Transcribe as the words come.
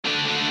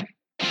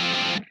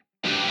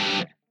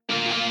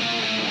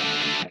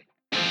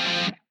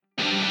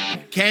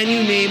Can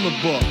you name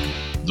a book?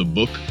 The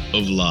Book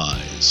of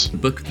Lies. The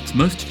book that's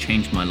most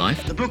changed my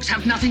life. The books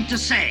have nothing to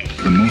say.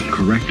 The most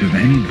correct of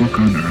any book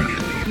on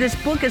earth. This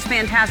book is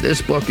fantastic.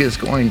 This book is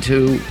going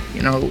to,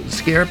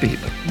 scare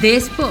people.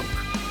 This book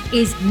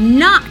is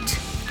not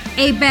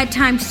a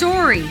bedtime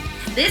story.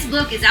 This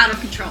book is out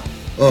of control.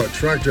 Oh,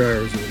 truck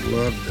drivers would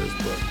love this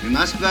book. We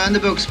must burn the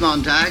books,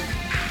 Montag.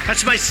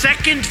 That's my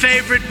second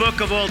favorite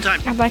book of all time.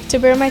 I'd like to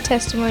bear my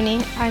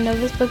testimony. I know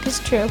this book is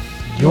true.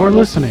 You're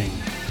listening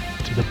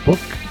to the Book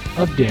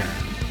of Darren.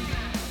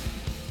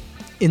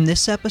 In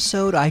this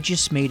episode, I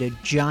just made a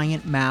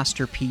giant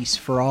masterpiece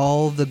for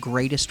all the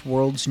greatest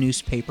world's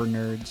newspaper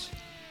nerds.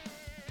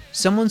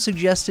 Someone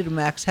suggested a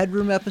Max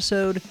Headroom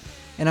episode,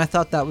 and I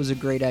thought that was a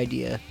great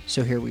idea,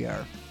 so here we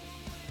are.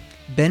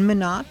 Ben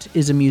Minnotte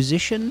is a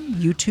musician,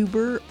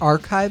 YouTuber,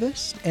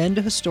 archivist, and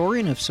a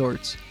historian of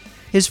sorts.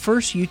 His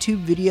first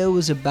YouTube video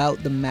was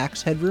about the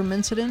Max Headroom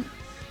incident,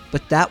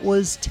 but that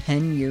was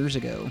 10 years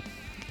ago.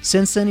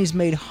 Since then, he's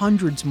made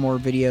hundreds more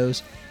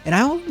videos, and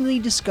I only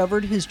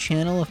discovered his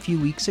channel a few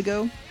weeks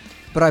ago,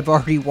 but I've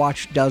already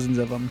watched dozens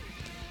of them.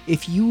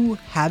 If you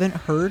haven't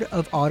heard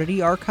of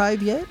Oddity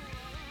Archive yet,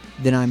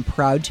 then I'm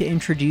proud to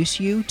introduce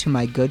you to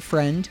my good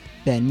friend,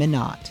 Ben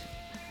Minnotte.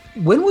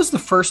 When was the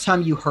first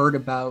time you heard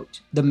about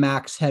the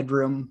Max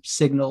Headroom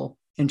signal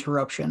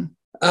interruption?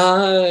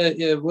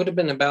 It would have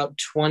been about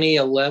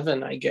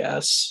 2011, I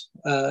guess.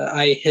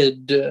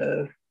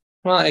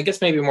 I guess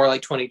maybe more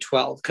like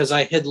 2012, because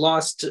I had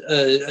lost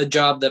a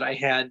job that I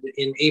had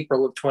in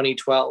April of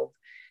 2012.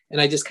 And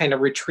I just kind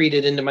of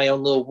retreated into my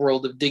own little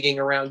world of digging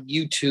around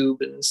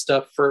YouTube and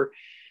stuff for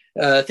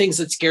things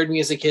that scared me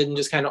as a kid and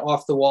just kind of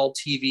off the wall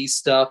TV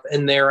stuff.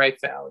 And there I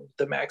found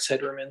the Max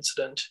Headroom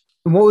incident.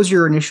 And what was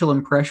your initial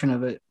impression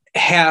of it?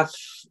 Half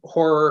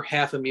horror,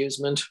 half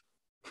amusement.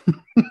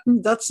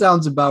 That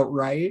sounds about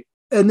right.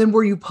 And then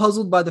were you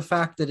puzzled by the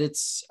fact that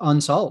it's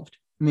unsolved?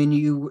 I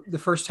mean, the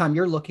first time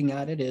you're looking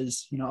at it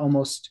is,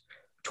 almost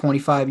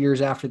 25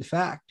 years after the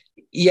fact.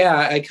 Yeah,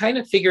 I kind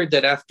of figured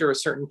that after a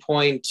certain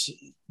point,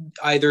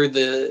 either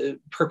the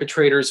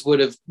perpetrators would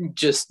have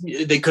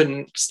they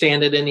couldn't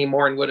stand it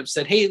anymore and would have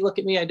said, hey, look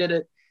at me, I did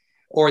it.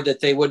 Or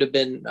that they would have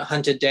been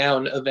hunted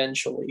down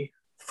eventually.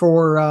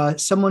 For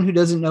someone who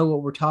doesn't know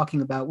what we're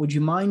talking about, would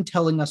you mind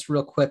telling us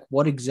real quick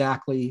what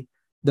exactly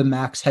the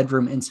Max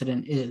Headroom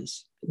incident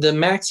is? The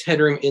Max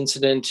Headroom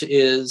incident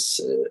is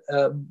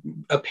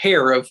a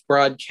pair of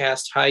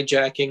broadcast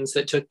hijackings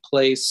that took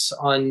place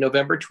on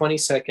November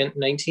 22nd,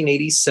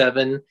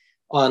 1987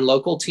 on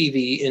local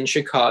TV in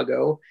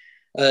Chicago.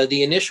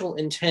 The initial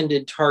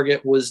intended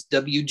target was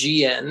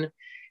WGN,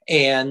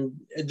 and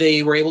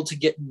they were able to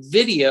get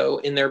video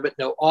in there, but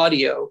no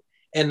audio.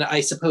 And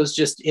I suppose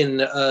just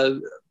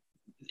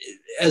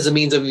as a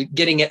means of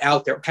getting it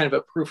out there, kind of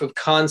a proof of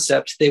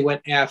concept, they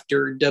went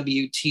after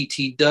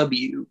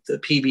WTTW, the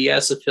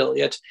PBS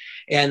affiliate,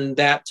 and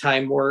that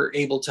time were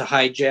able to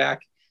hijack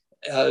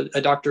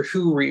a Doctor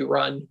Who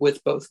rerun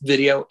with both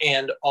video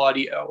and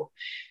audio.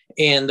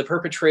 And the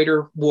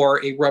perpetrator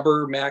wore a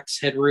rubber Max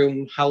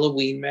Headroom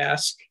Halloween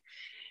mask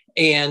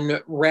and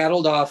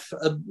rattled off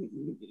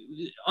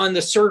on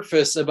the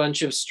surface a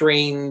bunch of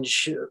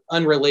strange,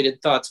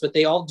 unrelated thoughts, but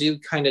they all do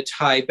kind of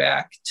tie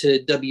back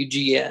to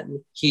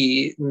WGN.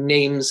 He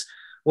names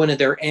one of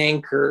their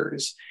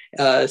anchors,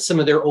 some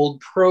of their old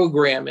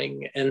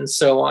programming, and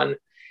so on.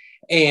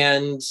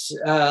 And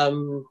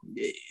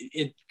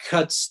it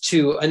cuts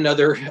to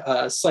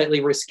another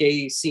slightly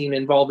risque scene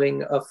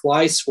involving a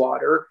fly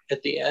swatter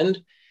at the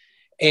end,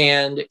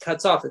 and it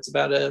cuts off. It's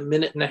about a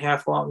minute and a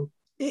half long.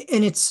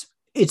 And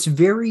it's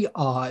very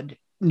odd.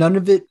 None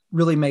of it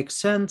really makes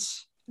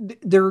sense.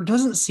 There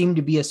doesn't seem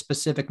to be a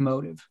specific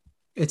motive.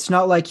 It's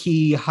not like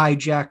he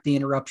hijacked the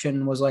interruption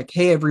and was like,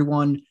 hey,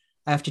 everyone,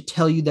 I have to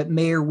tell you that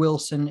Mayor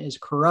Wilson is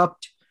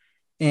corrupt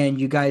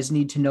and you guys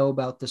need to know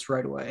about this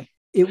right away.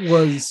 It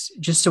was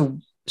just a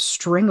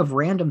string of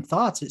random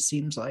thoughts, it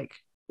seems like.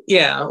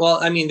 Yeah, well,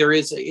 I mean, there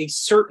is a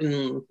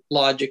certain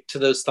logic to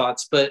those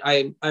thoughts, but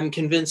I'm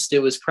convinced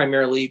it was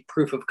primarily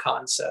proof of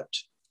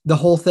concept. The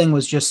whole thing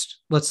was just,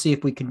 let's see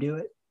if we can do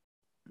it.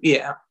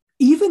 Yeah.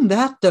 Even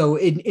that, though,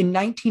 in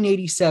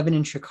 1987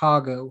 in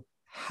Chicago,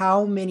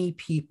 how many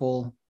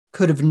people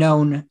could have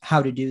known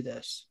how to do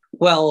this?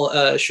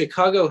 Well,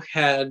 Chicago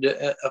had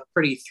a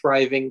pretty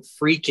thriving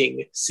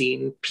phreaking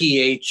scene,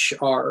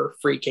 PHR,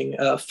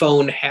 phreaking,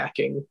 phone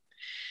hacking.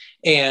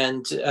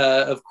 And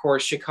of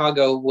course,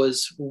 Chicago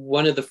was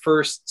one of the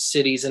first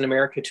cities in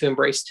America to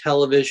embrace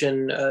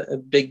television, a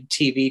big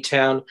TV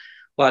town,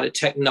 a lot of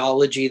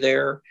technology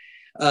there.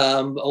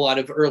 A lot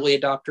of early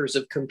adopters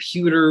of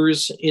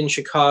computers in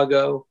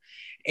Chicago.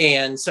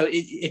 And so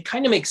it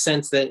kind of makes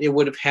sense that it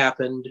would have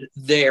happened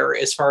there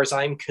as far as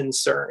I'm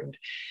concerned.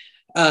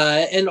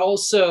 And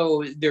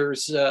also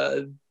there's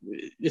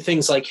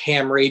things like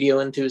ham radio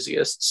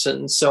enthusiasts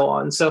and so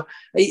on. So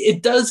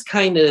it does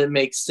kind of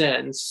make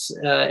sense.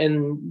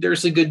 And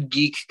there's a good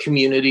geek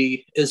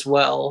community as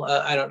well.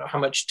 I don't know how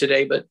much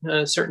today, but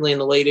certainly in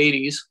the late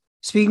 80s.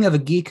 Speaking of a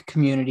geek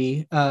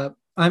community,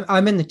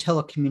 I'm in the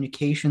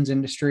telecommunications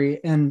industry,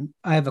 and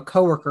I have a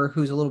coworker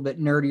who's a little bit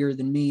nerdier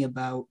than me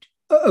about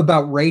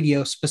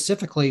radio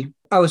specifically.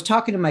 I was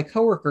talking to my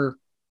coworker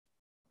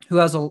who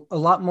has a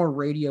lot more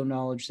radio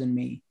knowledge than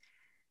me.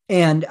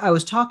 And I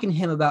was talking to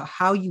him about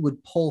how you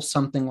would pull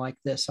something like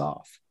this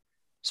off,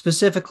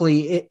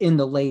 specifically in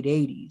the late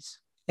 80s.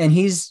 And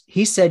he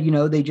said,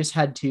 they just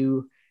had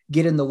to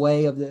get in the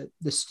way of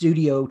the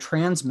studio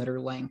transmitter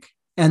link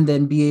and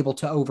then be able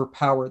to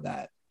overpower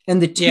that.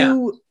 And the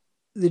two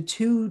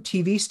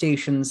TV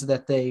stations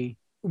that they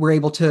were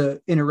able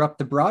to interrupt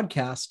the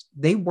broadcast,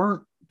 they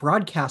weren't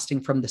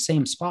broadcasting from the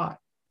same spot.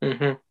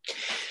 Mm-hmm.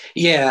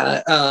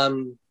 Yeah.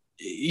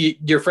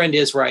 Your friend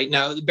is right.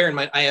 Now, bear in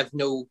mind, I have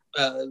no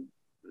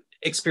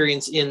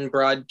experience in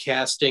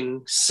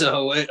broadcasting.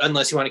 So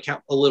unless you want to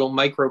count a little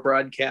micro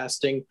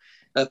broadcasting,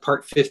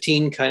 part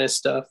 15 kind of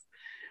stuff.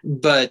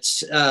 But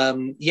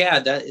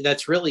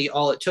that's really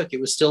all it took. It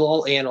was still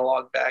all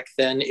analog back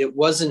then. It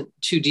wasn't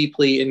too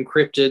deeply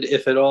encrypted,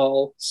 if at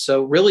all.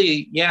 So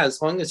really, as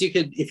long as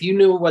if you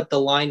knew what the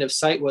line of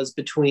sight was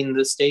between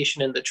the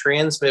station and the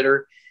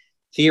transmitter,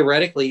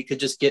 theoretically, you could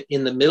just get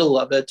in the middle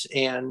of it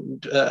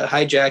and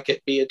hijack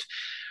it, be it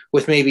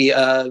with maybe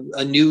a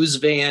news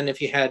van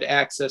if you had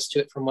access to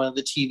it from one of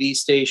the TV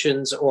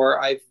stations,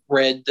 or I've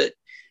read that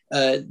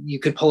you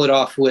could pull it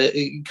off with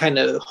kind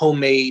of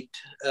homemade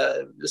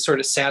sort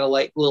of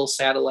little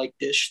satellite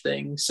dish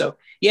thing. So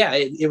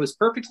it was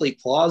perfectly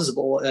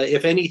plausible.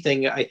 If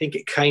anything, I think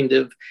it kind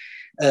of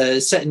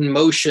set in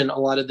motion a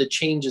lot of the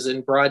changes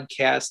in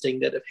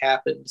broadcasting that have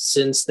happened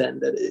since then,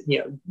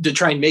 to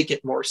try and make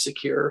it more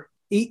secure.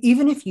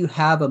 Even if you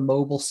have a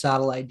mobile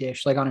satellite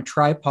dish, like on a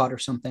tripod or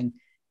something,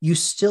 you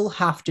still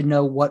have to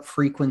know what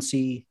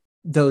frequency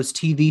those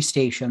TV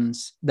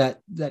stations, that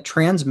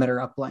transmitter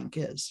uplink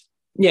is.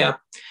 Yeah.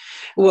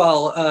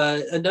 Well,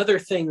 another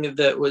thing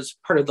that was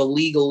part of the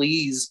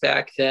legalese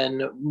back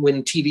then,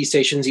 when TV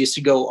stations used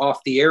to go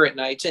off the air at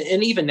night,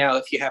 and even now,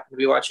 if you happen to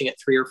be watching at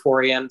 3 or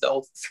 4 a.m.,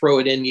 they'll throw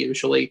it in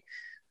usually.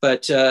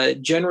 But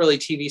generally,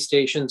 TV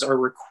stations are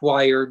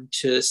required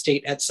to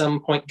state at some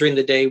point during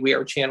the day, we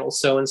are channel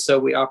so-and-so,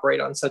 we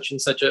operate on such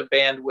and such a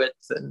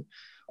bandwidth and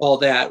all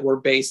that. We're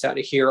based out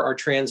of here. Our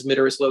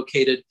transmitter is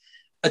located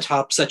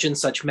atop such and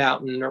such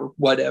mountain or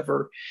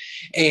whatever.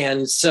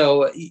 And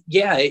so,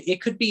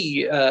 it could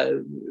be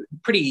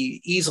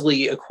pretty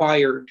easily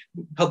acquired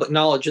public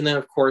knowledge. And then,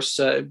 of course,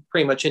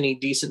 pretty much any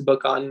decent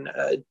book on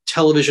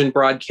television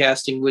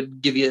broadcasting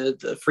would give you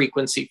the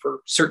frequency for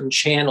certain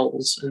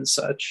channels and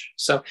such.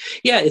 So,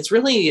 it's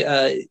really,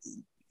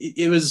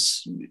 it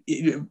was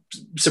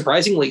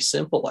surprisingly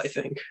simple, I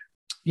think.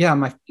 Yeah,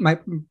 my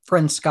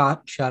friend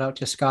Scott, shout out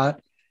to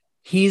Scott,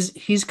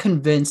 he's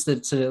convinced that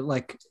it's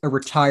a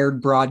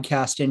retired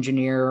broadcast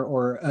engineer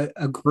or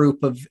a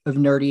group of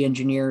nerdy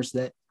engineers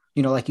that,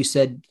 like you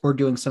said, were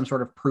doing some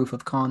sort of proof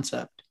of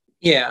concept.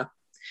 Yeah,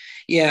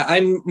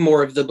 I'm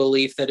more of the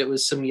belief that it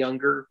was some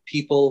younger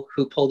people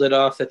who pulled it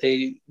off, that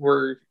they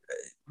were,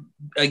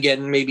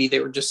 again, maybe they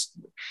were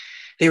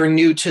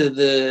new to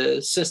the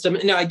system.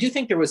 Now, I do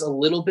think there was a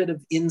little bit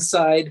of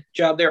inside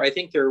job there. I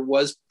think there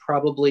was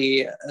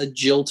probably a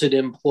jilted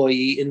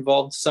employee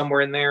involved somewhere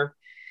in there.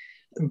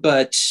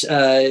 But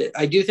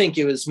I do think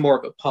it was more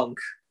of a punk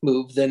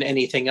move than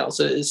anything else.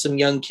 It's some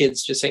young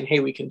kids just saying,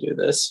 hey, we can do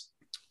this.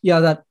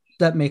 Yeah,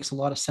 that makes a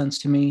lot of sense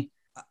to me.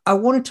 I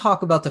want to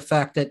talk about the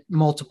fact that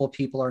multiple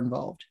people are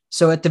involved.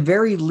 So at the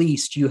very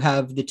least, you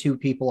have the two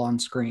people on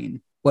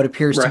screen, what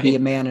appears to be a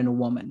man and a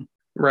woman.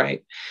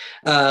 Right.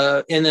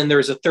 And then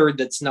there's a third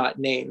that's not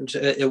named.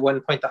 At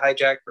one point, the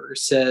hijacker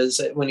says,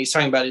 when he's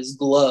talking about his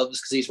gloves,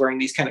 because he's wearing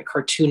these kind of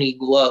cartoony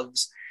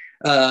gloves,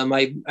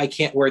 I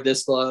can't wear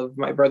this glove.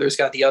 My brother's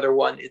got the other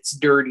one. It's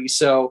dirty.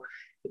 So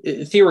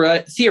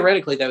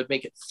theoretically, that would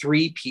make it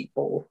 3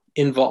 people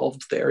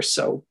involved there.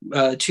 So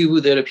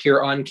 2 that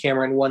appear on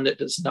camera and 1 that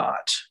does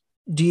not.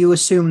 Do you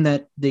assume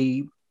that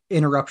the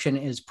interruption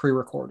is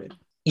pre-recorded?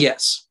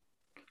 Yes.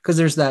 Because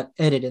there's that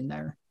edit in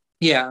there.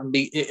 Yeah,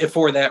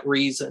 for that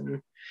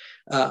reason.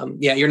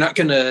 You're not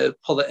going to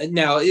pull that.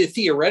 Now,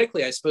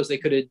 theoretically, I suppose they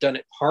could have done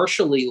it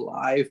partially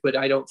live, but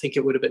I don't think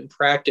it would have been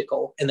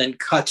practical, and then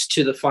cut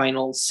to the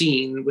final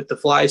scene with the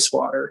fly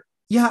swatter.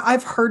 Yeah,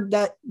 I've heard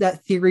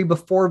that theory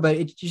before, but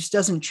it just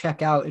doesn't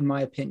check out, in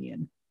my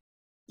opinion.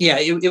 Yeah,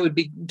 it would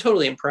be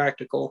totally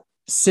impractical.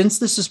 Since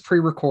this is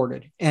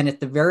pre-recorded, and at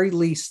the very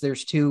least,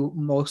 there's 2,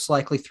 most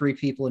likely 3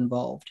 people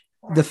involved.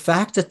 The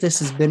fact that this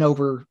has been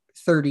over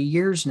 30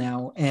 years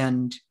now,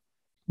 and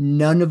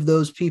none of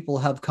those people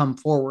have come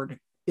forward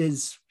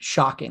is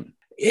shocking.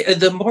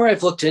 The more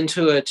I've looked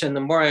into it and the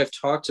more I've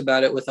talked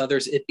about it with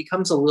others, it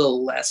becomes a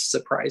little less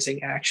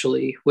surprising,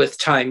 actually, with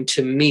time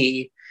to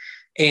me.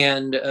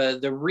 And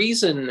the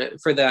reason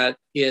for that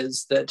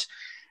is that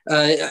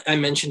I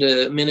mentioned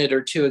a minute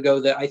or 2 ago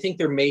that I think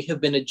there may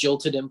have been a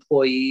jilted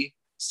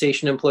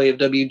station employee of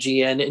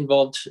WGN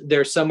involved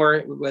there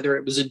somewhere, whether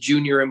it was a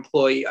junior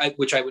employee,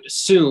 which I would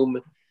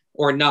assume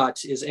or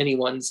not is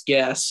anyone's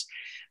guess.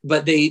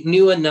 But they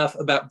knew enough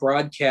about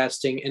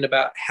broadcasting and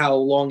about how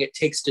long it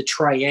takes to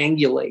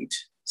triangulate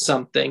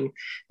something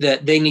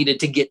that they needed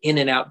to get in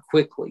and out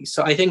quickly.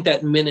 So I think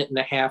that minute and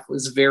a half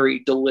was very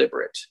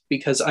deliberate,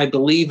 because I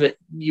believe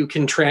you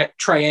can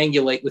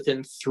triangulate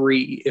within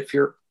 3 if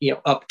you're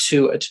up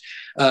to it.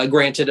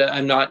 Granted,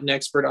 I'm not an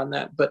expert on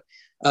that, but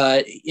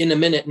in a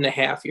minute and a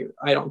half,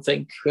 I don't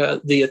think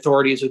the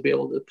authorities would be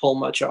able to pull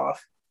much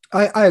off.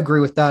 I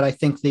agree with that. I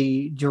think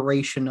the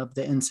duration of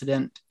the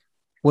incident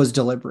was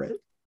deliberate.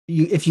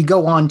 If you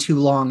go on too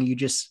long,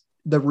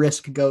 the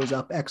risk goes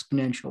up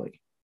exponentially.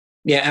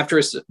 Yeah, after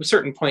a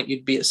certain point,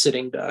 you'd be a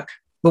sitting duck.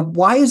 But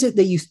why is it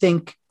that you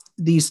think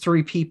these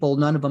 3 people,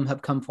 none of them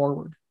have come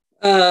forward?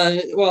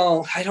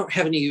 Well, I don't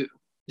have any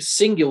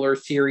singular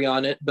theory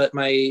on it, but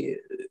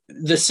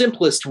the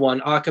simplest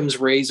one, Occam's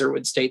razor,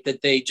 would state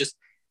that they just,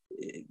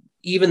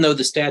 even though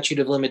the statute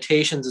of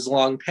limitations is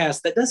long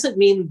past, that doesn't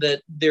mean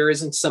that there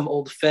isn't some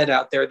old Fed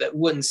out there that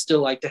wouldn't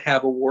still like to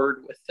have a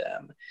word with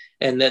them,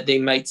 and that they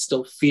might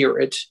still fear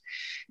it.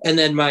 And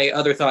then my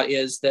other thought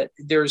is that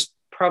there's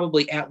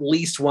probably at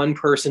least one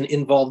person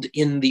involved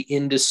in the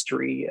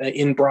industry,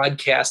 in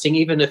broadcasting,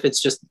 even if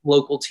it's just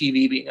local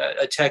TV, being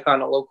a tech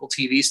on a local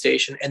TV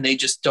station, and they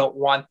just don't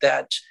want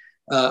that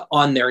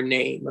on their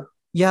name.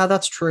 Yeah,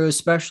 that's true,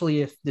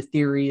 especially if the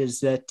theory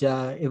is that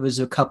it was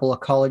a couple of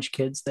college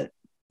kids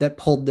that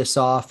pulled this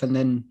off, and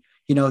then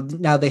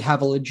now they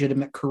have a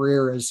legitimate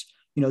career as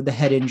the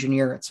head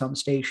engineer at some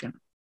station.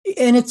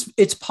 And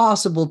it's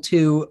possible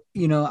to,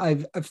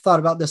 I've thought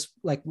about this,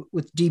 like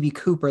with DB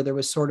Cooper, there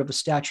was sort of a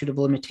statute of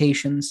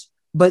limitations,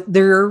 but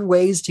there are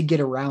ways to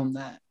get around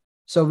that.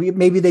 So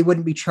maybe they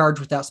wouldn't be charged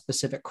with that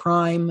specific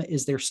crime.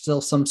 Is there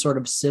still some sort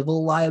of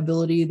civil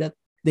liability that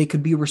they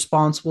could be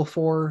responsible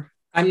for?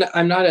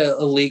 I'm not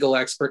a legal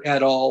expert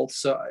at all,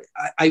 so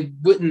I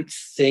wouldn't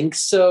think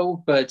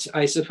so, but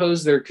I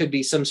suppose there could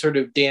be some sort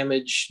of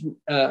damage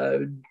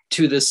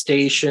to the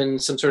station,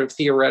 some sort of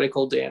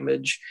theoretical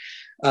damage.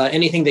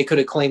 Anything they could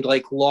have claimed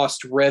like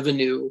lost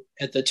revenue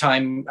at the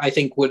time, I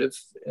think would have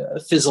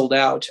fizzled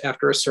out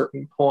after a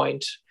certain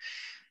point.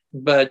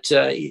 But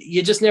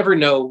you just never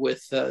know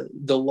with the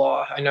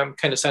law. I know I'm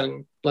kind of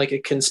sounding like a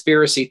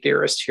conspiracy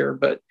theorist here,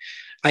 but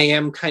I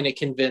am kind of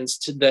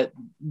convinced that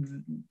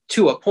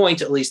to a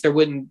point, at least,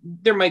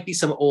 there might be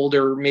some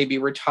older, maybe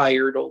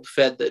retired old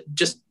Fed that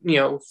just,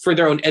 for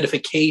their own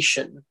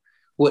edification,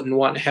 wouldn't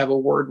want to have a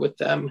word with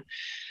them.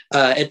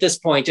 At this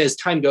point, as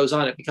time goes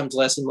on, it becomes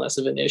less and less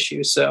of an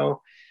issue.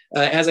 So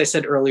as I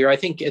said earlier, I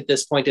think at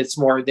this point, it's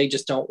more they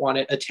just don't want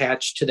it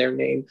attached to their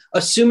name,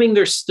 assuming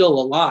they're still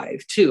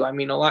alive, too. I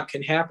mean, a lot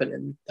can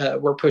happen,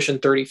 and we're pushing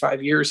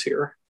 35 years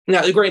here.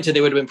 Now, granted,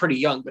 they would have been pretty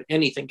young, but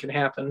anything can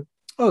happen.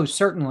 Oh,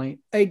 certainly.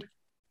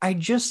 I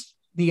just,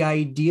 the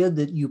idea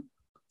that you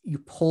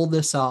pull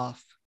this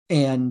off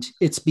and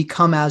it's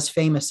become as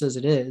famous as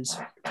it is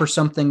for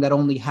something that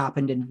only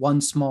happened in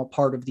one small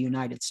part of the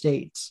United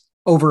States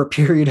over a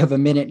period of a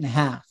minute and a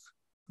half,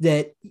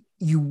 that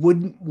you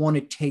wouldn't want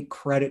to take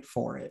credit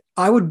for it.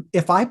 I would,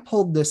 if I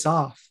pulled this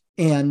off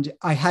and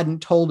I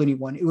hadn't told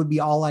anyone, it would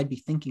be all I'd be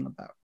thinking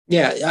about.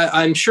 Yeah,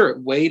 I'm sure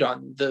it weighed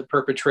on the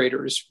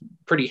perpetrators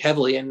pretty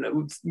heavily,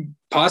 and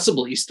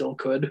possibly still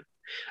could.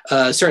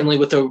 Certainly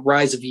with the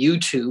rise of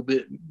YouTube,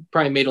 it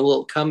probably made a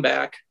little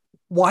comeback.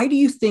 Why do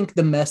you think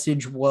the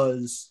message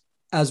was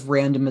as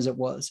random as it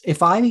was?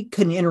 If I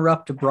could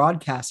interrupt a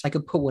broadcast, I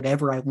could put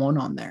whatever I want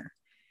on there.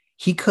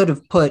 He could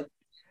have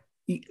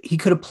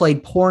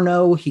played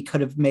porno. He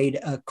could have made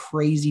a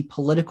crazy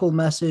political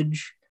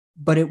message,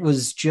 but it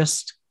was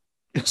just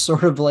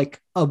sort of like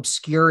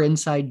obscure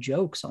inside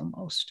jokes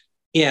almost.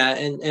 Yeah,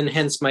 and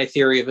hence my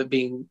theory of it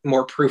being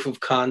more proof of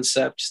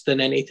concept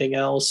than anything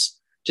else,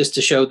 just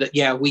to show that,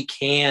 yeah, we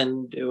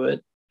can do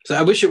it. So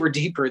I wish it were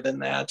deeper than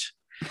that.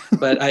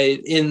 But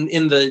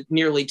in the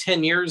nearly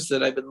 10 years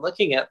that I've been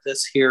looking at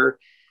this here,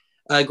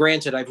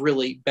 granted, I've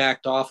really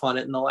backed off on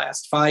it in the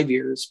last 5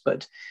 years,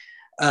 but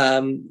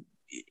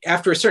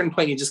after a certain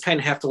point, you just kind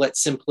of have to let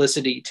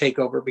simplicity take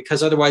over,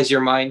 because otherwise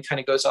your mind kind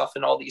of goes off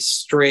in all these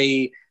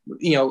stray,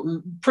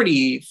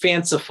 pretty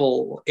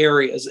fanciful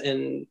areas,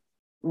 and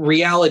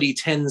reality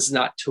tends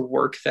not to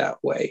work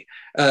that way.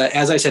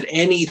 As I said,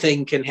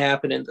 anything can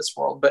happen in this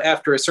world, but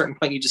after a certain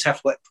point, you just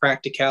have to let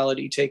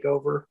practicality take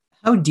over.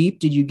 How deep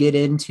did you get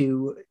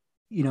into,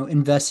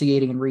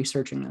 investigating and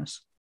researching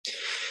this?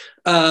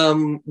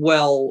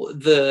 Well,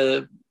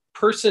 the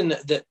person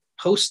that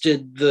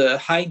posted the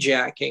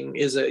hijacking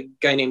is a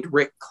guy named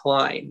Rick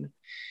Klein,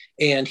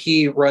 and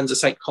he runs a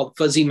site called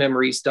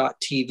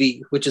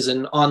fuzzymemories.tv, which is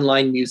an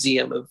online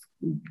museum of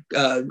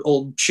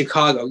old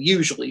Chicago,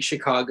 usually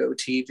Chicago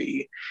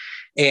TV.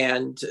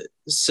 And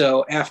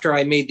so after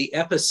I made the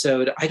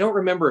episode, I don't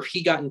remember if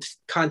he got in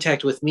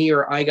contact with me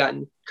or I got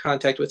in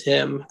contact with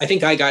him. I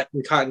think I got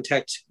in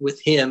contact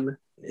with him.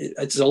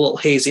 It's a little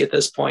hazy at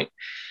this point,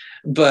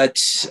 but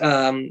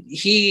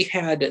he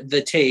had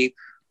the tape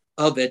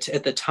of it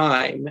at the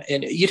time,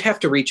 and you'd have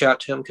to reach out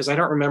to him, because I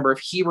don't remember if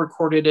he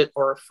recorded it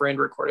or a friend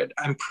recorded.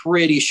 I'm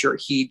pretty sure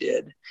he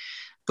did.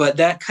 But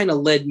that kind of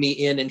led me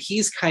in, and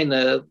he's kind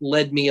of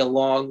led me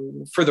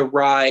along for the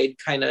ride,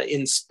 kind of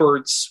in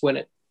spurts when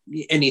it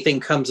anything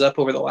comes up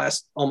over the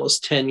last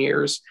almost 10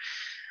 years.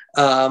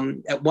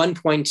 At one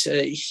point,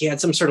 he had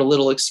some sort of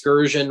little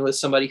excursion with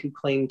somebody who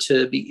claimed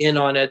to be in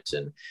on it.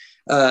 And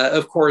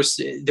of course,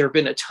 there have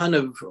been a ton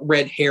of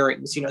red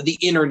herrings. The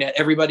internet,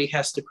 everybody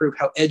has to prove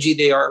how edgy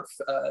they are,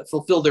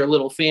 fulfill their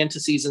little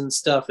fantasies and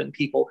stuff, and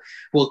people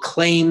will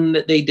claim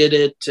that they did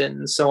it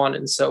and so on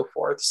and so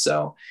forth.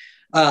 So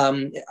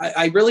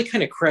I really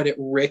kind of credit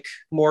Rick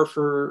more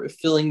for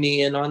filling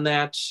me in on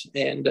that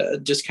and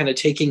just kind of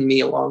taking me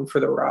along for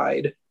the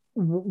ride.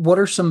 What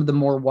are some of the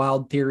more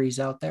wild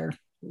theories out there?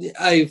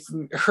 I've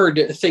heard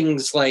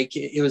things like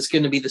it was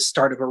going to be the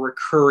start of a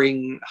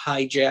recurring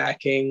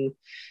hijacking.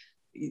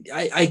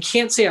 I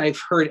can't say I've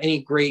heard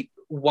any great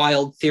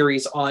wild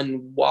theories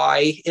on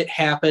why it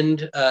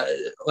happened.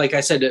 Like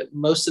I said,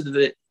 most of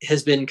it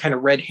has been kind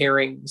of red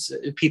herrings,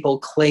 people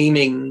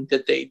claiming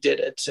that they did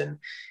it and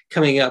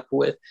coming up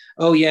with,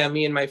 oh yeah,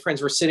 me and my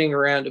friends were sitting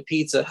around a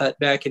Pizza Hut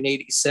back in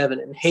 '87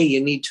 and hey,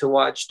 you need to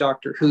watch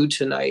Doctor Who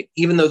tonight,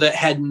 even though that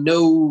had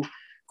no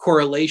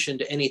correlation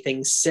to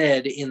anything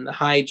said in the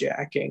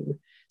hijacking.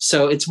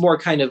 So it's more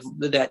kind of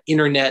that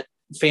internet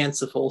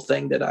fanciful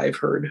thing that I've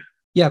heard.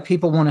 Yeah,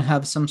 people want to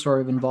have some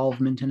sort of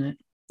involvement in it.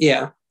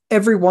 Yeah.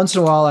 Every once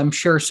in a while, I'm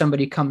sure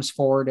somebody comes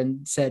forward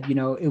and said,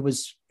 it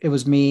was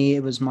me,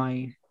 it was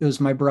my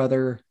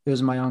brother, it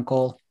was my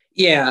uncle.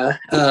 Yeah,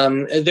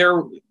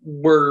 there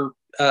were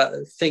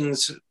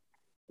things,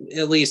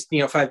 at least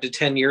 5 to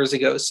 10 years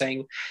ago,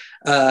 saying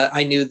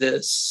I knew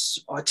this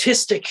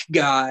autistic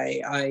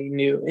guy. I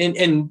knew,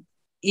 and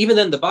even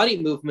then, the body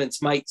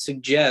movements might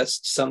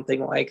suggest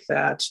something like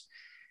that.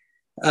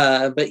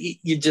 But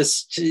you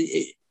just,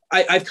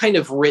 I've kind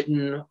of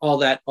written all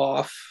that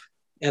off.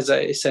 As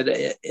I said,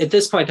 at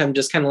this point, I'm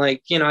just kind of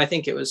like, I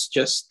think it was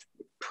just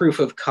proof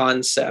of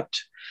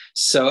concept.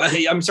 So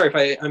I'm sorry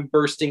if I'm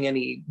bursting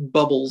any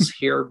bubbles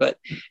here, but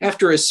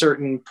after a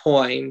certain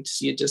point,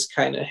 you just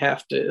kind of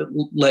have to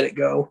let it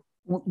go.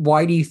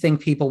 Why do you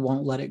think people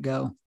won't let it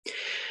go?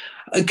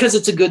 Because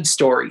it's a good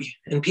story,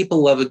 and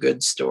people love a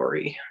good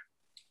story.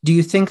 Do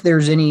you think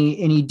there's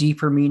any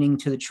deeper meaning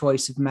to the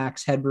choice of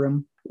Max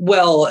Headroom?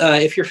 Well,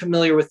 if you're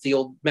familiar with the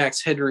old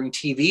Max Headroom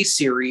TV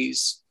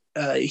series,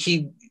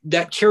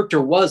 that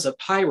character was a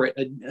pirate,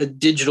 a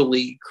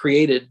digitally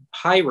created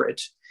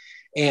pirate.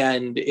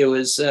 And it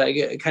was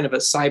kind of a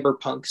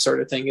cyberpunk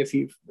sort of thing, if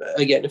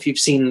you've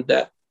seen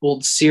that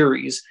old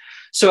series.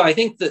 So I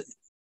think that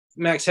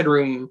Max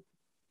Headroom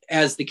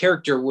as the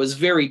character was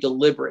very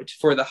deliberate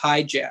for the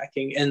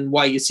hijacking, and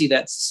why you see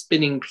that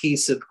spinning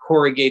piece of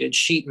corrugated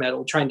sheet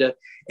metal trying to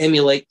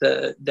emulate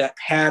that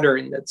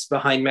pattern that's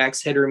behind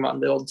Max Headroom on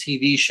the old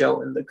TV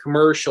show and the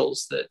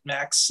commercials that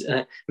Max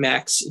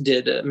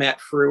did, Matt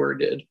Frewer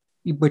did.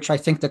 Which I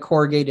think the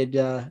corrugated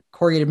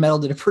metal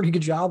did a pretty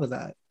good job of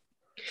that.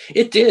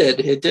 It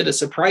did a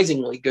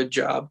surprisingly good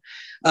job.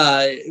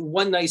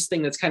 One nice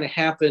thing that's kind of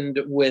happened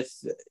with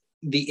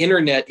the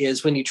internet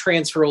is when you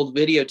transfer old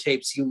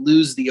videotapes, you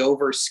lose the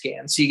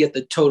overscan. So you get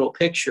the total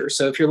picture.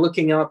 So if you're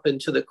looking up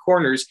into the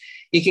corners,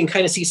 you can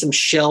kind of see some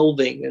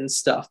shelving and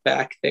stuff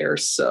back there.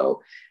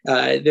 So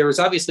there was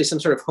obviously some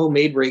sort of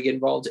homemade rig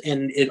involved,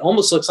 and it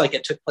almost looks like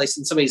it took place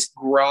in somebody's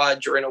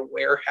garage or in a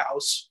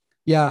warehouse.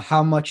 Yeah.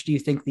 How much do you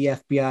think the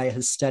FBI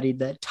has studied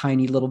that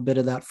tiny little bit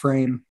of that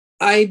frame?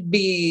 I'd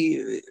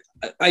be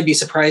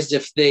surprised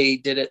if they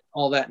did it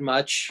all that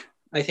much.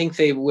 I think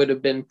they would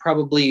have been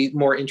probably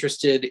more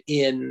interested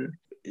in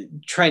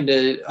trying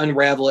to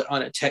unravel it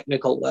on a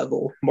technical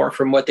level, more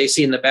from what they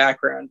see in the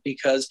background,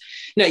 because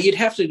now you'd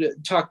have to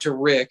talk to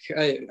Rick.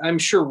 I'm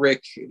sure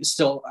Rick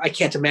still, I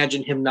can't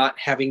imagine him not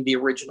having the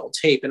original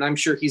tape, and I'm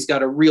sure he's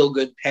got a real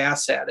good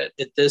pass at it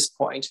at this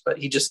point, but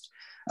he just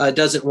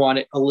doesn't want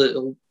it a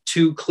little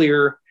too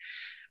clear.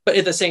 But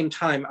at the same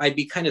time, I'd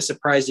be kind of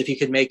surprised if you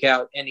could make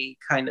out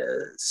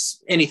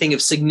anything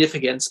of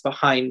significance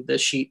behind the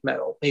sheet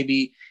metal.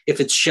 Maybe if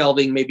it's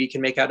shelving, maybe you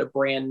can make out a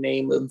brand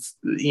name of,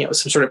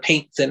 some sort of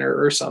paint thinner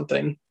or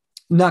something.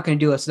 Not going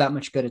to do us that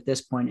much good at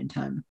this point in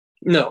time.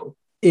 No.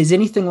 Is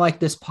anything like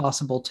this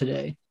possible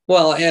today?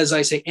 Well, as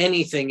I say,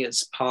 anything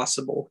is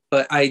possible,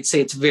 but I'd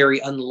say it's very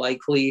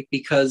unlikely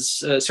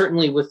because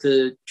certainly with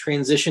the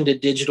transition to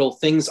digital,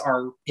 things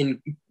are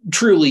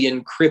truly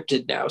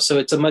encrypted now. So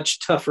it's a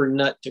much tougher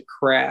nut to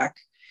crack.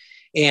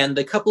 And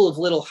the couple of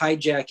little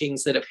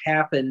hijackings that have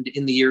happened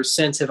in the years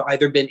since have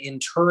either been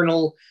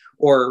internal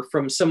or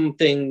from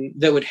something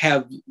that would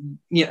have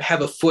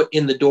a foot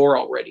in the door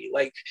already.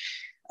 Like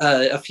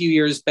a few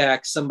years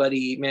back,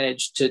 somebody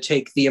managed to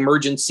take the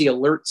emergency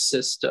alert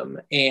system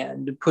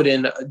and put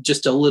in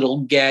just a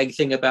little gag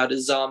thing about a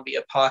zombie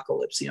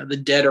apocalypse, the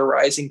dead are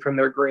rising from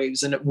their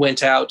graves, and it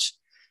went out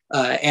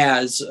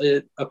as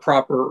a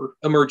proper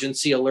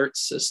emergency alert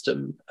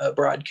system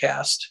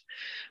broadcast.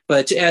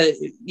 But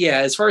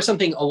as far as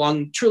something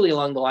truly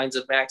along the lines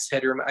of Max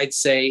Headroom, I'd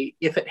say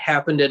if it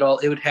happened at all,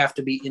 it would have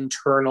to be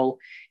internal,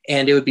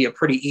 and it would be a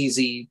pretty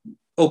easy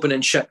open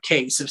and shut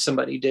case if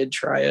somebody did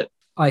try it.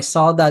 I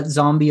saw that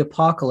zombie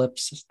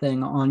apocalypse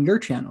thing on your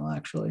channel,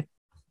 actually.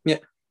 Yeah.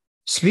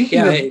 Speaking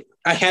of...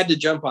 I had to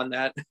jump on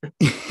that.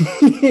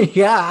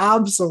 Yeah,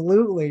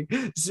 absolutely.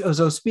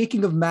 So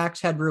speaking of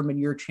Max Headroom and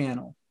your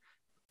channel,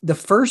 the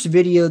first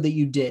video that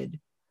you did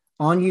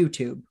on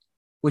YouTube,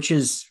 which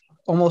is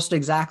almost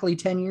exactly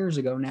 10 years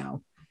ago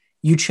now,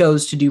 you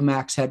chose to do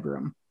Max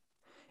Headroom.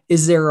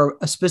 Is there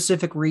a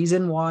specific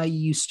reason why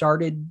you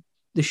started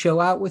the show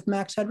out with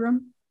Max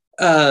Headroom?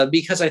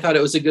 Because I thought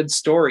it was a good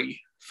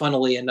story,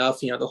 funnily enough.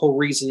 The whole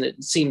reason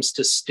it seems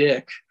to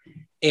stick.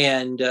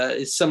 And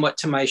somewhat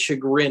to my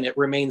chagrin, it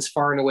remains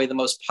far and away the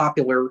most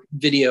popular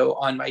video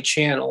on my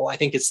channel. I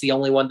think it's the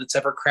only one that's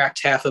ever cracked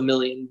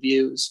 500,000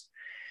 views.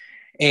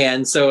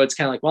 And so it's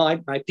kind of like,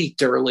 well, I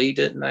peaked early,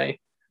 didn't I?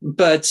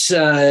 But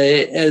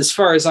as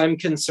far as I'm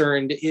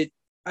concerned,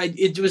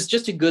 it was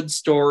just a good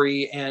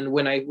story. And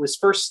when I was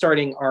first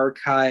starting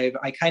Archive,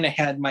 I kind of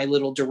had my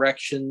little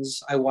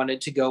directions I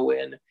wanted to go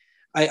in.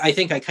 I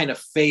think I kind of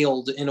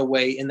failed in a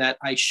way in that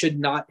I should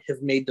not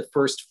have made the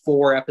first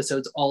 4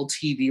 episodes all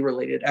TV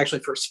related,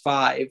 actually first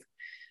 5,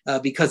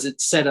 because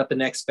it set up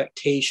an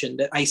expectation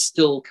that I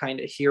still kind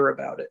of hear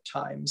about at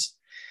times.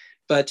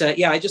 But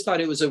I just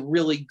thought it was a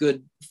really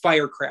good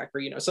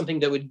firecracker, something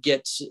that would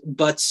get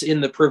butts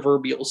in the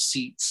proverbial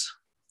seats.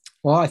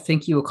 Well, I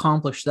think you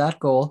accomplished that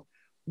goal.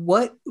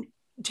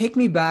 Take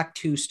me back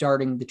to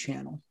starting the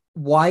channel.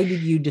 Why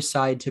did you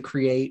decide to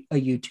create a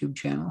YouTube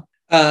channel?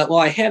 Well,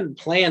 I hadn't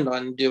planned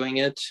on doing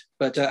it,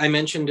 but I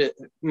mentioned it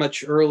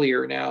much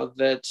earlier now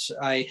that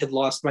I had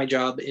lost my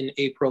job in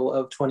April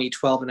of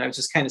 2012, and I was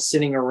just kind of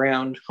sitting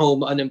around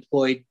home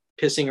unemployed,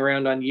 pissing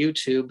around on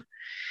YouTube.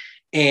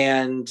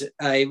 And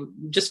I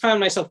just found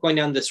myself going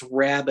down this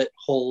rabbit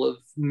hole of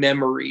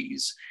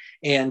memories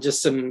and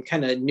just some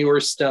kind of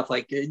newer stuff,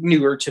 like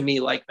newer to me,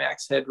 like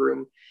Max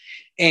Headroom.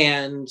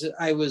 And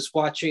I was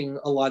watching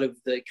a lot of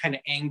the kind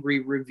of angry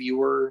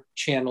reviewer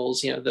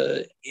channels,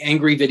 the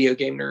Angry Video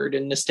Game Nerd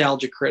and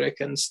Nostalgia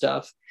Critic and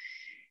stuff.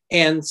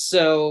 And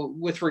so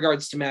with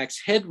regards to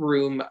Max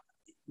Headroom,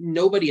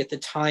 nobody at the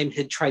time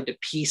had tried to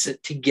piece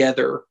it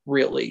together,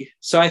 really.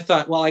 So I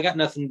thought, well, I got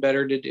nothing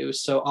better to do,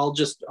 so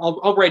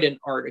I'll write an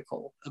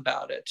article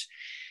about it.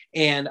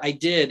 And I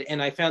did,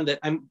 and I found that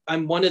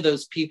I'm one of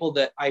those people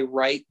that I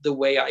write the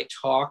way I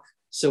talk,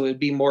 so it would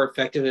be more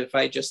effective if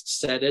I just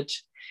said it.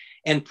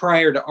 And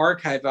prior to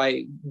Archive,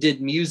 I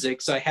did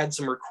music, so I had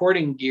some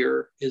recording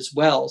gear as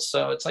well.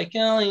 So it's like,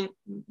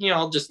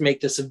 I'll just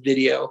make this a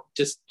video,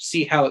 just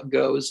see how it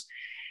goes.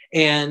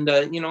 And,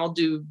 I'll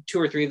do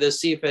 2 or 3 of those,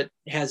 see if it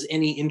has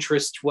any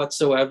interest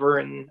whatsoever.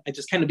 And I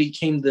just kind of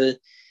became the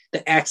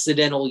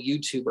accidental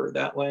YouTuber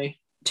that way.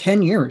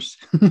 10 years.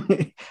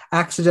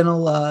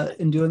 Accidental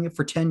in doing it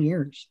for 10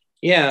 years.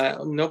 Yeah,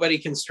 nobody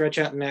can stretch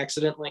out an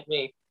accident like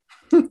me.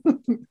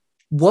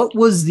 What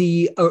was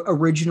the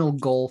original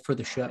goal for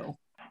the show?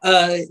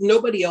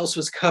 Nobody else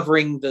was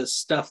covering the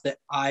stuff that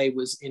I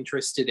was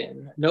interested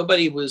in.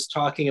 Nobody was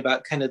talking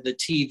about kind of the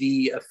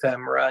TV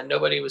ephemera.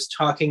 Nobody was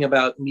talking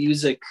about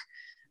music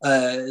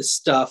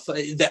stuff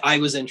that I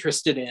was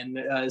interested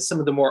in. Some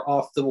of the more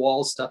off the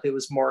wall stuff. It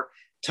was more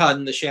Todd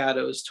in the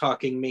Shadows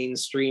talking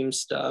mainstream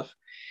stuff.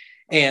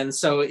 And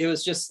so it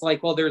was just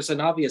like, well, there's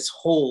an obvious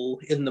hole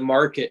in the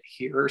market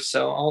here.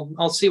 So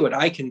I'll see what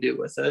I can do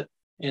with it.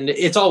 And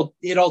it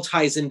all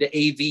ties into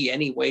AV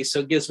anyway, so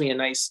it gives me a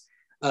nice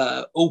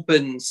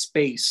open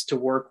space to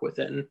work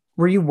within.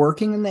 Were you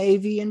working in the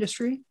AV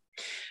industry?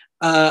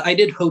 I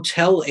did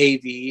hotel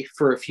AV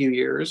for a few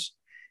years,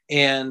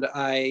 and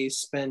I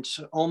spent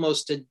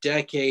almost a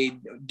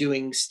decade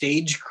doing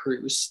stage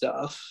crew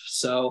stuff.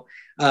 So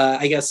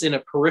I guess in a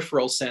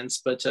peripheral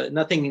sense, but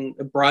nothing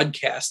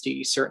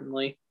broadcasty,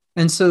 certainly.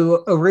 And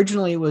so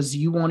originally it was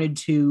you wanted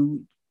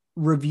to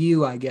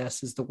review, I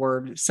guess is the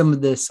word, some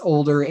of this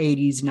older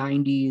 80s,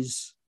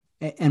 90s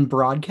and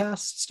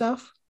broadcast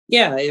stuff?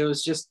 Yeah, it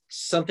was just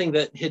something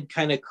that had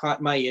kind of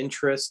caught my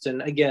interest.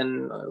 And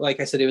again,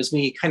 like I said, it was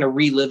me kind of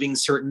reliving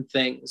certain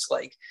things.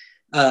 Like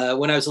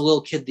when I was a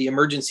little kid, the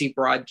emergency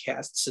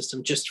broadcast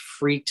system just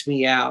freaked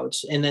me out.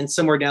 And then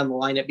somewhere down the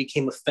line, it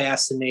became a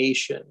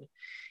fascination.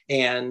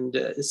 And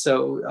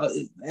so,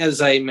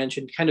 as I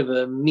mentioned, kind of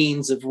a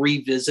means of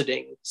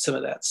revisiting some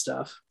of that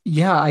stuff.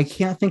 Yeah, I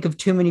can't think of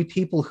too many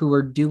people who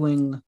are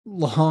doing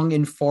long,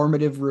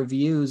 informative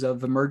reviews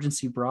of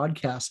emergency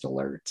broadcast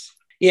alerts.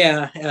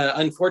 Yeah,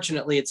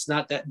 unfortunately, it's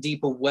not that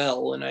deep a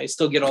well. And I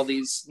still get all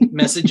these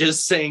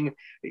messages saying,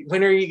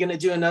 when are you going to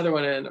do another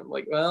one? And I'm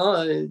like,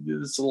 well,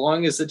 as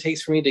long as it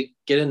takes for me to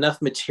get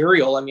enough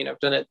material. I mean, I've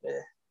done it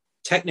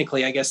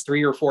technically, I guess,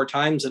 3 or 4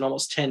 times in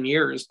almost 10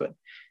 years. But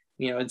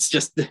it's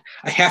just,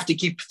 I have to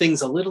keep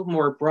things a little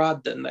more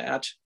broad than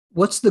that.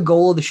 What's the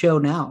goal of the show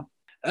now?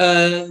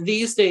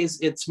 These days,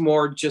 it's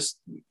more just,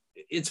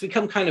 it's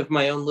become kind of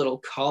my own little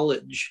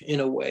college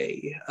in a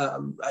way.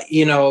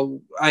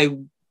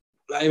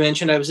 I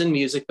mentioned I was in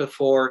music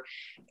before,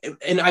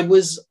 and I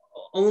was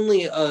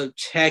only a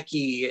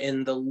techie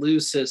in the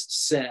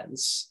loosest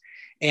sense.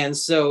 And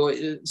so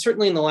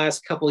certainly in the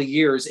last couple of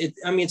years,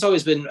 it's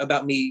always been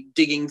about me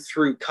digging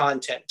through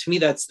content. To me,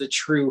 that's the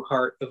true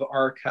heart of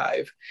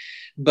Archive.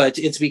 But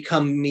it's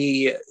become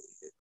me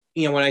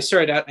when I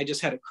started out, I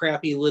just had a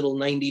crappy little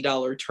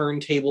 $90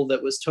 turntable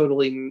that was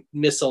totally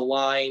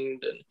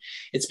misaligned. And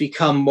it's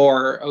become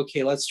more,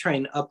 okay, let's try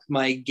and up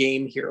my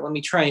game here. Let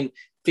me try and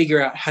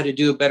figure out how to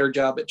do a better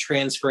job at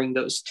transferring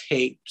those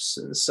tapes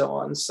and so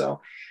on.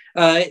 So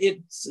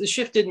it's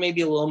shifted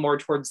maybe a little more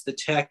towards the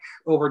tech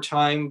over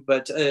time,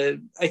 but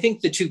I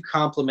think the two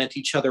complement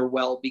each other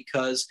well,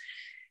 because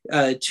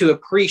to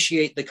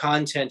appreciate the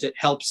content, it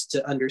helps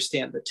to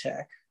understand the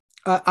tech.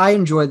 I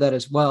enjoy that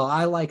as well.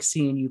 I like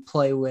seeing you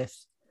play with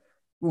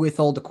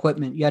old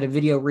equipment. You had a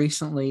video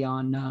recently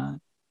on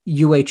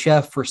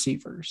UHF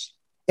receivers.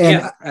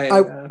 And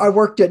yeah, I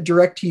worked at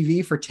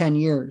DirecTV for 10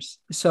 years.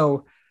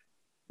 So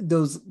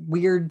those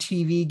weird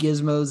TV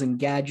gizmos and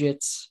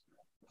gadgets,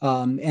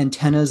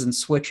 antennas and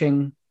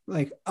switching,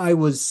 like I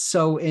was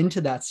so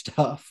into that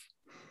stuff.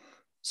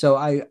 So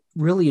I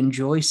really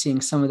enjoy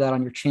seeing some of that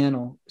on your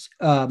channel.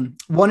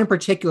 One in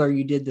particular,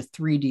 you did the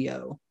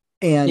 3DO.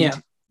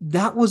 And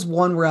that was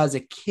one where as a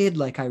kid,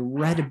 like I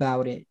read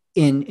about it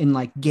in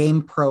like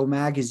Game Pro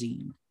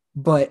magazine,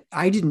 but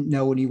I didn't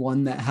know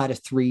anyone that had a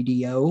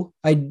 3DO.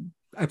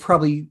 I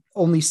probably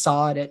only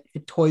saw it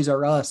at Toys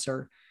R Us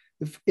or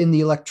in the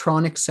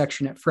electronics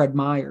section at Fred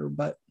Meyer,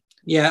 but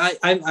yeah,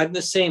 I'm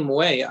the same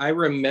way. I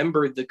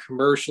remember the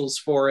commercials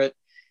for it,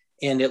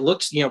 and it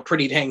looked,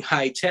 pretty dang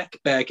high tech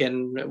back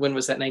in, when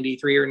was that,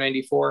 93 or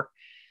 94?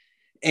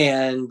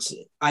 And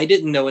I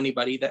didn't know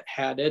anybody that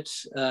had it.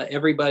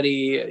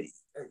 Everybody,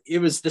 it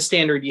was the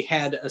standard. You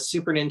had a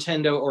Super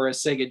Nintendo or a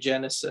Sega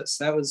Genesis.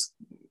 That was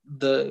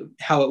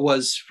how it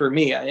was for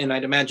me. And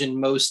I'd imagine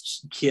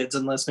most kids,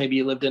 unless maybe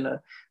you lived in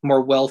a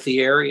more wealthy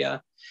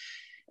area.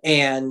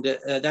 And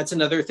that's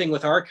another thing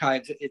with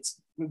Archive. It's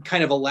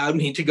kind of allowed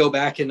me to go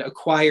back and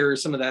acquire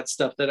some of that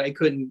stuff that I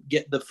couldn't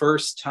get the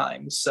first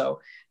time. So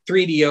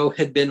 3DO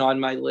had been on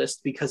my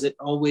list because it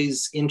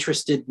always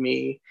interested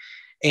me.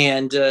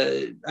 And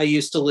I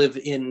used to live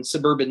in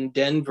suburban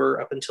Denver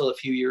up until a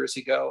few years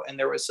ago. And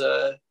there was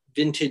a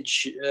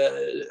vintage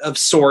of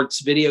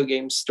sorts video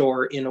game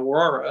store in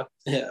Aurora.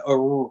 I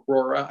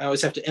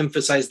always have to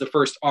emphasize the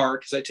first R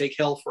because I take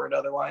hell for it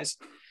otherwise.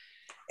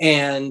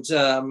 And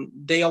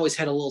they always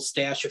had a little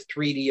stash of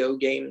 3DO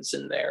games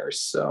in there.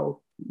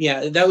 So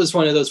yeah, that was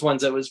one of those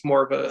ones that was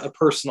more of a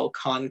personal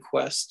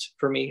conquest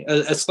for me,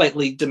 a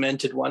slightly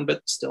demented one,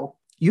 but still.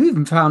 You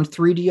even found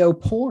 3DO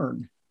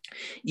porn.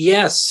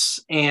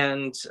 Yes,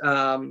 and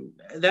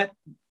that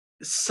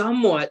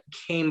somewhat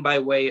came by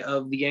way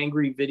of the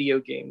Angry Video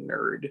Game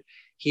Nerd.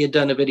 He had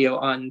done a video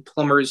on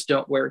Plumbers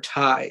Don't Wear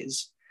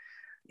Ties,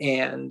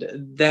 and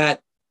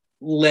that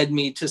led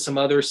me to some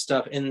other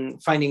stuff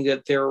and finding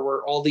that there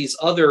were all these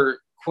other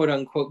quote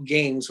unquote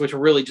games, which are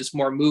really just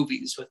more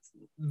movies with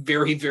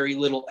very, very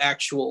little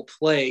actual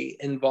play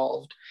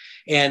involved.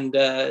 And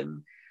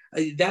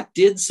that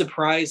did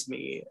surprise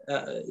me.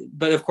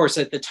 But of course,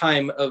 at the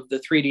time of the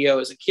 3DO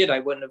as a kid, I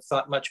wouldn't have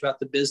thought much about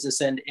the business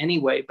end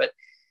anyway. But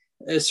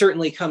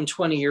certainly come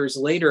 20 years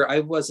later, I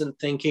wasn't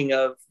thinking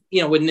of,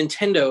 with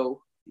Nintendo,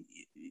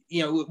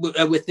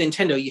 with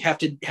Nintendo, you have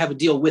to have a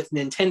deal with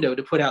Nintendo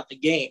to put out the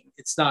game.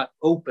 It's not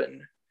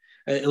open.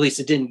 At least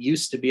it didn't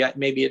used to be.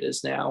 Maybe it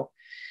is now.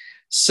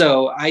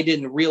 So I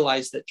didn't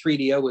realize that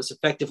 3DO was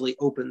effectively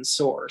open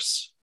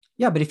source.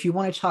 Yeah, but if you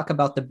want to talk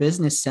about the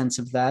business sense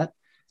of that,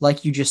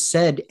 like you just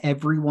said,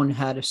 everyone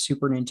had a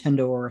Super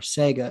Nintendo or a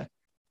Sega.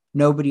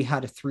 Nobody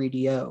had a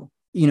 3DO.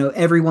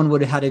 Everyone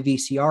would have had a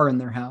VCR in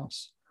their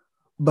house.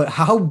 But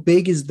how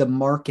big is the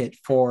market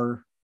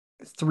for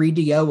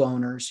 3DO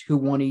owners who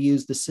want to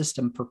use the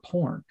system for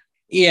porn?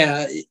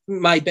 Yeah,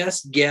 my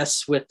best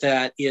guess with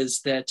that is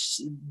that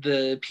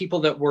the people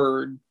that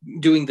were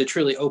doing the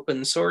truly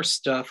open source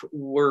stuff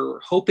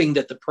were hoping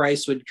that the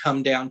price would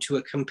come down to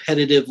a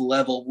competitive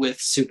level with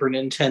Super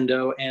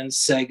Nintendo and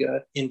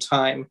Sega in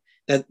time.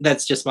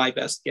 That's just my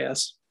best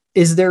guess.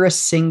 Is there a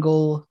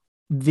single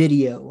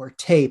video or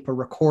tape or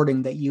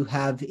recording that you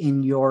have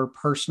in your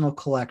personal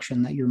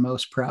collection that you're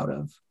most proud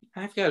of?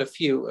 I've got a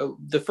few.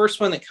 The first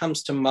one that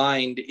comes to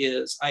mind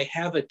is I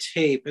have a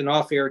tape, an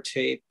off-air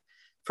tape,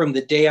 from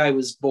the day I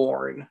was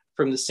born,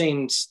 from the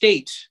same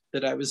state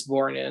that I was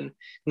born in,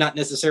 not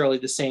necessarily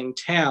the same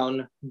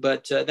town,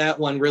 but that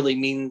one really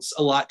means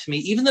a lot to me,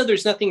 even though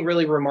there's nothing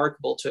really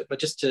remarkable to it, but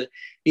just to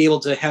be able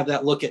to have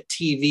that look at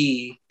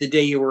TV the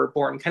day you were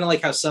born, kind of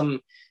like how some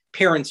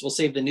parents will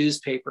save the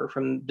newspaper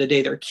from the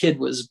day their kid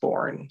was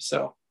born.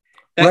 So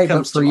that right,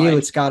 comes but for to you, mind.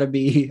 It's got to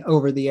be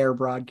over the air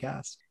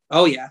broadcast.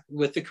 Oh yeah,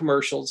 with the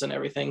commercials and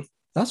everything.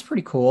 That's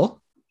pretty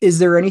cool. Is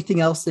there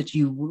anything else that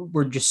you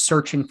were just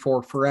searching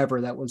for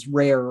forever that was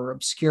rare or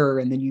obscure,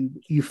 and then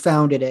you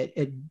found it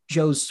at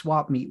Joe's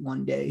swap meet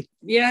one day?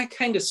 Yeah,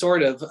 kind of,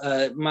 sort of.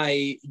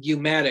 My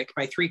U-matic,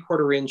 my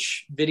 3/4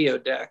 inch video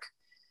deck,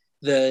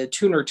 the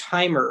tuner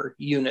timer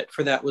unit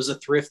for that was a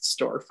thrift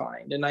store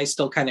find, and I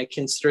still kind of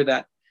consider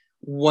that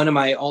one of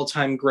my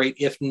all-time great,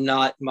 if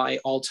not my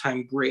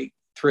all-time great,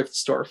 thrift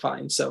store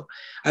find. So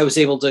I was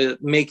able to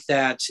make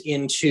that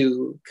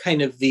into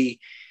kind of the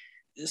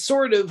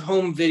sort of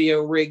home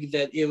video rig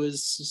that it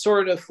was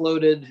sort of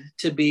floated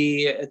to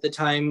be at the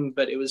time,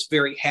 but it was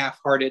very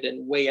half-hearted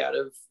and way out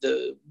of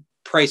the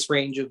price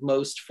range of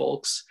most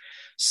folks.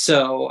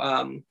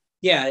 So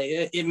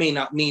it may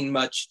not mean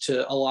much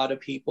to a lot of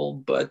people,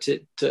 but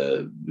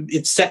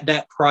it set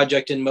that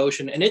project in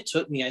motion. And it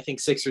took me, I think,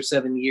 6 or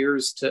 7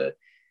 years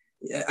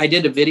I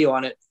did a video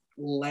on it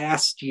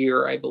last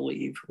year, I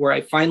believe, where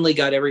I finally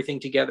got everything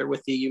together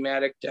with the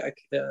U-matic deck,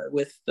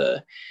 with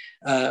the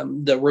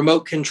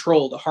remote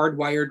control, the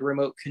hardwired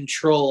remote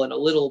control, and a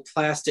little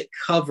plastic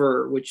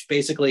cover, which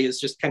basically is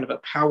just kind of a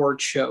power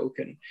choke,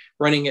 and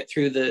running it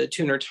through the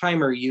tuner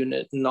timer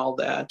unit and all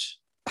that.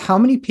 How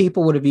many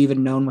people would have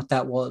even known what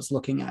that was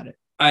looking at it?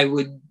 I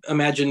would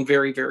imagine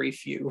very, very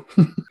few.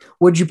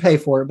 What'd you pay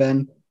for it,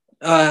 Ben?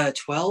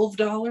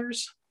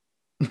 $12.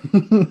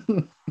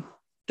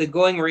 The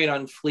going rate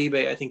on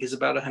Fleabay, I think, is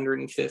about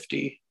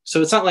 $150.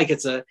 So it's not like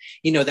it's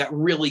that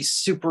really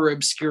super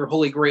obscure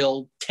Holy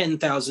Grail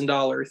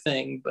 $10,000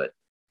 thing, but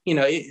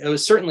it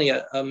was certainly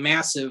a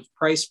massive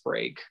price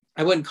break.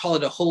 I wouldn't call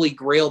it a Holy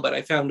Grail, but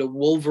I found a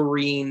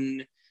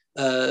Wolverine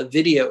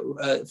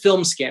video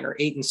film scanner,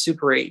 8 and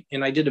Super 8,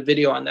 and I did a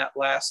video on that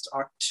last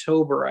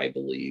October, I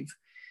believe,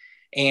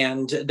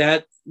 and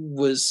that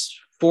was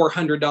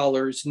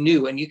 $400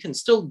 new, and you can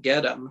still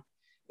get them,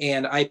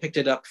 and I picked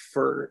it up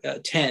for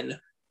 $10.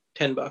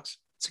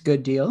 It's a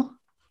good deal.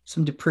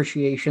 Some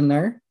depreciation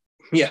there.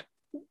 Yeah.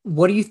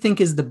 What do you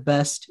think is the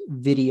best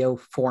video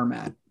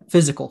format,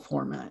 physical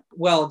format?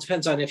 Well, it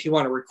depends on if you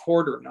want to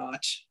record or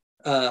not.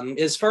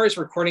 As far as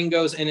recording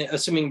goes, and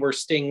assuming we're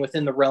staying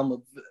within the realm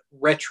of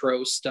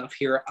retro stuff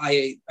here,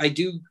 I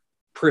do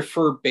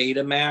prefer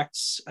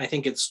Betamax. I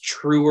think it's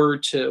truer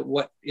to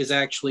what is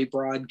actually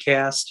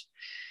broadcast.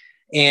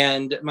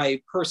 And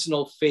my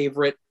personal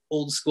favorite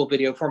old school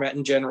video format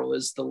in general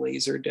is the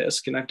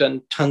Laserdisc, and I've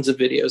done tons of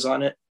videos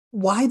on it.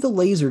 Why the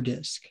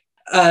Laserdisc?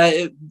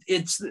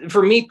 It's,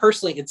 for me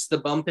personally, it's the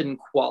bump in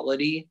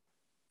quality,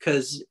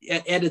 because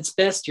at its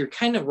best, you're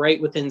kind of right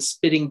within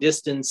spitting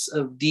distance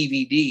of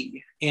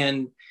DVD.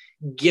 And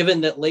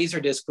given that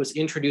Laserdisc was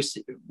introduced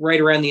right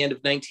around the end of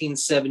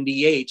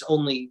 1978,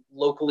 only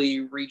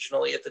locally,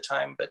 regionally at the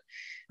time, but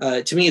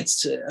to me,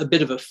 it's a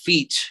bit of a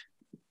feat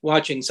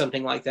watching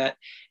something like that.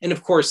 And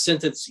of course,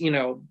 since it's,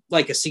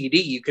 like a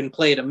CD, you can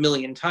play it a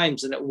million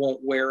times and it won't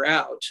wear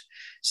out.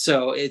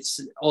 So it's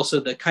also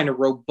the kind of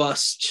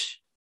robust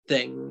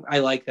thing. I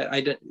like that.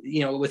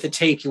 With a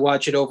tape, you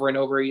watch it over and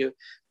over, you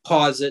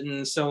pause it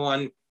and so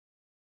on.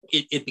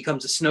 It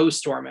becomes a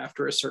snowstorm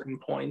after a certain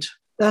point.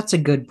 That's a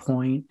good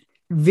point.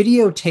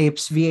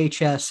 Videotapes,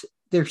 VHS,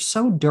 they're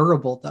so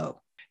durable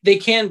though. They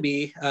can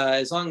be,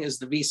 as long as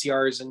the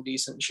VCR is in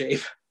decent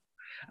shape.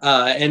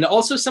 And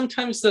also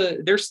sometimes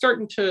they're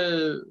starting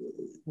to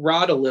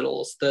rot a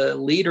little. The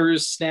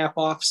leaders snap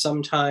off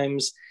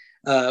sometimes.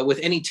 With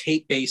any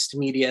tape-based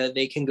media,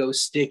 they can go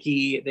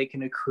sticky, they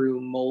can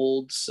accrue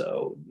mold.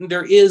 So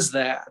there is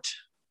that.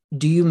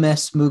 Do you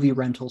miss movie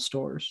rental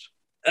stores?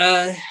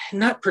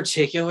 Not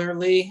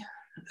particularly.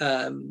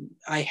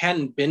 I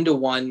hadn't been to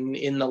one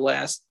in the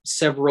last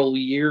several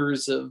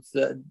years of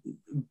the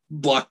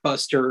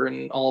Blockbuster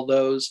and all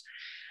those.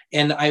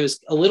 And I was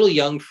a little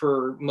young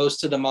for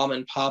most of the mom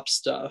and pop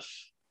stuff.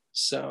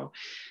 So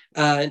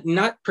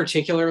not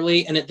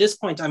particularly. And at this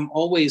point, I'm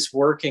always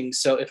working.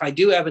 So if I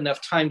do have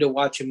enough time to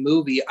watch a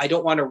movie, I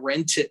don't want to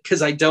rent it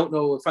because I don't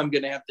know if I'm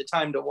going to have the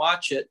time to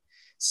watch it.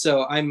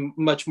 So I'm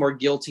much more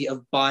guilty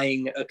of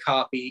buying a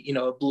copy,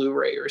 a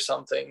Blu-ray or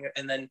something,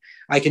 and then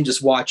I can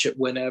just watch it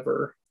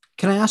whenever.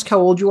 Can I ask how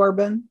old you are,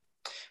 Ben?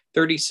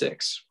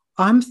 36.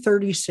 I'm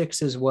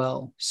 36 as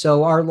well.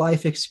 So our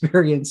life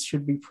experience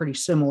should be pretty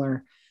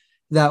similar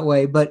that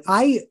way. But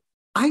I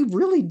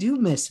really do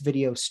miss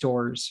video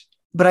stores.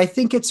 But I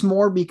think it's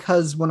more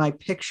because when I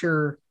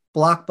picture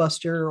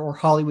Blockbuster or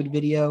Hollywood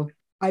Video,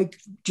 I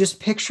just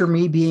picture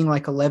me being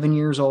like 11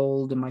 years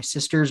old and my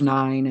sister's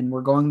 9 and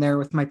we're going there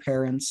with my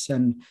parents,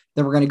 and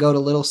then we're going to go to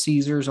Little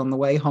Caesars on the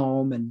way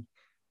home, and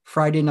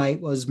Friday night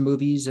was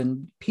movies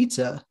and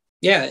pizza.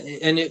 Yeah,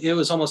 and it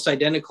was almost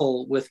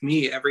identical with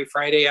me. Every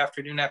Friday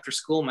afternoon after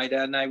school, my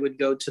dad and I would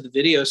go to the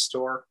video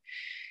store.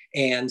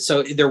 And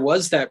so there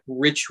was that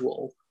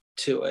ritual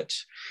to it.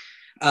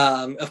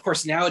 Of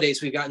course,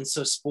 nowadays we've gotten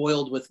so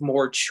spoiled with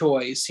more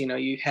choice.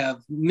 You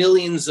have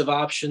millions of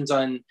options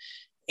on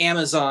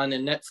Amazon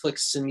and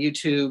Netflix and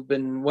YouTube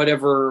and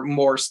whatever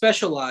more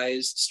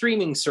specialized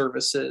streaming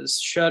services,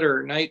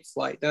 Shudder, Night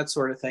Flight, that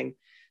sort of thing.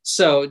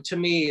 So to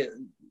me,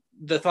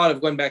 the thought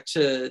of going back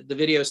to the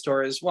video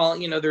store is, well,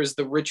 there's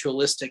the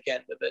ritualistic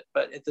end of it,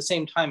 but at the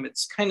same time,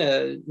 it's kind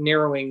of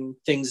narrowing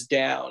things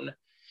down.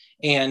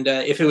 And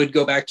if it would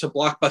go back to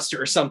Blockbuster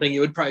or something, it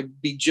would probably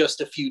be just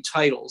a few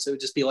titles. It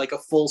would just be like a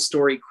full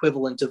story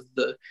equivalent of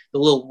the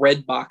little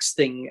red box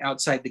thing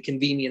outside the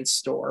convenience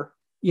store.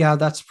 Yeah,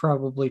 that's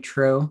probably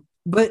true.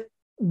 But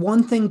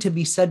one thing to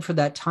be said for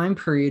that time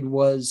period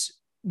was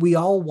we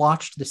all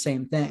watched the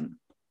same thing.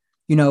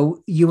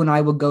 You and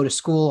I would go to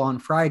school on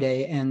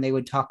Friday and they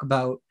would talk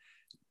about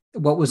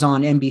what was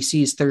on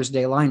NBC's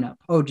Thursday lineup.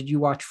 Oh, did you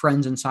watch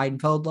Friends and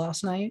Seinfeld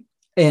last night?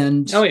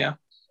 And oh yeah,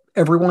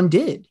 everyone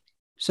did.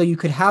 So you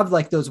could have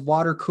like those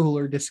water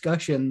cooler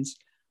discussions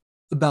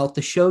about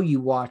the show you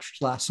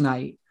watched last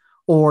night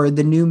or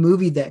the new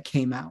movie that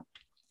came out.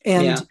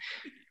 And yeah.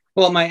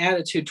 Well, my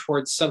attitude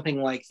towards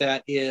something like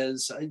that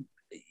is,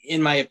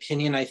 in my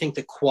opinion, I think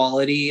the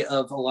quality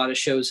of a lot of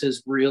shows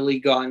has really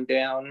gone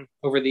down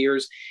over the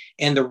years.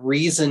 And the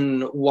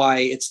reason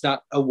why it's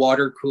not a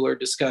water cooler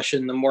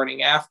discussion the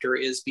morning after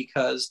is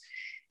because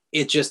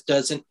it just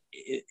doesn't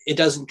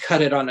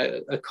cut it on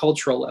a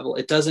cultural level.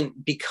 It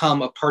doesn't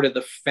become a part of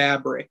the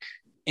fabric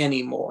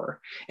anymore.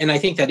 And I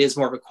think that is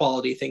more of a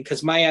quality thing,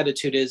 because my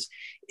attitude is,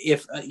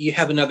 if you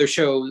have another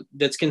show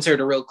that's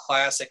considered a real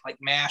classic like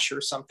MASH or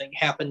something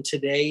happen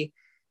today,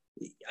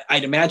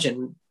 I'd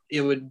imagine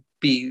it would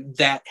be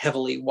that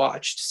heavily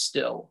watched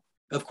still.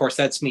 Of course,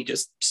 that's me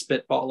just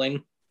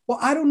spitballing. Well,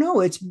 I don't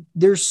know.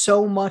 There's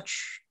so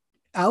much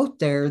out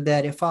there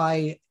that if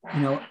I,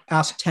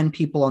 ask 10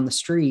 people on the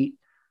street,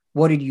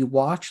 what did you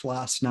watch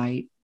last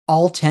night?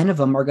 All 10 of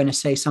them are going to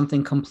say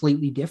something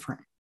completely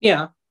different.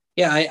 Yeah.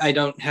 Yeah, I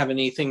don't have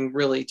anything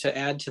really to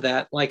add to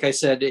that. Like I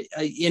said,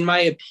 in my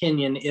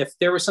opinion, if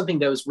there was something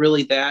that was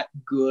really that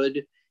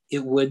good,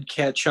 it would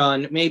catch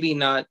on. Maybe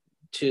not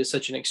to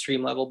such an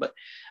extreme level, but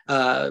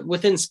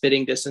within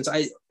spitting distance.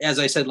 As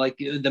I said, like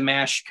the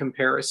MASH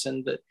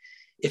comparison, that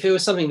if it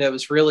was something that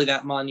was really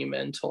that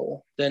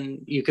monumental,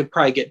 then you could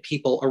probably get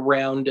people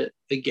around it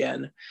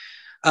again.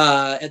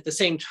 At the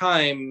same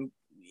time,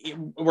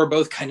 we're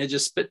both kind of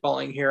just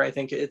spitballing here. I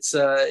think it's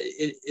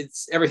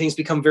everything's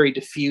become very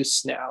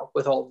diffuse now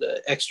with all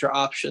the extra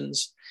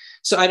options.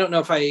 So I don't know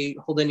if I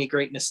hold any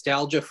great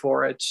nostalgia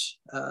for it.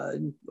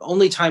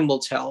 Only time will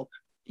tell.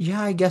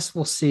 Yeah, I guess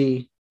we'll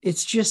see.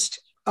 It's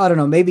just, I don't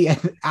know, maybe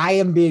I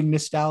am being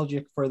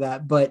nostalgic for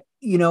that. But,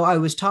 I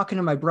was talking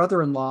to my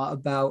brother-in-law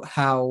about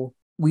how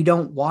we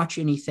don't watch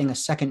anything a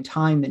second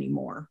time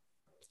anymore.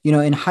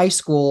 In high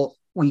school,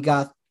 we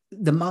got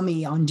The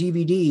Mummy on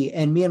DVD,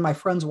 and me and my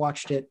friends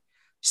watched it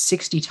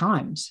 60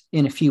 times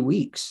in a few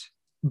weeks.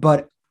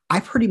 But I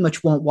pretty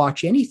much won't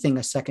watch anything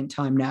a second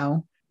time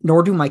now,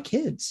 nor do my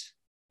kids.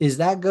 Is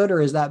that good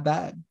or is that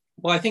bad?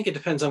 Well, I think it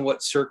depends on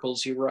what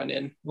circles you run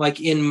in. Like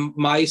in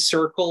my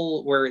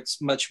circle, where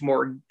it's much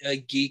more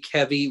geek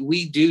heavy,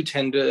 we do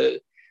tend to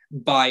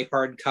buy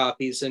hard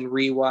copies and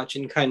rewatch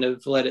and kind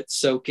of let it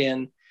soak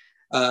in.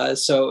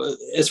 So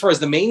as far as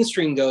the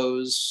mainstream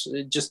goes,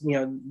 just,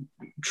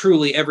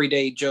 truly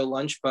everyday Joe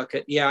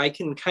Lunchbucket, yeah, I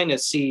can kind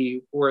of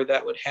see where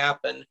that would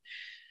happen.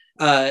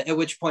 At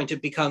which point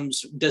it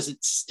becomes, does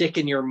it stick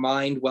in your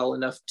mind well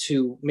enough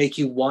to make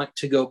you want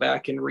to go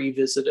back and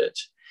revisit it?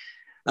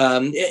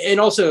 And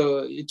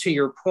also, to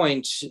your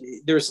point,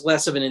 there's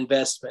less of an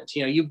investment.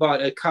 You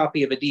bought a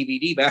copy of a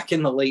DVD back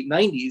in the late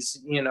 90s,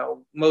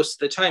 most of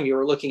the time you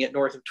were looking at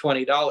north of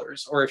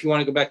 $20. Or if you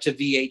want to go back to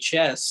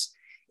VHS,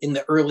 in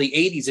the early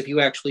 80s, if you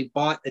actually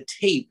bought a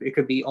tape, it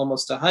could be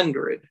almost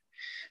 100.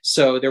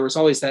 So there was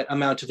always that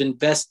amount of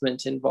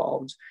investment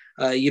involved.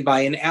 You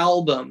buy an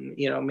album,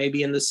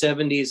 maybe in the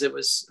 70s it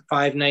was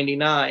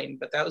 $5.99,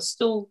 but that was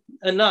still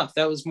enough.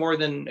 That was more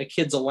than a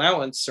kid's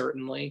allowance,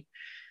 certainly.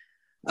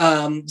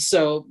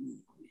 So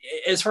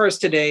as far as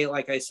today,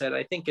 like I said,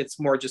 I think it's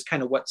more just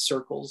kind of what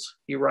circles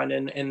you run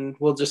in, and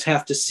we'll just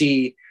have to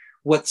see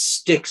what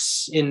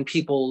sticks in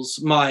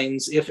people's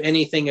minds, if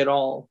anything at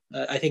all.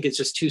 I think it's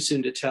just too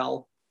soon to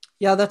tell.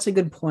 Yeah, that's a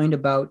good point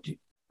about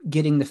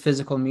getting the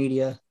physical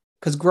media.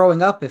 Because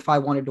growing up, if I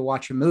wanted to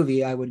watch a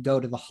movie, I would go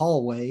to the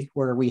hallway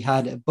where we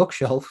had a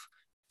bookshelf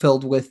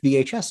filled with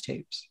VHS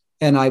tapes,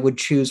 and I would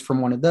choose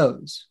from one of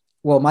those.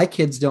 Well, my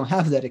kids don't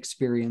have that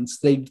experience.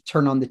 They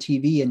turn on the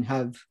TV and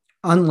have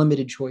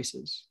unlimited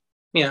choices.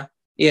 Yeah.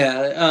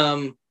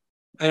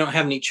 I don't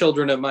have any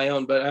children of my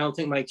own, but I don't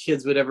think my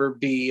kids would ever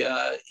be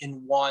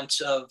in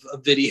want of a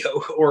video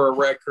or a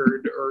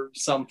record or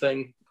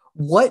something.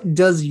 What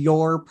does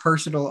your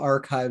personal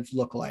archive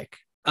look like?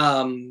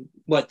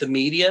 What, the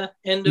media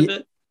end of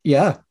it?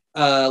 Yeah.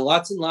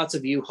 Lots and lots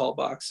of U-Haul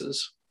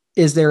boxes.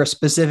 Is there a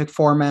specific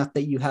format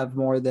that you have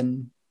more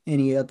than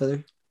any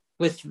other?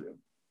 With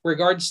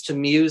regards to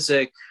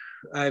music,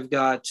 I've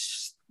got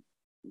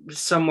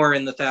somewhere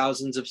in the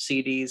thousands of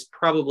CDs,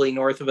 probably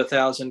north of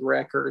 1,000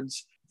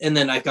 records. And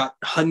then I've got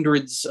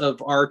hundreds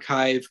of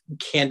archive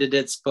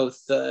candidates,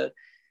 both the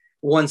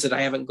ones that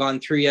I haven't gone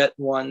through yet,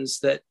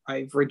 ones that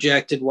I've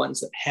rejected,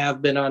 ones that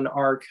have been on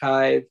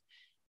archive.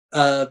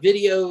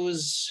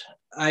 Videos,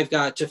 I've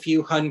got a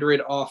few hundred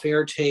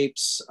off-air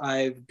tapes.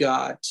 I've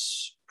got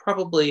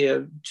probably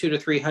 200 to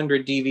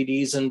 300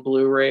 DVDs and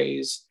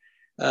Blu-rays.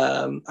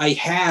 I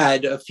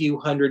had a few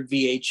hundred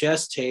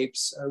VHS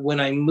tapes. When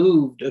I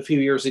moved a few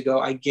years ago,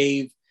 I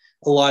gave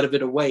a lot of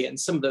it away. And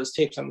some of those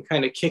tapes I'm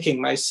kind of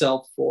kicking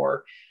myself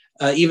for,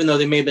 even though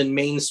they may have been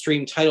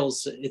mainstream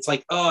titles. It's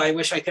like, oh, I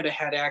wish I could have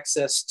had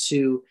access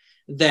to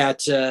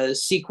that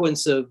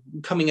sequence of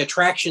coming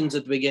attractions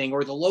at the beginning,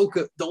 or the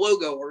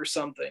logo or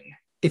something.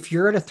 If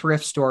you're at a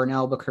thrift store in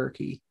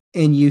Albuquerque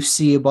and you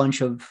see a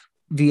bunch of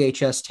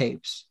VHS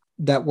tapes,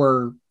 that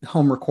were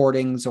home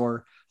recordings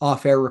or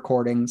off-air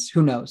recordings.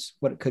 Who knows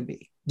what it could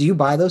be? Do you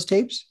buy those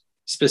tapes?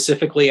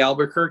 Specifically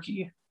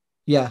Albuquerque?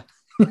 Yeah.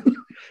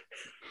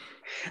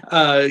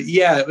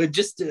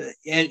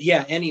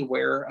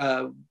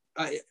 Anywhere.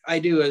 I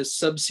do a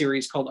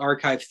sub-series called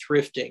Archive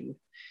Thrifting.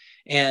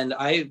 And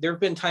there have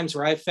been times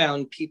where I've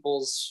found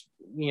people's,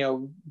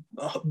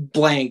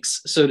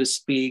 blanks, so to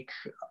speak,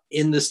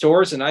 in the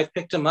stores, and I've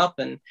picked them up.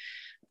 And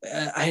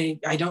I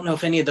don't know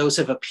if any of those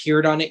have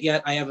appeared on it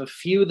yet. I have a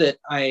few that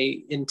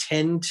I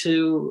intend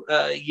to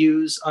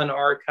use on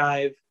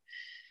Archive.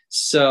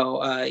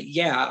 So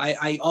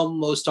I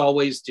almost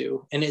always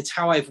do. And it's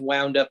how I've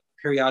wound up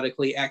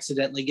periodically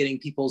accidentally getting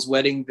people's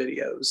wedding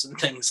videos and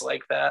things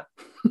like that.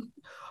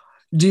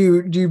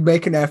 Do you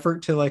make an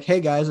effort to like,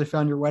 hey guys, I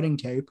found your wedding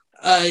tape?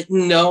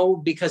 No,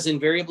 because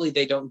invariably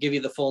they don't give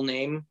you the full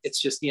name.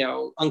 It's just,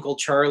 Uncle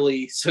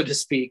Charlie, so to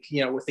speak,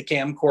 with the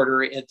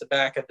camcorder at the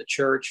back of the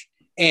church.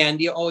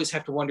 And you always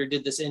have to wonder,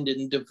 did this end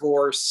in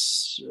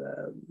divorce?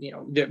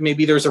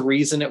 Maybe there's a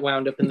reason it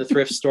wound up in the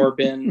thrift store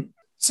bin.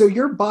 So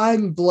you're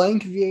buying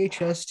blank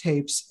VHS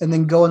tapes and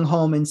then going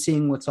home and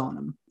seeing what's on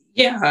them.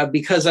 Yeah,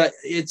 because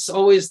it's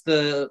always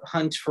the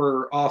hunt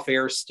for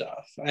off-air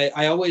stuff.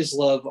 I always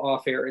love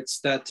off-air. It's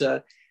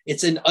that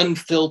it's an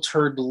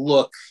unfiltered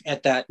look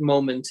at that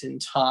moment in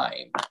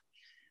time.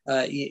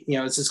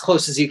 It's as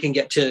close as you can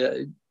get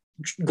to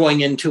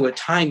going into a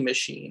time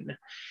machine.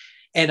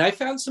 And I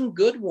found some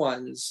good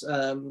ones.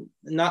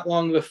 Not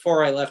long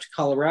before I left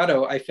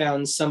Colorado, I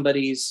found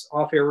somebody's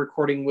off-air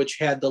recording which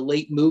had the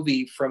late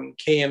movie from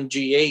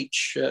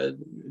KMGH,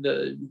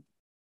 the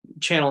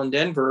channel in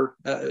Denver,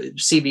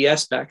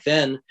 CBS back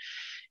then,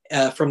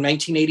 from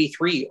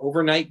 1983,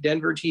 overnight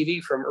Denver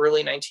TV from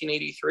early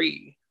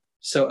 1983.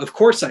 So of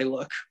course I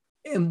look.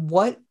 And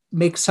what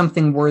makes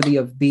something worthy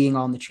of being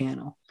on the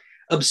channel?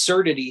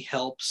 Absurdity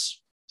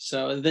helps.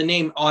 So the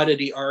name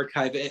Oddity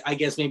Archive, I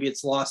guess maybe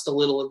it's lost a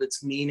little of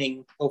its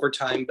meaning over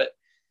time, but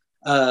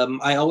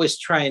I always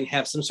try and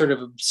have some sort of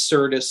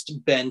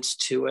absurdist bent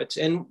to it.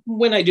 And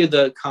when I do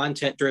the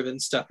content-driven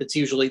stuff, it's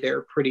usually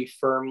there pretty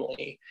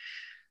firmly.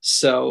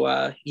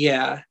 So,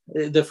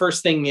 the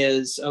first thing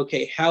is,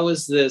 okay, how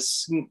is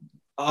this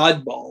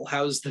oddball?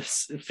 How does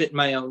this fit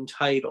my own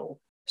title?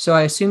 So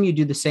I assume you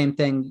do the same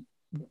thing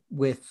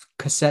with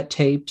cassette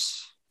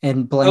tapes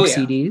and blank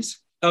CDs?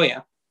 Oh,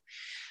 yeah.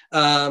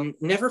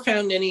 Never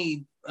found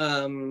any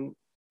home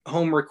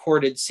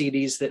recorded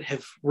CDs that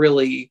have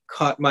really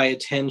caught my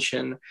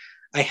attention.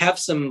 I have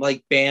some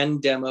like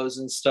band demos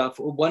and stuff.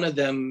 One of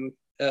them,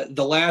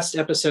 the last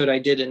episode I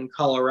did in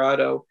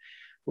Colorado,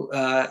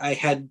 I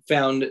had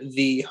found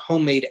the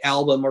homemade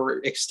album or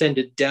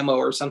extended demo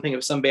or something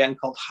of some band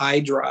called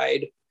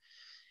Hydride.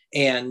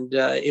 And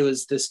it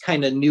was this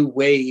kind of new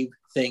wave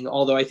thing,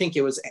 although I think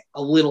it was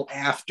a little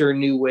after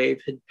new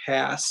wave had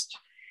passed.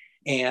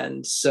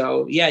 And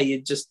so,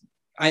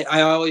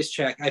 I always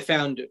check. I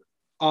found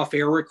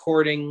off-air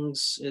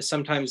recordings,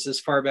 sometimes as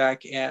far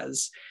back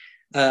as,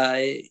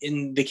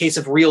 in the case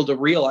of Reel to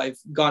Reel, I've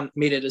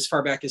made it as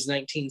far back as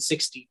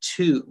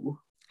 1962.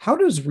 How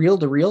does Reel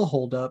to Reel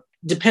hold up?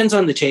 Depends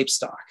on the tape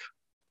stock.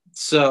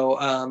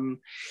 So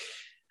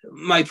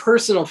my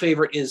personal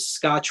favorite is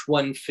Scotch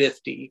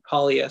 150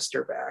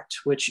 polyester backed,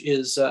 which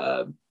is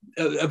a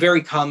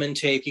very common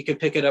tape. You could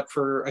pick it up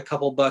for a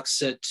couple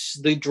bucks at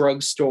the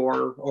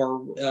drugstore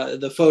or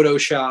the photo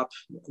shop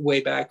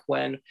way back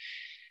when.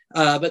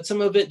 But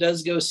some of it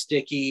does go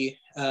sticky,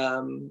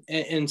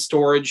 and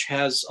storage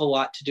has a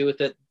lot to do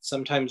with it.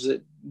 Sometimes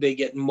they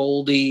get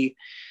moldy.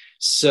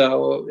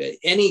 So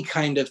any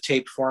kind of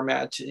tape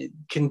format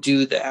can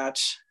do that.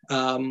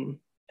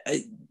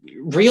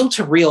 Reel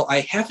to Reel, I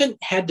haven't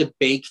had to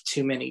bake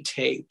too many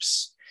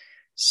tapes.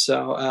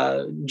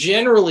 So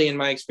generally, in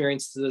my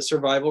experience, the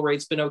survival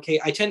rate's been okay.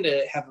 I tend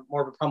to have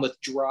more of a problem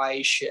with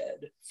dry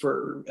shed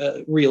for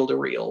Reel to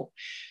Reel.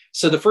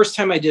 So the first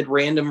time I did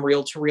random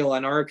Reel to Reel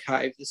on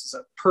Archive, this is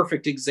a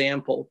perfect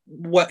example.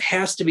 What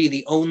has to be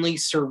the only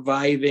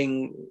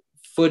surviving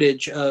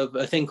footage of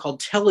a thing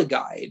called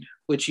Teleguide,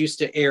 which used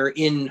to air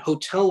in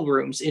hotel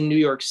rooms in New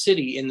York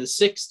City in the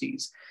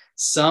 60s.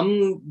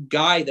 Some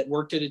guy that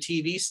worked at a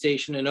TV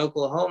station in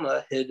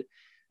Oklahoma had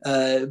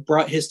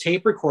brought his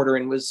tape recorder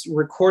and was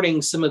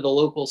recording some of the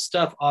local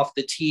stuff off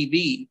the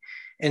TV.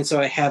 And so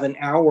I have an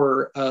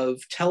hour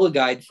of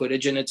Teleguide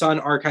footage, and it's on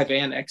Archive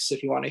Annex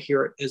if you want to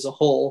hear it as a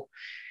whole.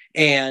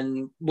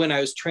 And when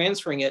I was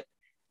transferring it,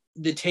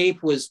 the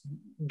tape was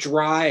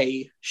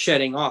dry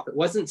shedding off. It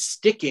wasn't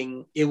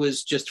sticking. It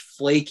was just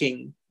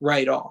flaking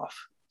right off.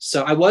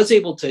 So I was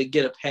able to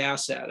get a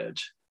pass at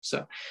it.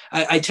 So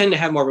I tend to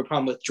have more of a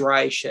problem with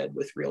dry shed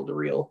with Reel to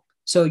Reel.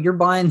 So you're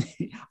buying,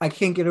 I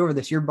can't get over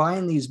this. You're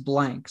buying these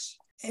blanks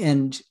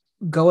and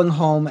going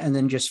home, and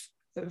then just,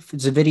 if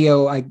it's a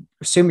video, I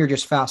assume you're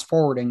just fast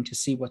forwarding to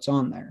see what's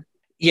on there.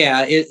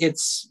 Yeah,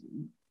 it's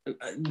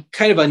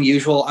kind of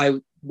unusual. I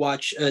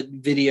watch a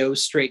video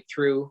straight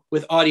through.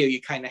 With audio,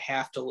 you kind of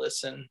have to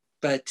listen.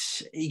 But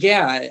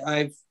yeah,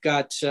 I've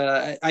got,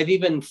 I've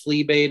even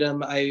flea bait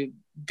them. I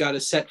got a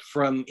set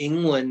from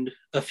England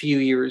a few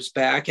years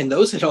back, and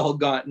those had all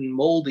gotten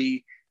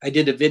moldy. I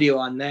did a video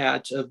on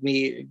that of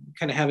me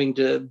kind of having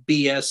to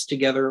BS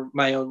together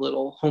my own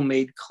little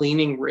homemade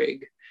cleaning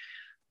rig.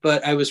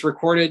 But I was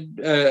rewarded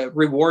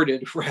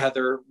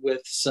rather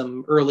with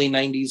some early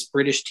 90s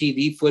British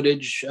TV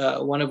footage,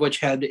 one of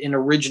which had an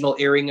original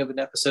airing of an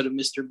episode of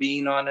Mr.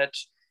 Bean on it.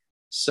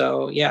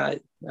 So yeah,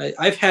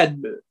 I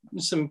had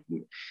some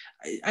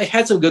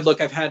good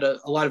luck. I've had a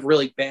lot of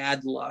really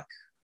bad luck.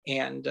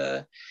 And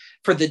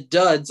for the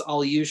duds,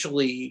 I'll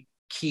usually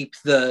keep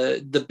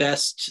the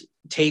best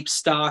tape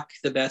stock,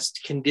 the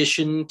best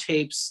condition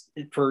tapes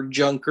for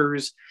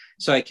junkers.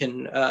 So I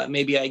can,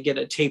 maybe I get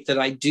a tape that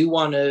I do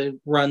want to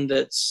run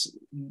that's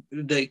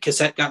the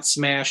cassette got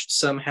smashed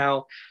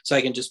somehow. So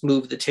I can just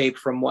move the tape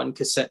from one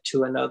cassette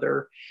to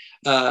another,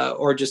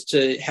 or just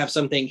to have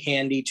something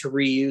handy to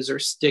reuse or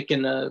stick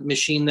in a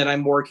machine that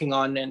I'm working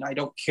on. And I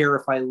don't care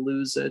if I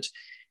lose it.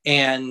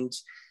 And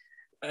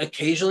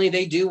occasionally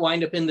they do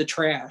wind up in the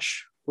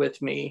trash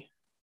with me.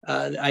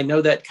 I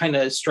know that kind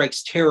of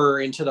strikes terror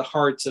into the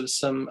hearts of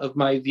some of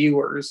my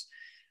viewers.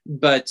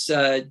 But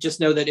just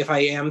know that if I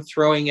am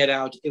throwing it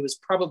out, it was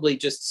probably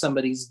just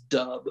somebody's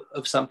dub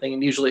of something,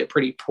 and usually a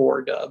pretty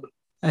poor dub.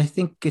 I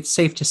think it's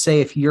safe to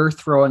say if you're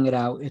throwing it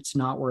out, it's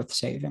not worth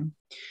saving.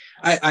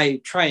 I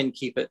try and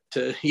keep it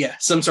to,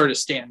 some sort of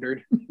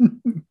standard.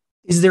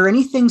 Is there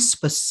anything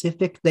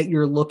specific that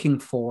you're looking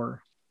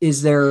for?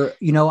 Is there,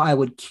 I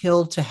would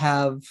kill to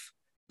have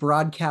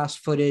broadcast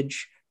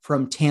footage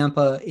from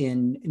Tampa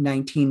in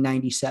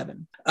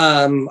 1997.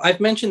 I've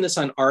mentioned this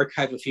on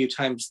Archive a few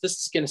times. This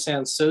is going to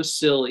sound so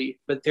silly,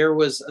 but there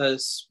was a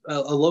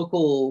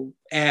local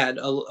ad,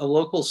 a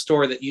local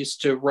store that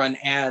used to run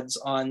ads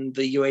on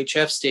the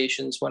UHF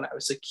stations when I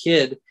was a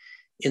kid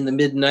in the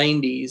mid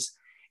 90s.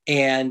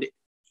 And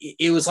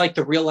it was like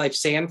the real life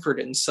Sanford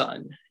and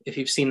Son. If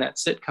you've seen that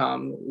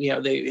sitcom,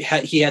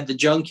 he had the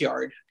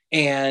junkyard.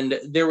 And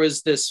there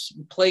was this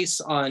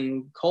place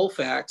on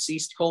Colfax,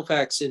 East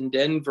Colfax in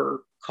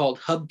Denver, called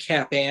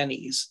Hubcap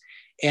Annie's.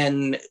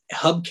 And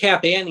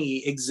Hubcap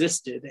Annie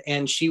existed,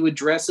 and she would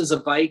dress as a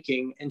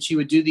Viking, and she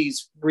would do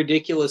these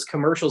ridiculous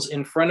commercials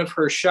in front of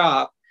her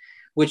shop,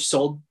 which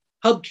sold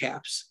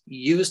hubcaps,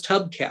 used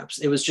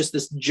hubcaps. It was just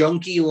this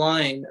junky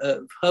line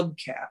of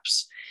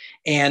hubcaps.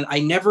 And I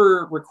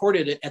never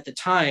recorded it at the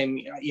time.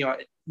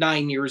 At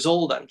 9 years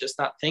old, I'm just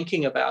not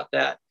thinking about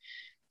that.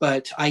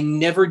 But I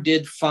never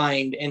did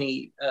find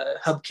any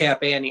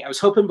Hubcap Annie. I was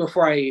hoping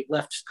before I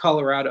left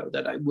Colorado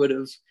that I would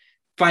have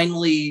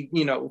finally,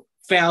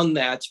 found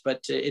that,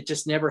 but it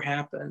just never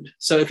happened.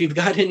 So if you've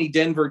got any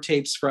Denver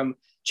tapes from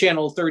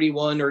channel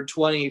 31 or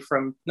 20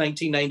 from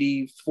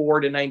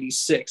 1994 to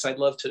 96, I'd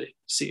love to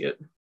see it.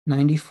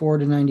 94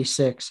 to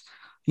 96.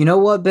 You know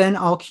what, Ben?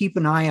 I'll keep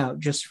an eye out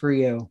just for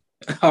you.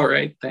 All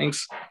right,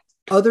 thanks.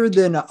 Other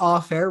than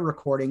off-air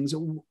recordings,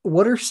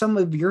 what are some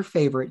of your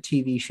favorite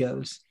TV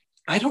shows?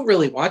 I don't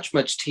really watch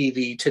much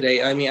TV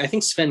today. I mean, I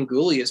think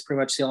Svengoolie is pretty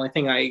much the only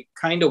thing I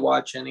kind of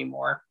watch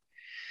anymore.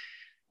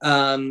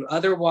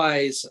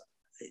 Otherwise,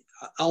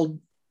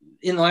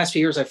 in the last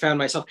few years, I found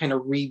myself kind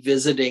of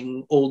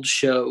revisiting old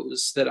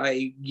shows that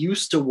I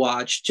used to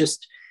watch,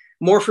 just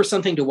more for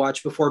something to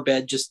watch before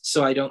bed, just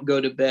so I don't go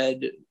to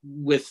bed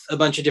with a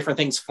bunch of different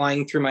things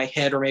flying through my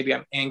head, or maybe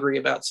I'm angry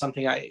about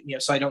something,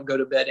 so I don't go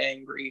to bed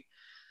angry.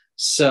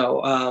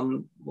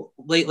 So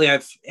lately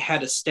I've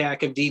had a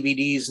stack of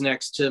DVDs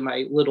next to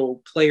my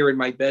little player in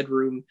my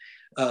bedroom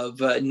of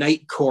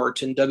Night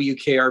Court and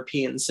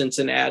WKRP in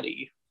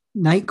Cincinnati.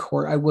 Night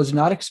Court. I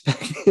wasn't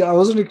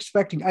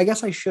expecting. I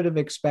guess I should have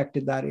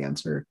expected that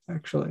answer,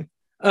 actually.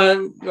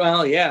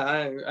 Well,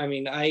 yeah.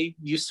 I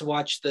used to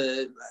watch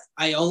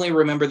I only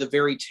remember the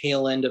very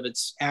tail end of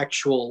its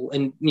actual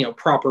and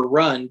proper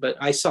run, but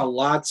I saw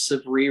lots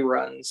of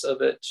reruns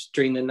of it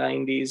during the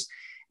 90s.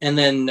 And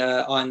then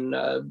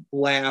on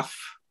Laugh,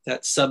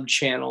 that sub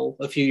channel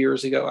a few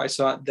years ago, I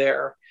saw it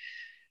there.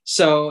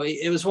 So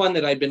it was one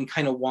that I'd been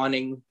kind of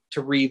wanting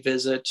to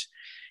revisit.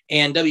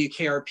 And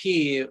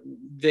WKRP,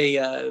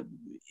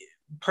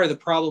 part of the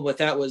problem with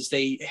that was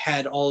they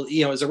had all,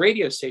 as a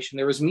radio station,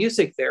 there was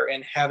music there,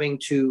 and having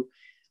to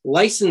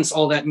license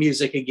all that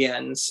music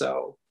again.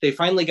 So they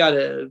finally got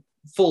a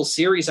full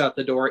series out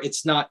the door.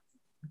 It's not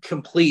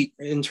complete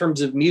in terms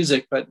of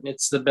music, but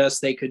it's the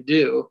best they could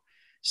do.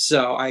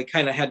 So I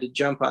kind of had to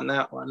jump on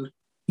that one.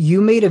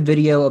 You made a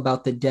video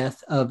about the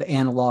death of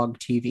analog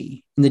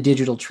TV and the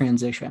digital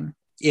transition.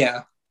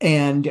 Yeah.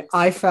 And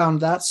I found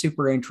that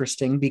super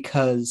interesting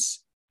because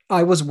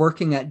I was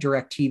working at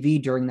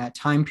DirecTV during that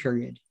time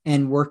period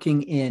and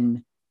working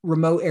in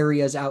remote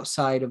areas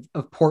outside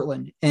of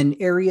Portland, and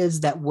areas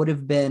that would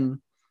have been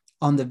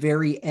on the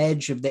very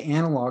edge of the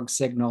analog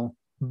signal,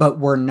 but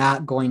were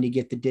not going to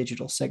get the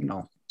digital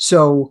signal.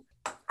 So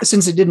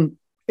since it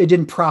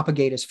didn't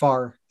propagate as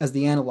far as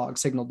the analog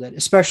signal did,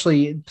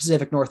 especially in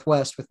Pacific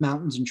Northwest with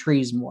mountains and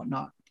trees and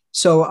whatnot.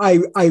 So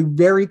I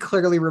very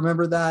clearly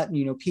remember that,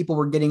 people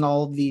were getting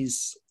all of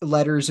these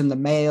letters in the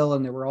mail,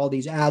 and there were all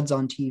these ads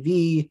on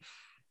TV,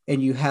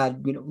 and you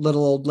had,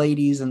 little old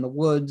ladies in the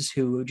woods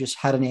who just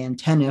had an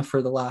antenna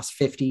for the last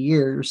 50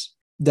 years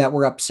that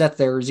were upset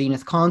their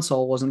Zenith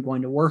console wasn't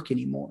going to work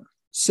anymore.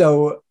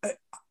 So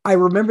I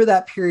remember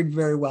that period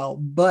very well.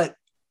 But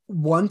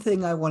one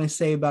thing I want to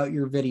say about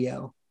your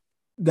video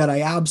that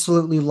I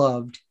absolutely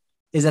loved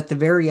is at the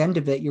very end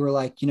of it, you were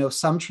like,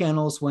 some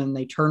channels, when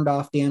they turned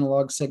off the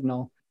analog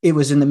signal, it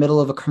was in the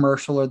middle of a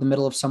commercial or the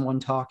middle of someone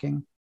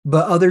talking.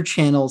 But other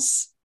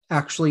channels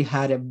actually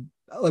had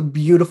a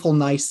beautiful,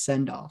 nice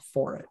send-off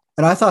for it.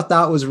 And I thought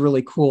that was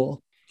really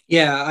cool.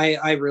 Yeah,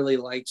 I really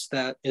liked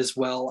that as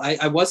well.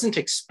 I wasn't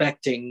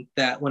expecting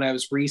that when I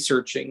was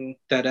researching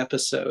that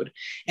episode.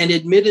 And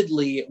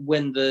admittedly,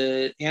 when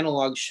the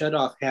analog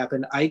shutoff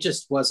happened, I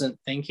just wasn't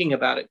thinking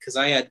about it because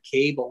I had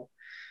cable.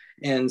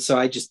 And so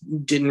I just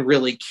didn't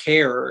really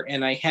care.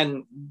 And I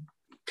hadn't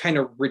kind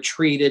of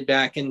retreated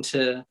back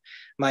into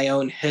my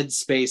own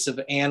headspace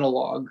of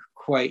analog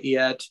quite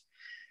yet.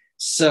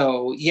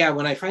 So yeah,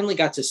 when I finally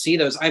got to see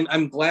those,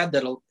 I'm glad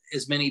that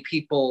as many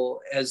people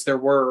as there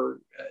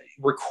were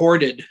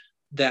recorded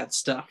that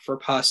stuff for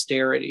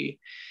posterity.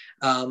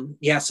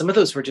 Yeah, some of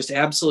those were just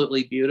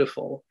absolutely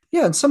beautiful.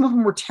 Yeah, and some of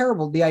them were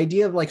terrible. The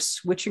idea of like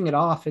switching it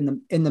off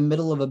in the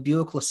middle of a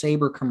Buick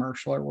LeSabre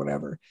commercial or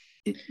whatever,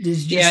 it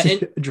is just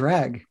a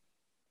drag.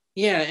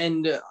 Yeah,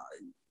 and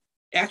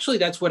actually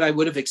that's what I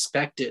would have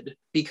expected,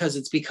 because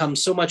it's become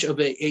so much of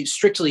a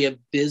strictly a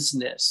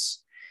business.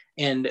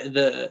 And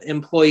the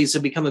employees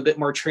have become a bit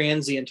more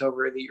transient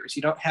over the years.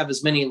 You don't have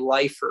as many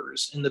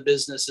lifers in the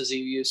business as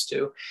you used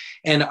to.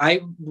 And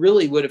I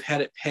really would have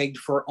had it pegged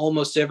for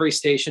almost every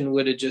station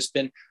would have just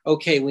been,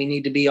 okay, we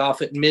need to be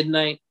off at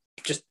midnight.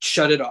 Just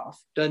shut it off.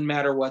 Doesn't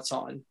matter what's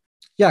on.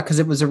 Yeah, because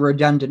it was a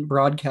redundant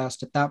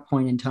broadcast at that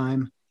point in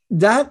time.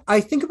 That I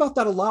think about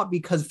that a lot,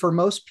 because for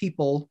most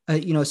people,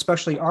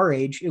 especially our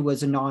age, it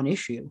was a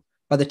non-issue.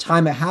 By the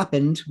time it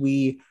happened,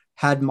 we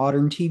had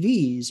modern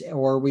TVs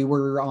or we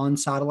were on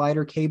satellite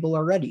or cable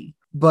already.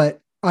 But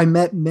I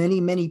met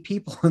many, many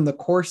people in the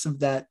course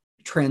of that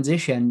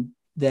transition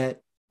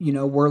that,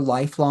 were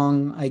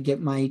lifelong. I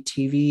get my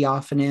TV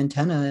off an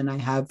antenna and I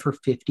have for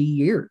 50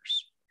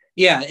 years.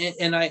 Yeah.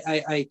 And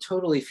I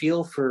totally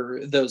feel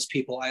for those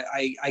people.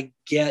 I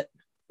get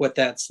what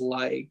that's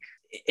like.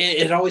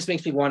 It always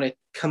makes me want to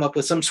come up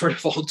with some sort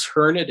of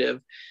alternative.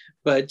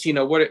 But,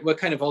 what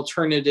kind of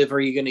alternative are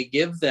you going to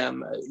give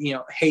them?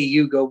 Hey,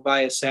 you go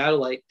buy a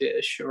satellite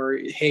dish, or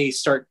hey,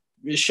 start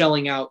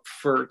shelling out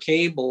for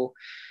cable.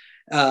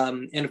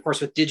 And of course,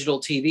 with digital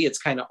TV, it's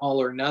kind of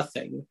all or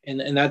nothing.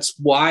 And that's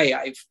why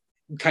I've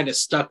kind of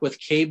stuck with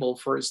cable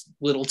for as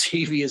little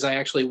TV as I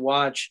actually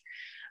watch.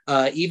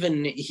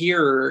 Even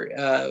here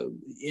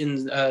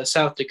in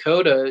South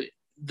Dakota,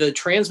 the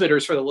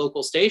transmitters for the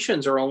local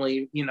stations are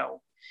only,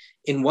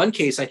 in one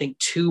case, I think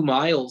 2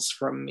 miles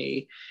from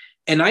me.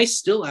 And I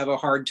still have a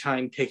hard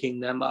time picking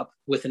them up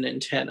with an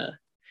antenna.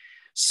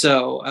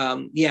 So,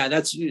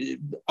 that's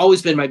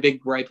always been my big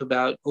gripe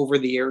about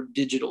over-the-air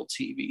digital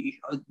TV.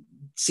 It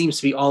seems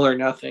to be all or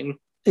nothing.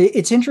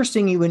 It's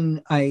interesting,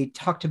 when I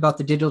talked about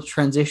the digital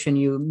transition,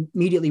 you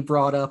immediately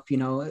brought up,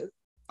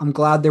 I'm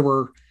glad there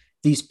were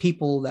these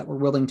people that were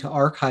willing to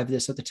archive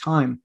this at the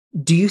time.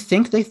 Do you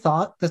think they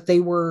thought that they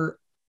were,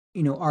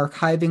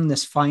 archiving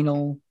this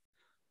final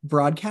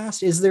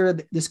broadcast? Is there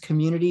this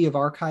community of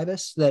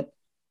archivists that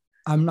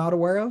I'm not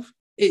aware of?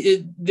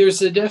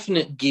 There's a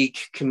definite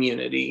geek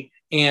community.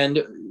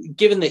 And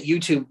given that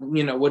YouTube,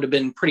 would have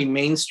been pretty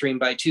mainstream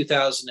by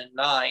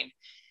 2009,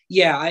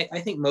 yeah, I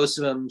think most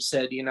of them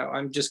said,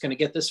 I'm just going to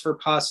get this for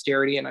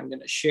posterity and I'm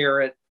going to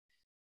share it.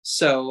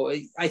 So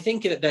I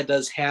think that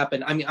does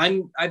happen. I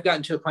mean, I've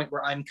gotten to a point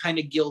where I'm kind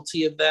of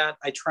guilty of that.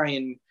 I try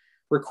and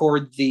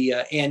record the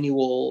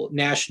annual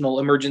National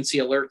Emergency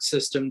Alert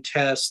System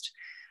test.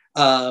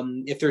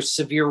 If there's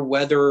severe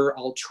weather,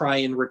 I'll try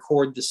and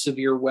record the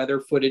severe weather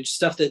footage,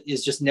 stuff that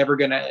is just never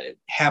going to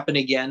happen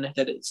again,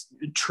 that is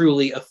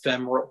truly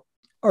ephemeral.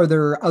 Are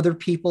there other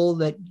people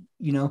that,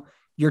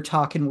 you're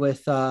talking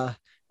with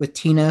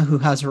Tina, who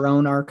has her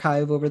own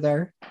archive over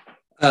there?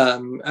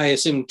 I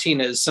assume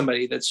Tina is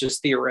somebody that's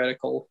just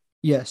theoretical.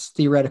 Yes,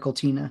 theoretical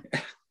Tina.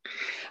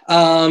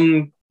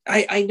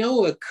 I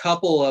know a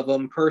couple of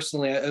them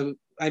personally.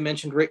 I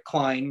mentioned Rick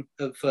Klein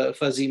of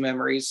Fuzzy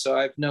Memories, so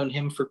I've known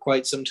him for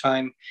quite some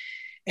time.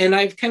 And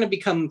I've kind of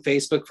become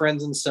Facebook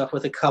friends and stuff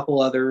with a couple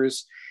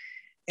others.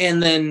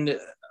 And then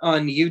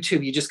on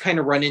YouTube, you just kind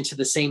of run into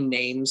the same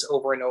names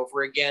over and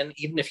over again,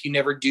 even if you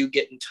never do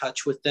get in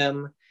touch with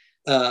them.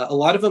 A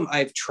lot of them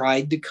I've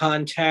tried to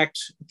contact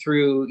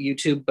through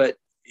YouTube, but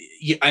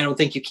I don't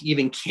think you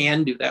even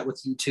can do that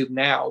with YouTube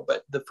now.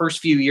 But the first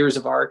few years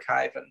of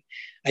archive, and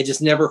I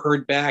just never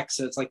heard back.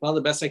 So it's like, well,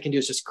 the best I can do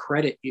is just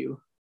credit you.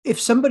 If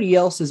somebody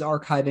else is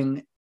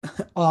archiving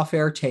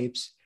off-air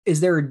tapes, is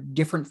there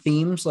different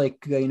themes?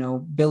 Like,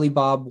 Billy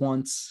Bob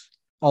wants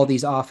all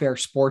these off-air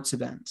sports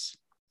events,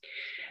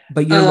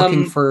 but you're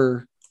looking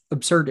for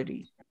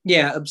absurdity.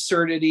 Yeah,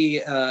 absurdity,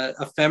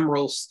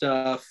 ephemeral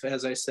stuff,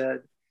 as I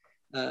said.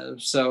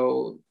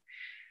 So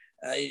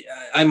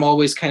I'm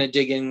always kind of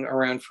digging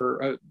around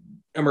for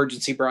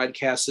emergency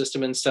broadcast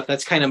system and stuff.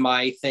 That's kind of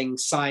my thing.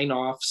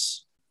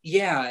 Sign-offs.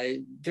 Yeah,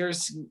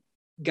 there's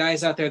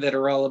guys out there that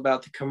are all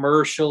about the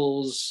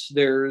commercials.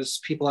 There's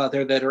people out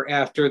there that are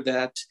after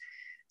that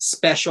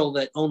special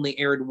that only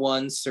aired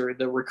once, or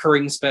the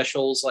recurring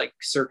specials like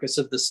Circus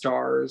of the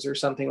Stars or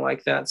something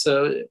like that.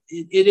 So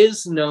it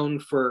is known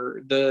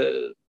for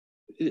the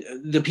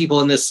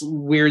people in this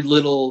weird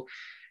little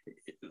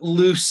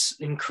loose,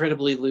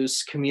 incredibly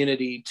loose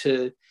community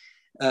to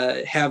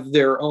have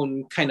their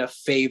own kind of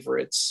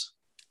favorites.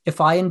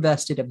 If I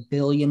invested $1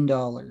 billion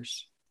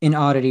in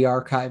Oddity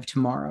Archive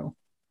tomorrow,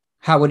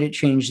 how would it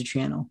change the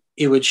channel?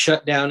 It would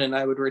shut down and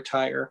I would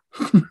retire.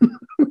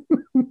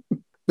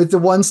 But the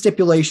one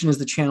stipulation is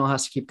the channel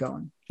has to keep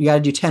going. You got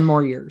to do 10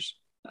 more years.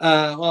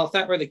 Well, if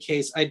that were the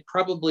case, I'd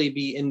probably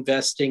be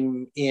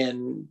investing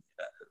in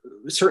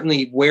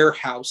certainly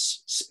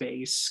warehouse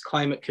space,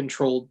 climate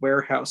controlled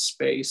warehouse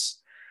space.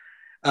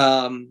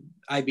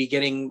 I'd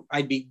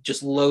be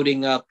just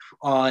loading up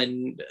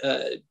on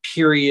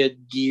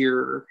period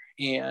gear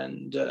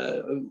and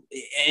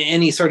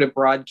any sort of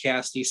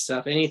broadcasty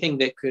stuff, anything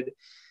that could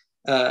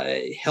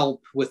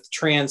help with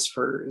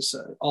transfers,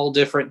 all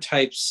different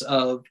types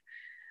of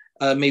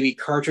maybe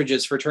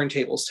cartridges for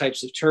turntables,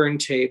 types of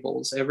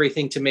turntables,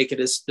 everything to make it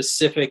as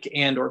specific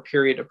and or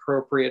period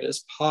appropriate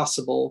as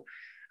possible.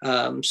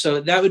 So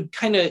that would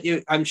kind of,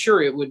 I'm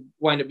sure it would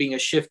wind up being a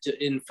shift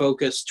in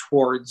focus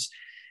towards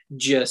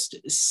just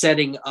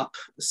setting up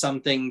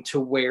something to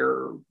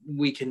where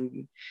we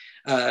can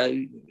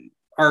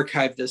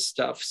archive this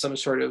stuff, some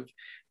sort of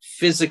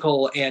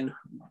physical and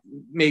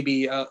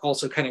maybe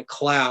also kind of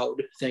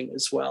cloud thing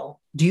as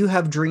well. Do you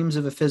have dreams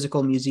of a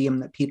physical museum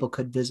that people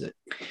could visit?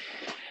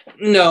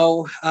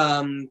 No,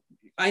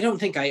 I don't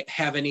think I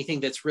have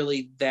anything that's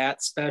really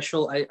that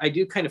special. I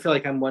do kind of feel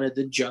like I'm one of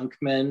the junk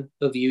men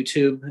of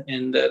YouTube,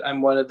 and that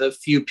I'm one of the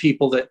few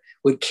people that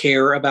would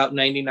care about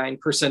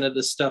 99% of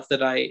the stuff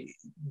that I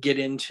get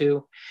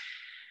into.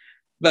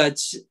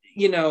 But,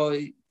 you know,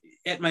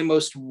 at my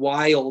most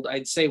wild,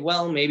 I'd say,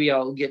 well, maybe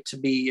I'll get to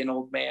be an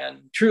old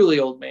man, truly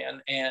old man,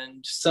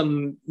 and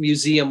some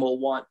museum will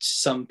want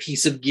some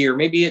piece of gear.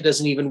 Maybe it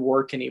doesn't even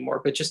work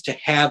anymore, but just to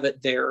have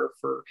it there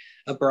for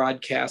a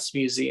broadcast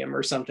museum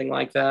or something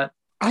like that.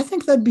 I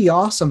think that'd be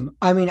awesome.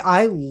 I mean,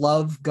 I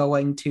love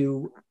going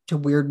to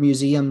weird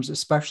museums,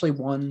 especially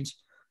ones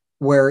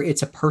where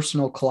it's a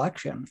personal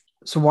collection.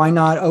 So why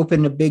not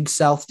open a big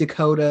South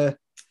Dakota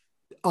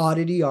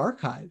oddity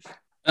archive?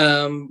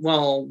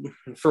 Well,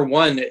 for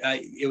one,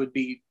 it would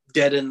be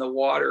dead in the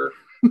water.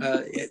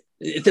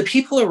 The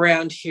people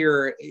around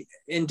here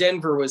in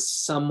Denver was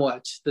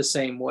somewhat the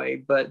same way,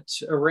 but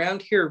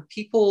around here,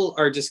 people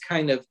are just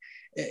kind of,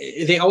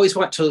 they always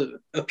want to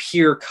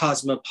appear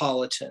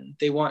cosmopolitan.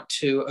 They want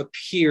to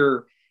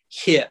appear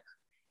hip,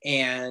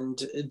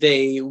 and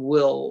they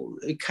will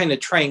kind of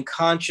try and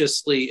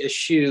consciously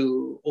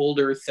eschew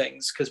older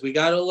things because we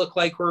got to look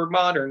like we're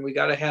modern. We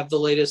got to have the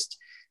latest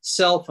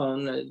cell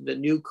phone, the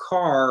new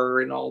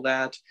car, and all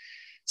that.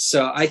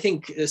 So I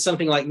think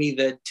something like me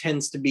that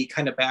tends to be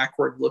kind of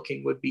backward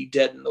looking would be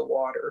dead in the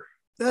water.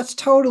 That's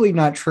totally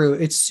not true.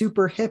 It's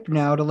super hip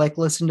now to like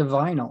listen to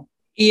vinyl.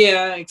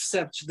 Yeah,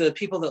 except the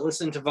people that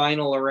listen to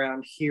vinyl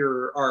around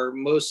here are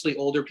mostly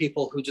older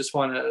people who just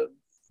want to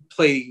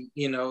play,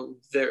 you know,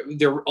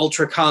 their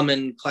ultra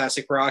common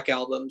classic rock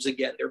albums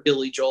again, their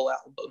Billy Joel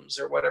albums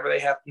or whatever they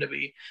happen to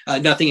be.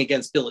 Nothing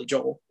against Billy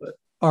Joel, but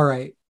all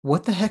right.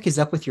 What the heck is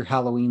up with your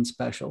Halloween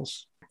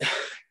specials?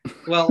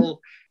 Well,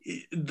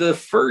 the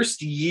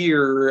first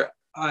year,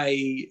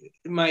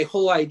 my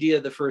whole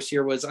idea the first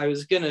year was I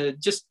was going to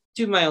just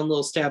do my own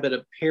little stab at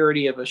a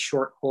parody of a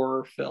short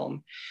horror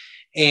film.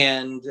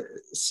 And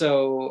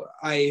so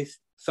I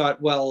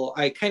thought, well,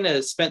 I kind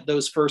of spent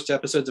those first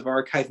episodes of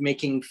Archive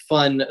making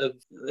fun of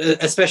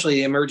especially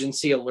the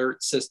emergency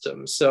alert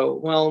system. So,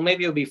 well,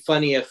 maybe it would be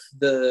funny if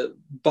the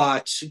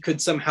bot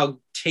could somehow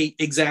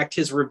exact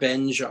his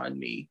revenge on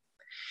me.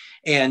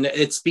 And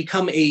it's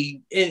become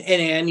an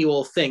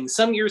annual thing.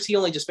 Some years he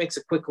only just makes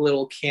a quick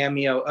little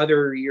cameo.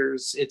 Other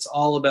years it's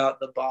all about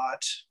the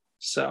bot.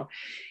 So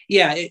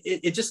yeah,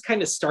 it just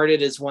kind of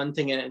started as one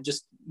thing and it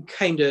just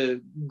kind of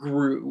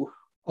grew.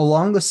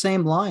 Along the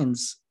same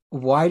lines,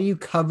 why do you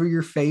cover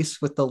your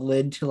face with the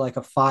lid to like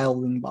a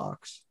filing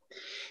box?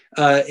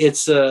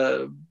 It's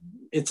a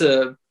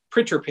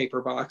printer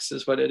paper box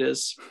is what it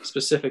is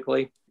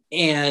specifically.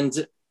 And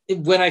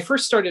when I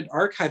first started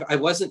Archive, I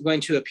wasn't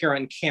going to appear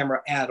on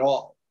camera at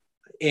all.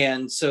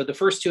 And so the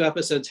first two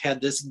episodes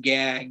had this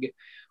gag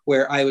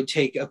where I would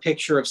take a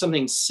picture of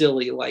something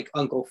silly like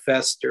Uncle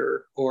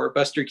Fester or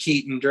Buster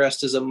Keaton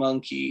dressed as a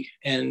monkey,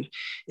 and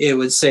it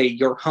would say,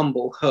 "Your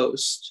humble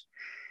host."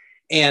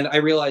 And I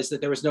realized that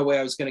there was no way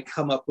I was going to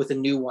come up with a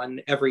new one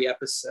every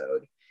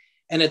episode.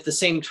 And at the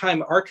same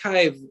time,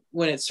 Archive,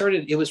 when it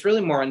started, it was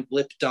really more on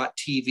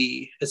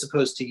blip.tv as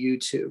opposed to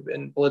YouTube,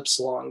 and Blip's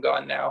long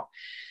gone now.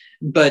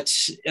 But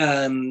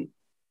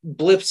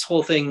Blip's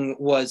whole thing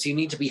was you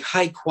need to be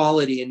high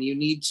quality and you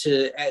need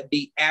to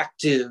be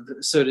active,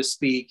 so to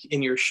speak,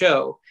 in your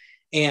show.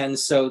 And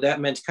so that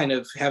meant kind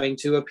of having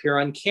to appear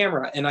on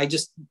camera. And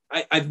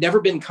I've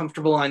never been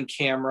comfortable on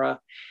camera.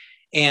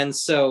 And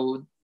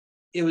so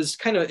it was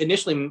kind of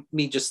initially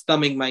me just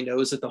thumbing my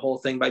nose at the whole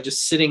thing by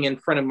just sitting in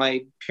front of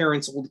my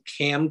parents' old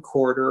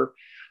camcorder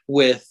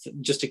with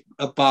just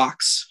a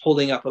box,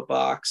 holding up a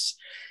box.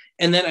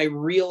 And then I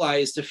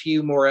realized a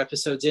few more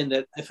episodes in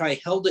that if I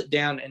held it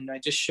down and I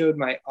just showed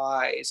my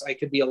eyes, I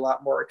could be a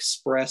lot more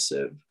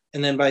expressive.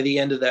 And then by the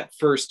end of that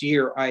first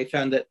year, I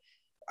found that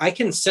I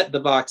can set the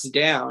box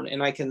down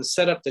and I can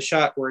set up the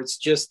shot where it's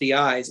just the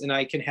eyes, and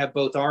I can have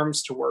both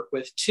arms to work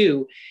with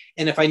too.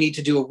 And if I need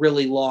to do a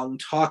really long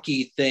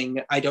talky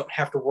thing, I don't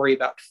have to worry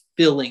about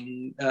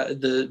filling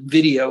the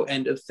video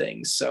end of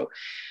things. So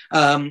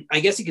I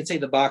guess you could say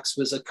the box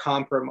was a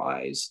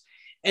compromise.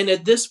 And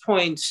at this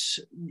point,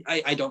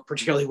 I don't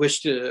particularly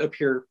wish to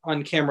appear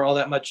on camera all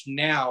that much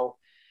now,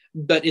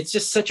 but it's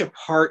just such a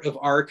part of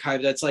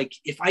archive that's like,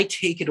 if I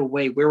take it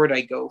away, where would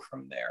I go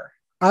from there?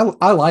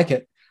 I like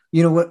it.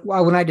 You know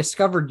what? When I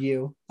discovered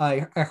you,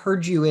 I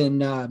heard you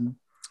in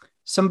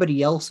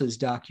somebody else's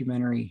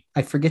documentary.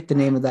 I forget the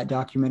name of that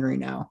documentary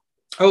now.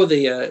 Oh,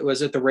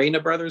 was it the Reyna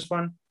brothers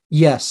one?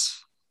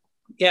 Yes.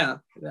 Yeah.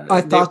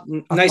 I thought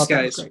nice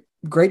guys.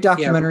 Great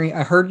documentary.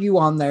 Yeah. I heard you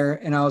on there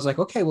and I was like,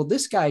 okay, well,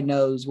 this guy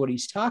knows what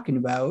he's talking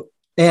about.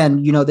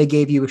 And, they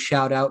gave you a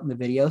shout out in the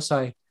video. So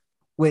I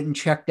went and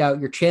checked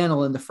out your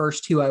channel. And the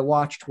first two I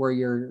watched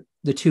were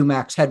the two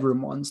Max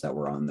Headroom ones that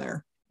were on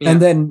there. Yeah.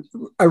 And then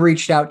I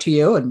reached out to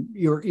you and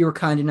you were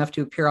kind enough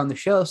to appear on the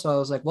show. So I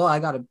was like, well, I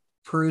got to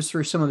peruse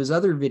through some of his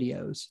other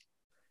videos.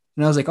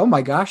 And I was like, oh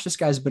my gosh, this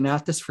guy's been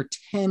at this for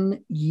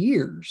 10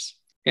 years.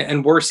 Yeah,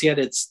 and worse yet,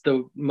 it's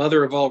the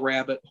mother of all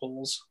rabbit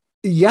holes.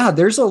 Yeah,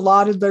 there's a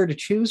lot in there to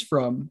choose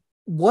from.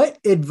 What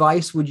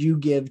advice would you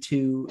give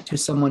to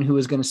someone who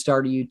is going to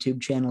start a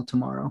YouTube channel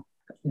tomorrow?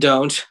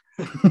 Don't.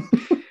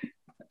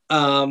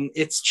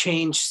 It's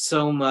changed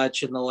so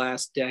much in the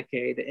last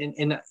decade.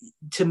 And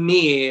to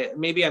me,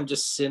 maybe I'm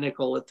just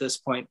cynical at this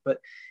point, but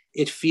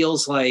it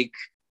feels like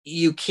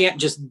you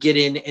can't just get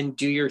in and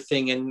do your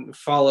thing and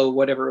follow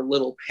whatever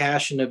little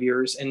passion of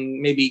yours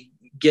and maybe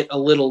get a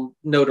little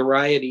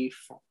notoriety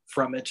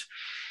from it.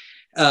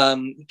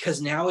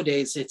 Because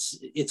nowadays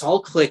it's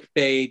all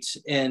clickbait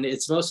and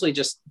it's mostly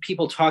just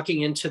people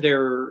talking into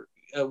their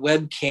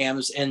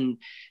webcams and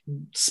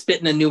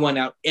spitting a new one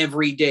out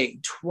every day,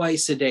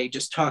 twice a day,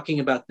 just talking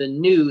about the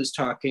news,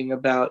 talking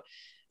about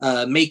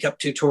makeup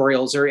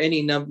tutorials or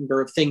any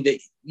number of things that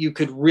you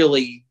could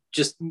really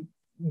just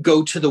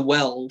go to the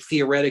well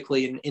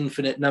theoretically an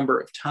infinite number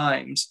of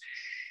times.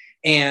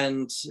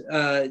 And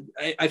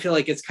I feel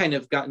like it's kind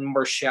of gotten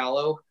more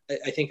shallow.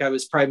 I think I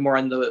was probably more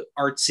on the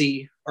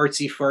artsy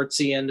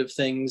fartsy end of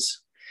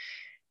things.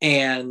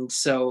 And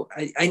so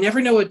I never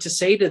know what to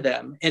say to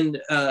them.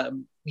 And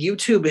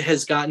YouTube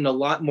has gotten a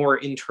lot more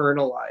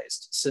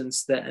internalized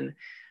since then.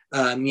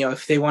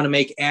 If they want to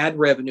make ad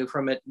revenue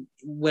from it,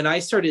 when I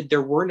started,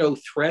 there were no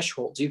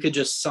thresholds. You could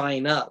just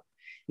sign up.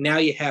 Now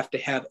you have to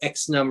have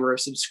X number of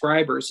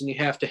subscribers and you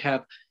have to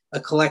have a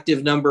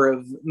collective number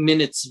of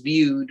minutes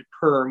viewed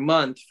per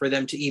month for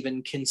them to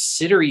even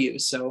consider you.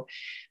 So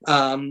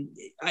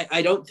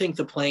I don't think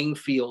the playing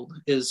field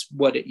is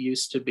what it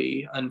used to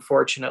be,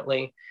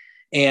 unfortunately.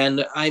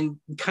 And I've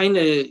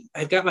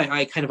got my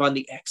eye kind of on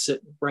the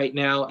exit right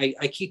now.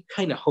 I keep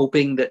kind of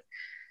hoping that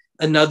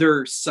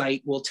another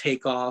site will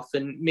take off,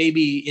 and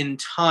maybe in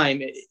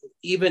time,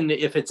 even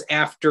if it's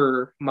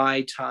after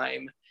my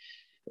time,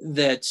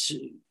 that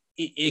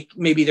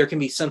maybe there can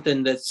be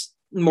something that's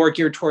more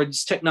geared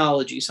towards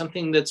technology,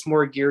 something that's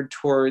more geared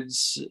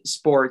towards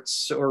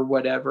sports or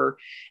whatever,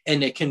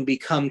 and it can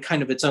become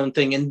kind of its own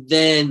thing. And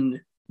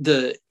then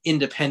the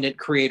independent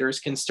creators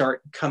can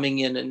start coming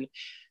in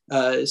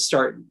and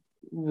start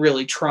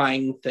really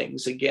trying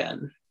things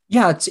again.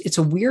 Yeah, it's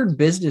a weird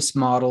business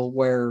model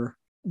where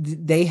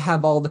they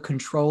have all the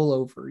control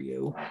over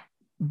you,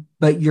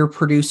 but you're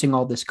producing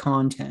all this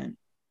content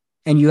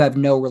and you have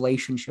no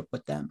relationship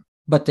with them,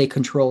 but they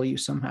control you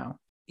somehow.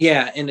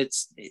 Yeah, and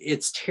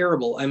it's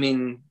terrible. I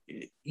mean,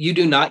 you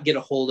do not get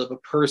a hold of a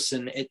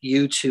person at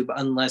YouTube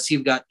unless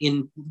you've got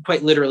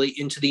quite literally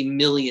into the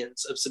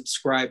millions of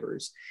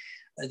subscribers.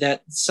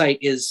 That site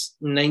is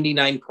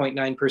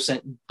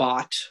 99.9%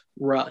 bot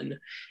run.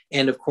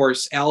 And of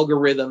course,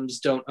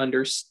 algorithms don't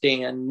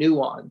understand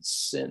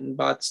nuance and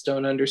bots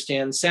don't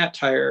understand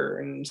satire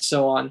and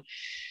so on.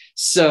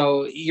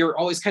 So you're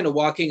always kind of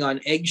walking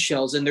on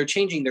eggshells, and they're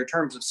changing their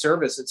terms of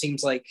service, it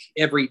seems like,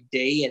 every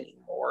day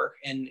anymore.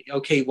 And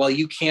okay, well,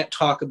 you can't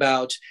talk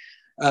about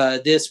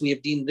this. We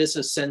have deemed this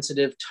a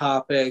sensitive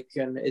topic.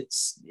 And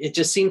it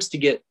just seems to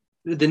get,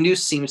 the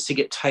noose seems to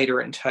get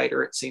tighter and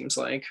tighter, it seems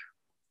like.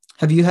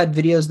 Have you had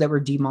videos that were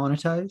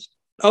demonetized?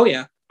 Oh,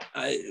 yeah.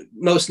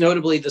 Most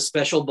notably, the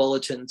Special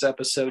Bulletins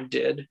episode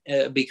did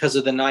because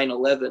of the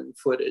 9/11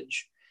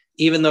 footage.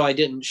 Even though I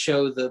didn't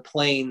show the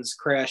planes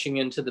crashing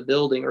into the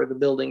building or the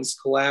buildings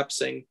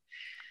collapsing.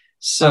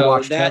 So I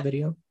watched that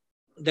video.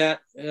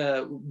 that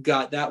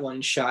got that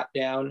one shot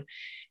down.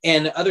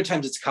 And other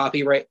times it's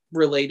copyright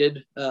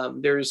related.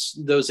 There's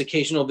those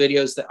occasional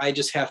videos that I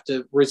just have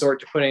to resort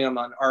to putting them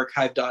on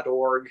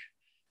archive.org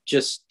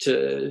just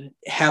to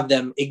have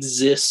them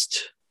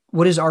exist.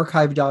 What is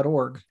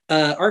archive.org?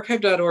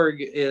 Archive.org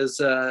is,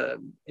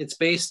 it's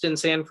based in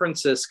San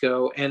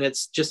Francisco, and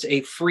it's just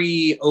a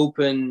free,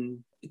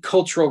 open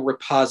cultural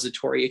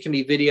repository. It can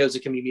be videos,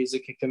 it can be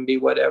music, it can be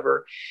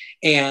whatever.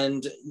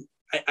 And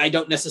I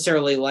don't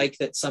necessarily like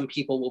that some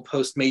people will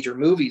post major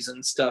movies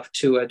and stuff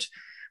to it,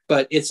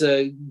 but it's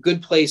a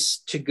good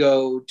place to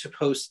go to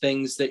post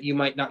things that you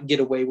might not get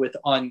away with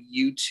on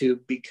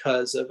YouTube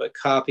because of a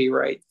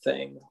copyright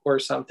thing or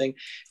something,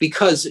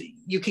 because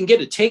you can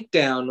get a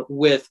takedown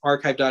with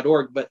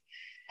archive.org, but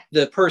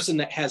the person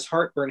that has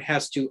heartburn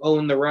has to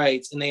own the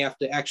rights, and they have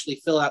to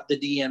actually fill out the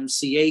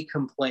DMCA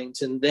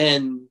complaint, and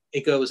then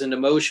it goes into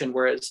motion,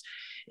 whereas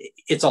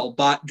it's all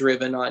bot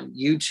driven on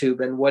YouTube,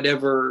 and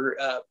whatever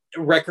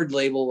record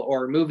label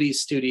or movie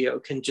studio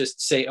can just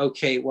say,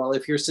 okay, well,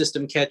 if your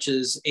system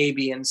catches A,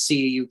 B, and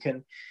C,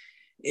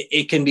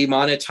 it can be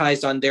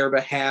monetized on their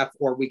behalf,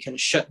 or we can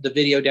shut the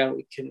video down.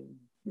 We can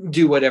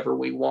do whatever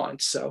we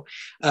want. So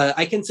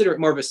I consider it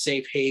more of a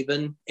safe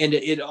haven. And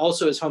it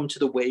also is home to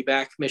the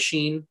Wayback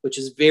Machine, which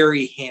is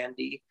very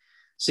handy.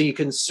 So you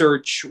can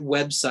search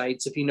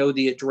websites if you know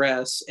the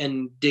address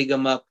and dig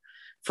them up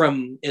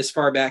from as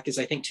far back as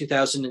I think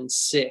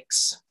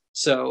 2006.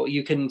 So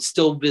you can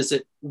still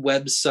visit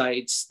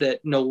websites that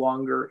no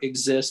longer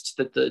exist,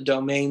 that the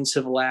domains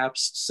have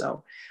lapsed.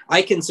 So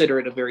I consider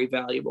it a very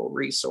valuable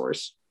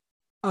resource.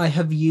 I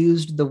have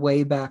used the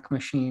Wayback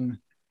Machine.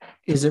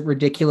 Is it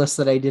ridiculous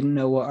that I didn't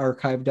know what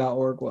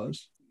archive.org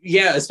was?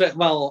 Yeah,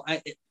 well,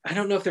 I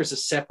don't know if there's a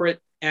separate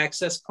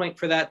access point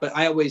for that, but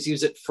I always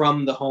use it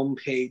from the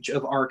homepage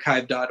of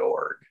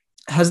archive.org.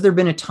 Has there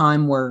been a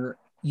time where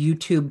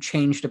YouTube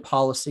changed a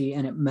policy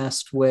and it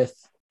messed with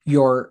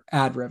your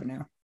ad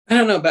revenue? I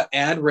don't know about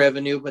ad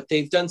revenue, but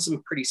they've done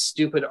some pretty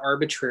stupid,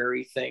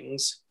 arbitrary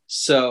things.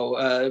 So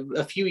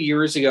a few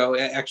years ago,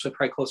 actually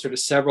probably closer to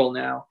several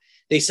now,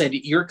 they said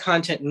your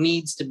content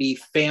needs to be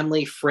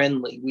family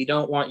friendly. We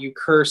don't want you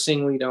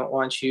cursing. We don't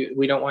want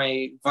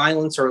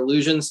violence or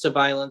allusions to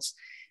violence.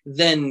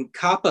 Then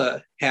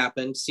COPPA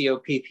happened,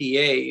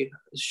 COPPA,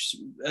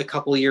 a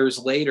couple of years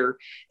later.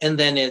 And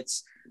then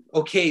it's,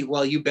 okay,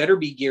 well, you better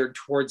be geared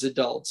towards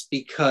adults,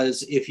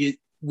 because if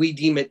we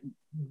deem it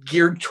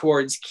geared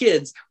towards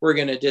kids, we're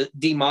going to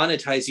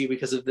demonetize you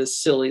because of this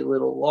silly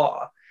little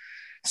law.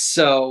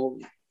 So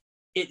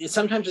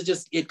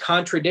sometimes it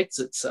contradicts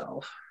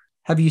itself.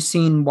 Have you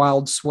seen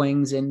wild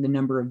swings in the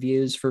number of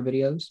views for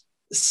videos?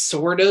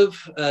 Sort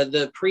of.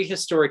 The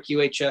prehistoric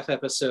UHF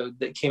episode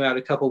that came out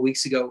a couple of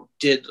weeks ago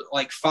did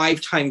like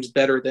 5 times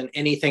better than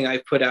anything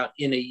I've put out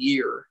in a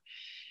year.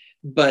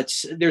 But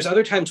there's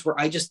other times where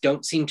I just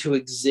don't seem to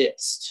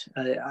exist.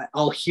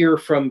 I'll hear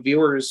from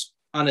viewers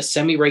on a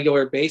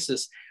semi-regular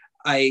basis,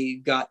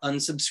 I got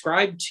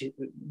unsubscribed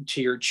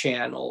to your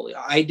channel.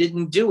 I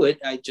didn't do it.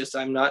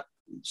 I'm not,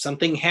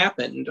 something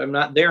happened. I'm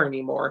not there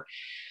anymore.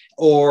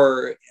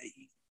 Or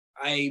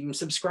I'm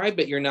subscribed,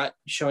 but you're not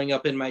showing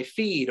up in my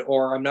feed,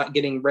 or I'm not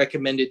getting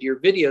recommended your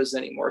videos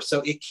anymore.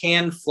 So it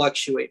can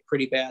fluctuate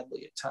pretty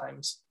badly at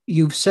times.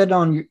 You've said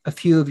on a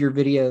few of your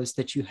videos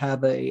that you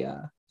have a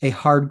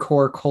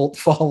hardcore cult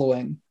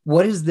following.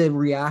 What has the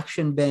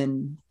reaction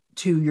been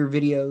to your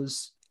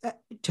videos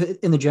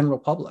in the general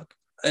public?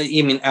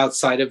 You mean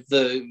outside of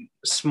the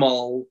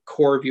small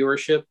core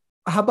viewership?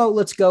 How about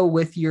let's go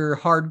with your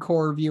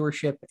hardcore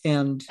viewership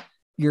and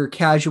your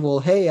casual,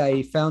 hey,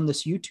 I found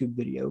this YouTube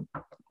video.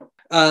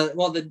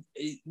 Well, the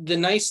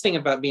nice thing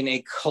about being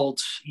a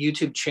cult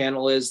YouTube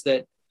channel is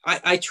that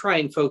I try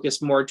and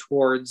focus more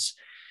towards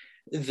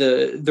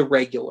the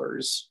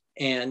regulars,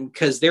 and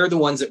because they're the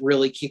ones that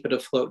really keep it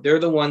afloat. They're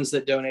the ones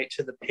that donate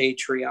to the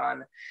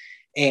Patreon,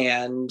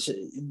 and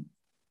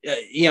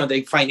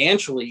they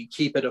financially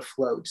keep it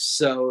afloat.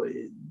 So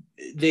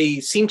they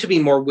seem to be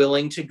more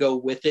willing to go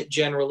with it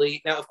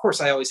generally. Now, of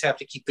course, I always have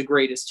to keep the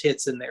greatest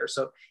hits in there.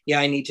 So yeah,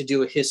 I need to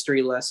do a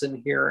history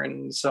lesson here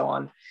and so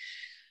on.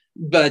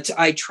 But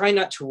I try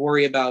not to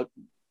worry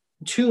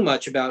too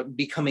much about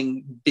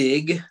becoming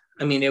big.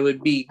 I mean, it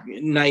would be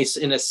nice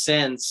in a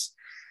sense,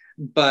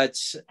 but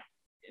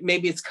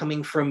maybe it's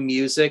coming from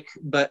music.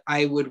 But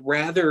I would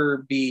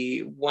rather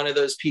be one of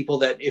those people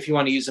that, if you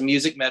want to use a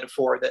music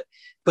metaphor, that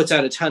puts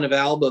out a ton of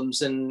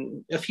albums,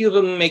 and a few of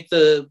them make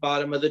the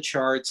bottom of the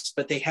charts,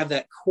 but they have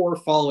that core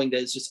following that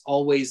is just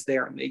always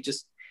there, and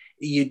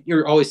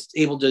you're always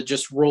able to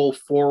just roll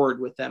forward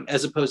with them,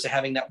 as opposed to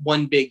having that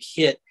one big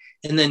hit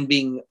and then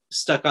being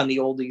stuck on the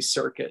oldies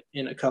circuit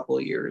in a couple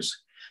of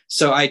years.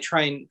 So I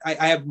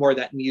have more of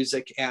that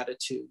music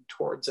attitude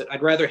towards it.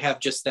 I'd rather have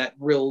just that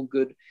real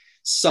good,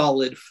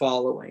 solid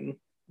following.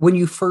 When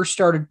you first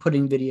started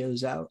putting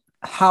videos out,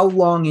 how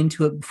long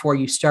into it before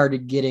you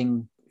started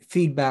getting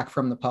feedback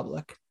from the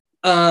public?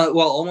 Well,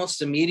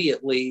 almost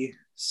immediately.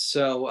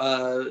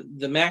 So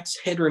the Max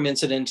Headroom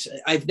incident,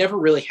 I've never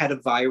really had a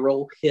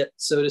viral hit,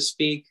 so to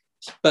speak.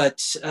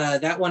 But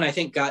that one I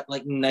think got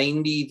like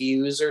 90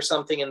 views or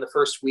something in the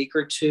first week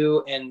or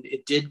two, and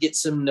it did get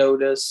some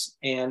notice.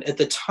 And at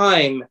the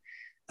time,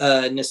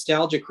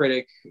 Nostalgia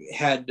Critic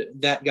had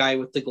that guy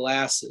with the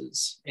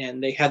glasses,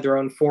 and they had their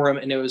own forum,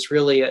 and it was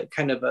really a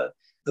kind of a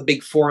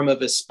big forum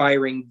of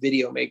aspiring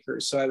video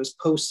makers. So I was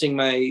posting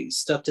my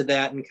stuff to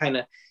that and kind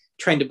of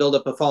trying to build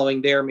up a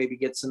following there, maybe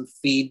get some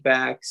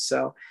feedback.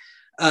 So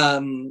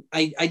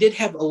I did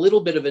have a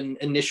little bit of an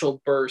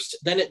initial burst.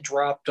 Then it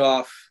dropped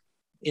off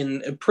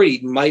in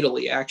pretty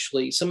mightily,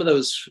 actually. Some of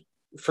those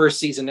first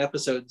season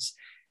episodes,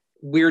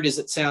 weird as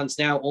it sounds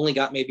now, only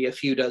got maybe a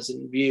few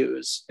dozen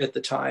views at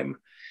the time.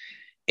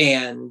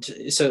 And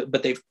so,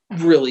 but they've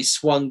really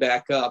swung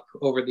back up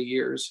over the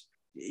years.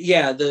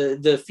 Yeah,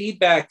 the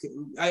feedback,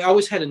 I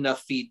always had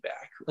enough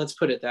feedback, let's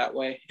put it that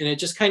way. And it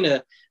just kind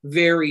of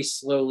very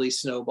slowly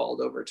snowballed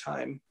over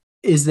time.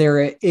 Is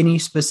there any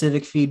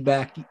specific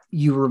feedback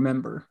you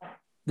remember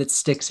that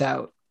sticks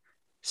out?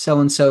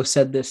 So-and-so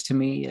said this to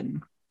me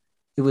and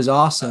it was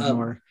awesome,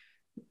 or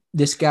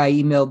this guy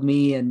emailed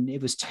me and it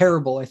was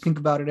terrible. I think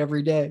about it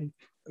every day.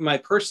 My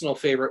personal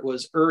favorite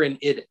was and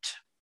idit.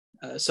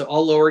 So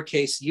all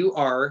lowercase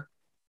UR,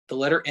 the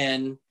letter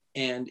N,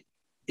 and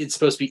it's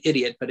supposed to be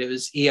idiot, but it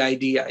was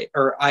EIDI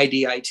or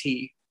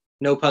IDIT,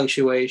 no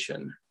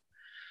punctuation.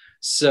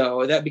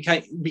 So that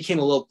became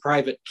a little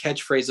private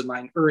catchphrase of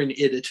mine, and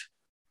idit.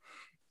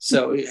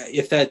 So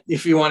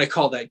if you want to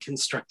call that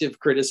constructive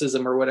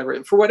criticism or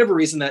whatever, for whatever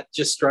reason, that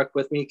just struck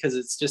with me because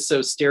it's just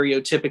so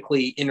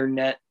stereotypically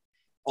internet.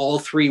 All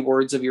three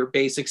words of your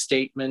basic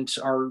statement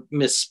are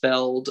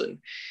misspelled. And,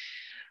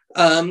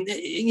 on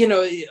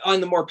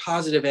the more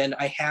positive end,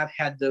 I have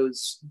had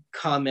those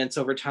comments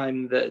over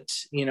time that,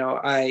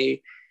 I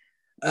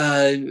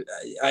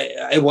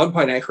at one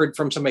point I heard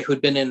from somebody who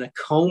had been in a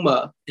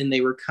coma and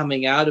they were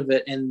coming out of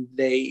it and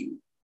they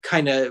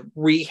kind of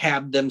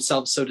rehabbed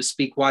themselves, so to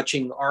speak,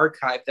 watching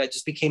archive. That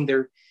just became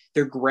their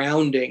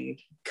grounding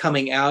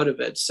coming out of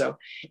it. So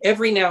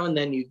every now and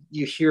then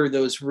you hear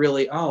those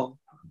really, oh,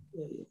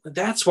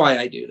 that's why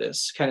I do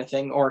this kind of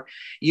thing, or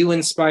you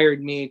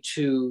inspired me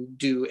to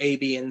do A,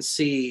 B, and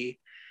C.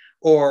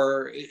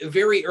 Or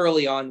very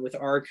early on with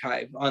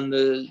archive on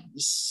the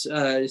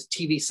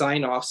TV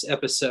sign-offs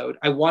episode,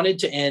 I wanted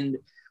to end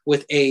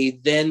with a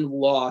then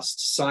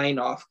lost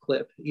sign-off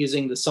clip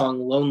using the song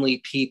Lonely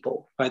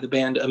People by the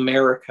band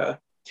America.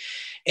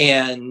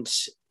 And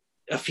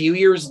a few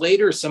years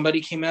later, somebody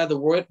came out of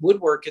the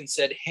woodwork and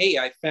said, hey,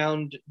 I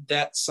found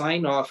that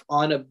sign-off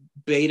on a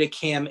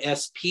Betacam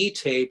SP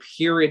tape.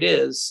 Here it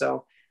is.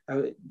 So,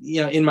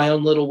 in my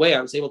own little way,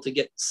 I was able to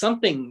get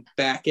something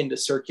back into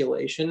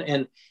circulation.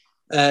 And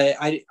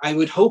I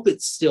would hope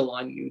it's still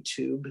on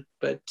YouTube.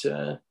 But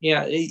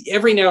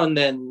every now and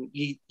then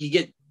you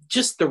get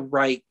just the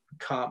right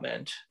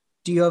comment.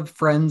 Do you have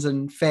friends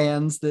and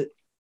fans that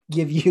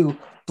give you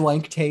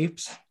blank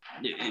tapes?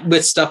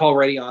 With stuff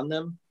already on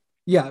them?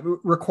 Yeah,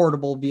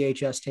 recordable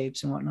VHS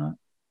tapes and whatnot.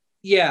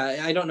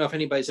 Yeah, I don't know if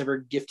anybody's ever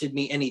gifted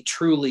me any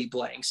truly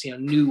blanks,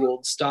 new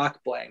old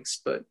stock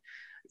blanks. But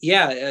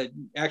yeah,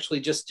 actually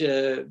just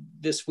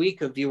this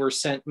week, a viewer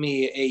sent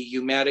me a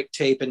U-matic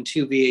tape and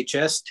 2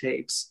 VHS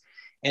tapes,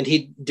 and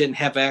he didn't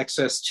have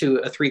access to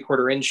a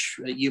 3/4-inch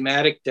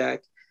U-matic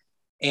deck.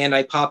 And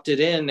I popped it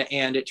in,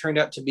 and it turned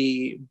out to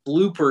be a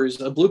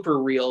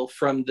blooper reel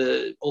from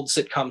the old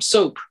sitcom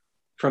Soap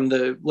from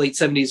the late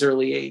 70s,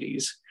 early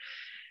 80s.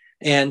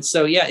 And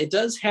so, yeah, it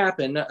does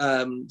happen.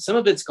 Some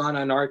of it's gone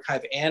on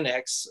Archive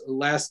Annex.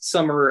 Last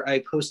summer,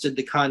 I posted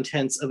the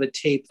contents of a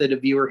tape that a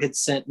viewer had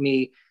sent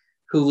me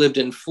who lived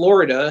in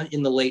Florida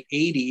in the late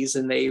 80s,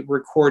 and they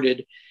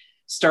recorded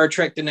Star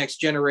Trek The Next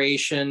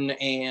Generation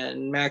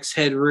and Max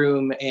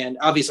Headroom. And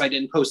obviously I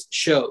didn't post the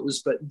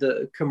shows, but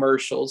the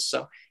commercials.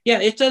 So yeah,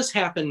 it does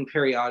happen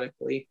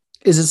periodically.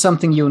 Is it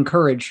something you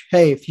encourage?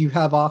 Hey, if you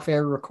have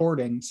off-air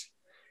recordings,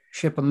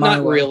 ship them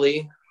my way. Not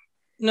really.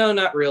 No,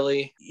 not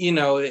really.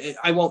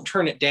 I won't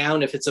turn it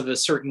down if it's of a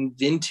certain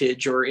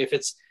vintage or if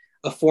it's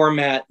a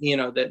format,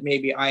 that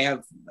maybe I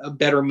have a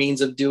better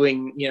means of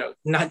doing.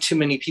 Not too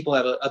many people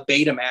have a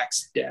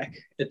Betamax deck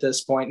at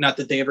this point, not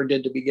that they ever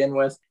did to begin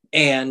with.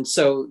 And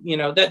so,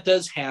 that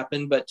does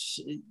happen, but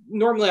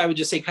normally I would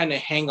just say kind of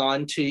hang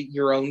on to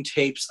your own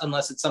tapes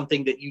unless it's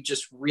something that you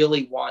just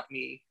really want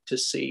me to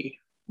see.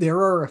 There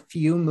are a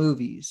few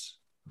movies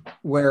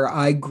where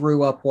I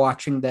grew up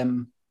watching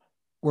them,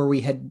 where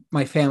we had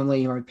my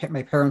family or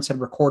my parents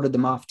had recorded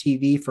them off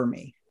TV for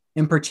me.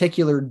 In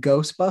particular,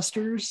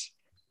 Ghostbusters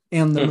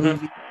and the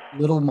movie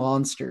Little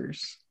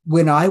Monsters.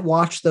 When I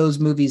watch those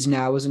movies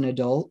now as an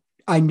adult,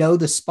 I know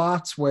the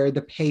spots where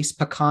the Pace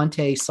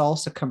Picante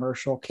salsa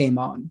commercial came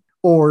on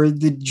or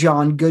the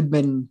John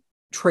Goodman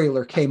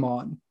trailer came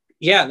on.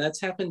 Yeah,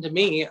 that's happened to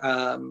me.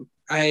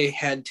 I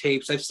had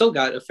tapes. I've still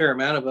got a fair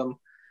amount of them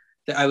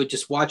that I would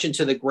just watch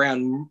into the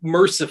ground.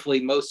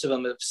 Mercifully, most of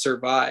them have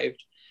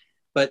survived.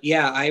 But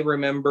yeah, I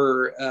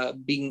remember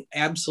being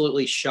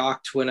absolutely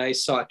shocked when I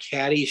saw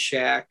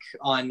Caddyshack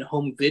on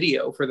home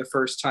video for the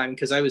first time,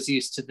 because I was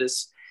used to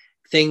this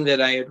thing that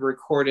I had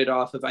recorded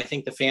off of, I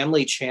think, the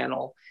Family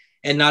Channel.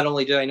 And not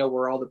only did I know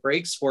where all the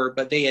breaks were,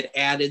 but they had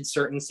added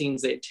certain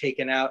scenes, they had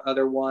taken out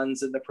other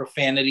ones, and the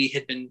profanity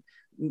had been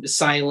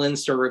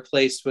silenced or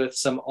replaced with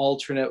some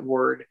alternate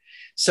word.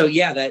 So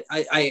yeah, that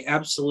I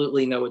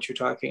absolutely know what you're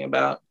talking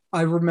about.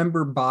 I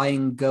remember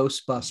buying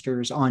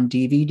Ghostbusters on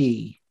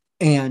DVD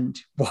and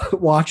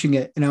watching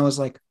it, and I was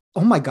like,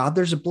 oh my God,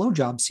 there's a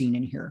blowjob scene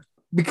in here.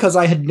 Because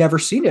I had never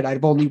seen it.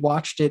 I'd only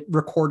watched it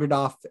recorded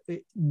off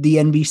the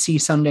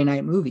NBC Sunday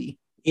Night Movie.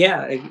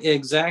 Yeah,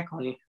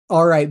 exactly.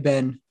 All right,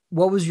 Ben,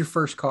 what was your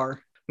first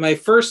car? My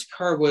first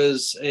car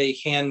was a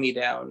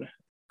hand-me-down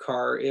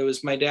car. It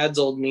was my dad's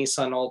old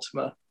Nissan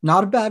Altima.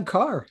 Not a bad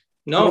car.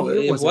 No,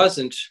 it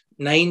wasn't.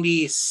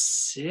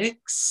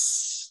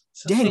 96?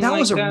 Dang, that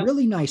was a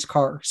really nice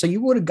car. So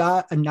you would have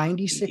got a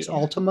 96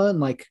 Altima in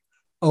like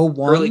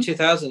 01? Early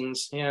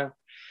 2000s, yeah.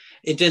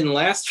 It didn't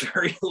last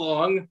very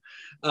long.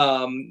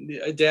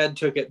 Dad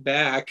took it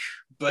back,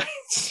 but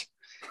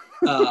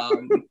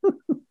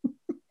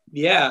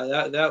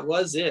yeah, that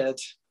was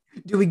it.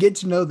 Do we get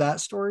to know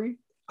that story?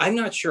 I'm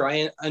not sure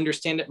I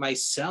understand it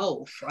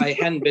myself. I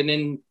hadn't been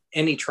in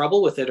any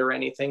trouble with it or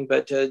anything,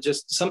 but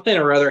just something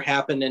or other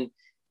happened. And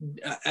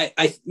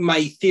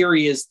my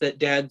theory is that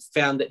Dad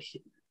found that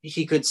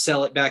he could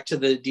sell it back to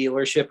the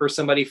dealership or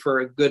somebody for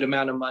a good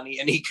amount of money,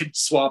 and he could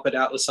swap it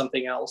out with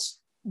something else.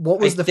 What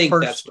was I think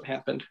that's what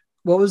happened.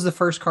 What was the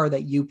first car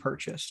that you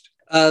purchased?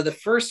 The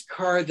first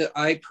car that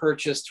I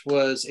purchased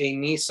was a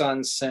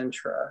Nissan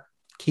Sentra.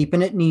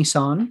 Keeping it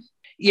Nissan.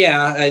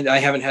 Yeah, I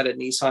haven't had a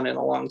Nissan in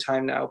a long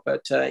time now,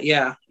 but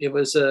yeah, it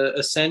was a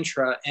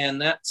Sentra,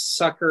 and that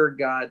sucker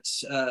got,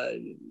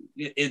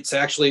 it's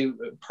actually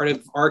part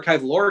of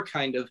archive lore,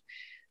 kind of.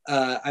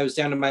 I was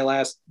down to my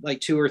last like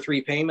 2 or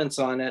 3 payments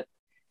on it.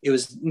 It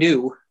was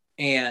new,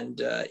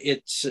 and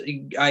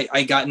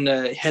I got in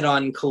a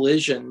head-on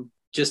collision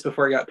just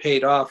before I got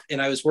paid off, and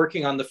I was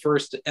working on the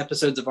first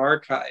episodes of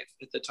Archive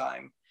at the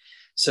time.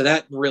 So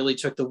that really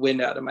took the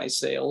wind out of my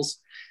sails.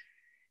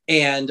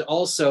 And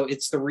also,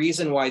 it's the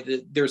reason why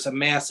there's a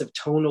massive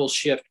tonal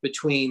shift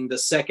between the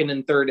second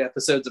and third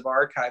episodes of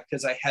Archive,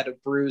 because I had a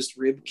bruised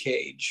rib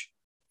cage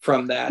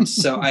from that.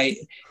 So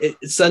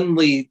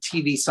suddenly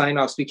TV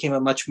sign-offs became a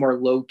much more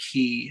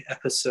low-key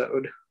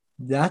episode.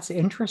 That's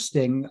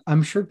interesting.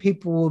 I'm sure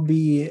people will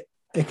be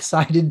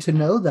excited to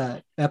know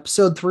that.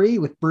 Episode 3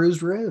 with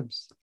bruised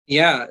ribs.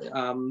 Yeah,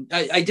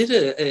 I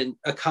did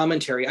a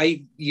commentary.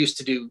 I used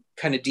to do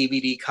kind of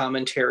DVD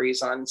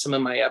commentaries on some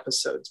of my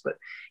episodes, but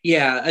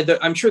yeah,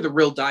 I'm sure the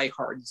real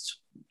diehards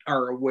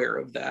are aware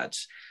of that.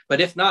 But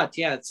if not,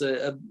 yeah, it's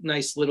a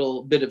nice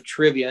little bit of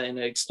trivia, and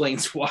it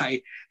explains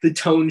why the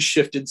tone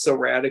shifted so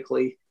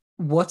radically.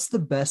 What's the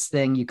best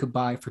thing you could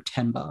buy for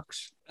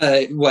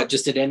 $10? What,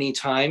 just at any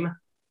time?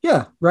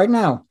 Yeah, right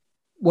now.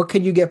 What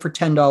could you get for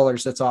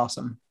 $10 that's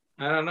awesome?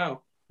 I don't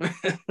know.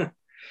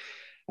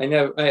 I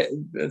know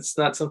it's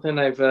not something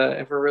I've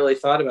ever really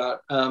thought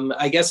about.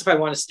 I guess if I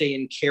want to stay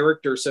in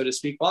character, so to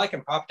speak, well, I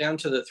can pop down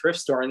to the thrift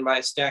store and buy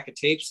a stack of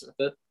tapes with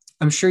it.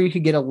 I'm sure you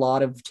could get a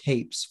lot of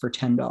tapes for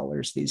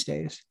 $10 these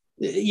days.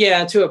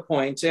 Yeah, to a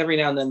point. Every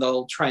now and then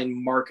they'll try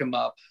and mark them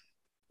up.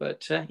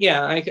 But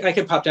yeah, I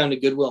could pop down to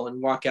Goodwill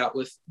and walk out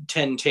with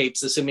 10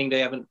 tapes, assuming they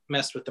haven't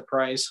messed with the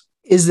price.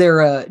 Do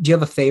you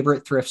have a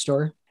favorite thrift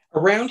store?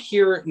 Around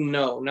here,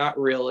 no, not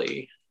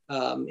really.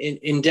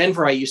 In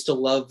Denver, I used to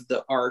love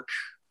the ARC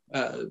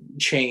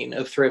chain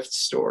of thrift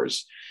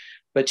stores.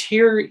 But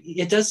here,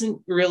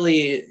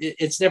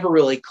 it's never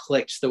really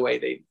clicked the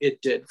way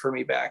it did for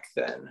me back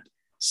then.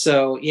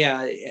 So yeah,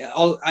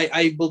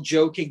 I will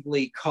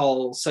jokingly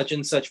call such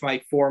and such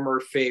my former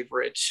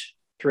favorite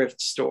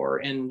thrift store.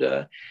 And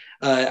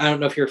I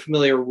don't know if you're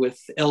familiar with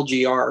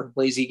LGR,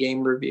 Lazy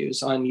Game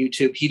Reviews, on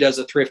YouTube. He does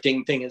a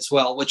thrifting thing as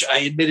well, which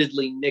I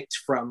admittedly nicked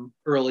from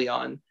early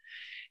on.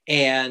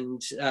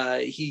 And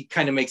he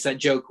kind of makes that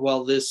joke,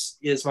 well, this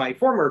is my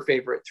former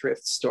favorite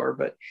thrift store.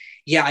 But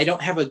yeah, I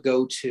don't have a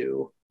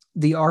go-to.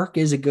 The ARC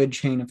is a good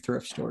chain of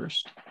thrift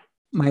stores.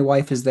 My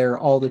wife is there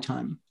all the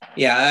time.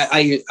 Yeah,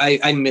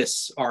 I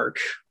miss ARC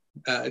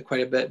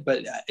quite a bit.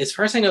 But as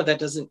far as I know, that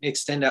doesn't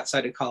extend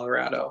outside of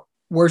Colorado.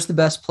 Where's the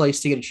best place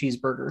to get a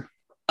cheeseburger?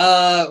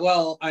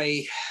 Well,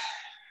 I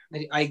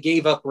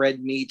gave up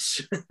red meat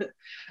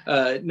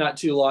not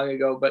too long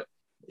ago, but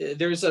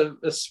there's a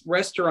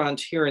restaurant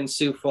here in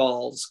Sioux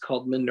Falls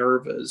called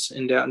Minerva's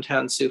in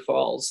downtown Sioux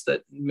Falls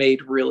that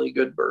made really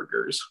good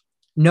burgers.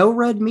 No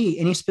red meat.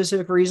 Any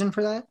specific reason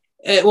for that?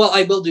 Well,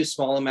 I will do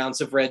small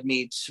amounts of red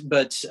meat,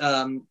 but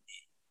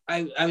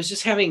I was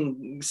just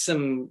having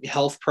some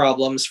health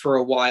problems for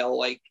a while,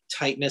 like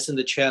tightness in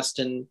the chest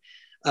and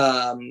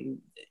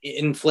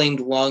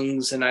inflamed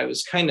lungs, and I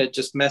was kind of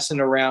just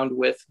messing around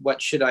with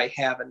what should I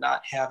have and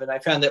not have, and I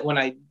found that when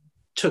I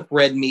took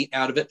red meat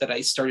out of it, that I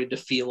started to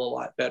feel a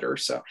lot better.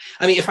 So,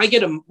 I mean, if I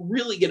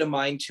really get a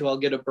mind to, I'll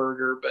get a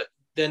burger, but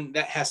then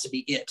that has to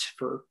be it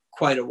for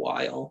quite a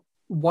while.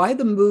 Why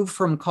the move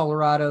from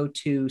Colorado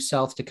to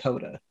South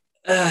Dakota?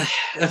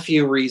 A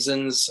few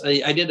reasons.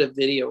 I did a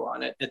video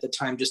on it at the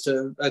time, just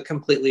a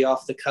completely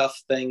off the cuff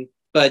thing.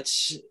 But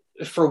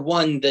for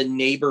one, the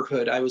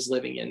neighborhood I was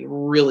living in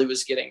really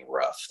was getting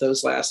rough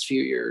those last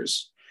few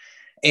years.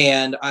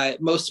 And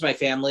most of my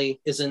family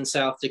is in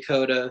South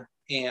Dakota.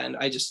 And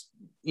I just,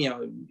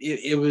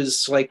 it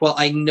was like, well,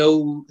 I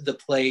know the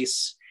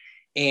place,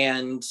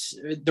 and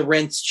the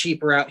rent's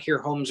cheaper out here.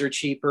 Homes are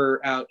cheaper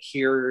out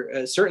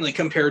here, certainly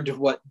compared to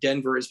what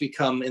Denver has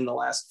become in the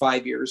last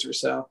 5 years or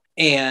so.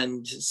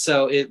 And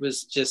so it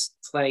was just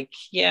like,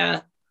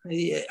 yeah,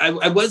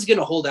 I was going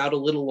to hold out a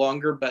little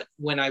longer, but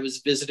when I was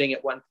visiting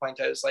at one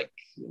point, I was like,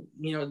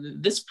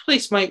 this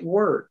place might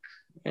work.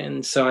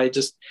 And so I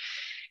just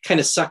kind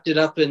of sucked it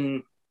up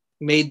and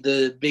made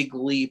the big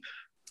leap.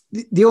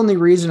 The only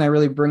reason I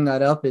really bring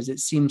that up is it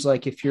seems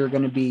like if you're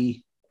going to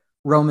be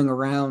roaming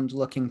around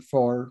looking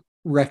for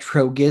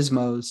retro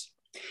gizmos.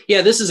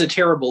 Yeah, this is a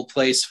terrible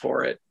place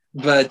for it.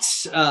 But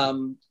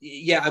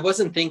I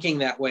wasn't thinking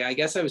that way. I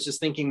guess I was just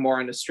thinking more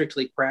on a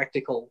strictly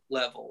practical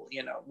level.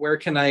 Where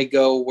can I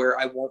go where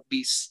I won't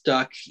be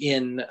stuck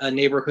in a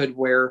neighborhood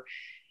where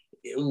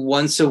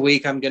once a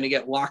week I'm going to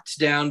get locked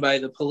down by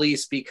the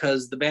police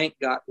because the bank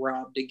got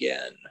robbed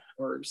again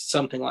or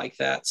something like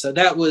that. So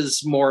that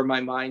was more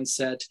my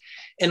mindset.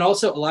 And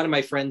also a lot of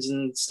my friends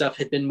and stuff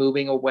had been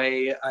moving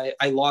away.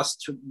 I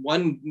lost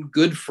one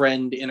good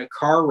friend in a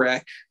car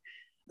wreck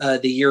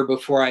the year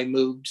before I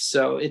moved.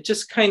 So it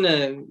just kind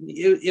of,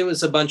 it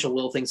was a bunch of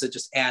little things that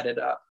just added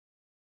up.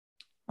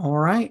 All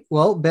right.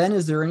 Well, Ben,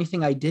 is there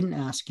anything I didn't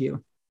ask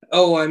you?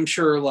 Oh, I'm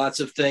sure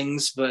lots of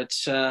things, but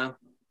I'll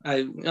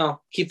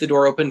keep the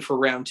door open for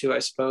round 2, I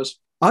suppose.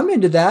 I'm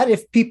into that.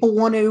 If people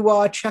want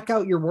to check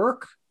out your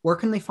work, where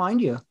can they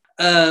find you?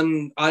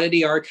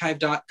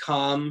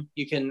 OddityArchive.com.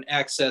 You can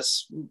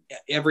access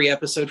every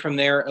episode from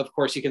there. Of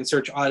course, you can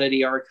search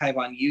Oddity Archive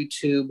on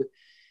YouTube,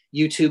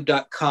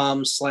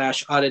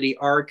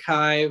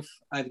 youtube.com/OddityArchive.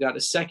 I've got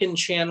a second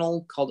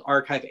channel called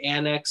Archive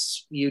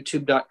Annex,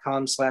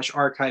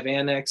 youtube.com/Archive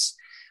Annex,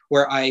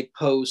 where I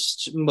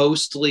post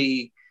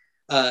mostly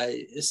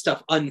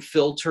stuff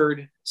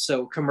unfiltered.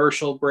 So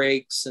commercial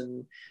breaks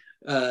and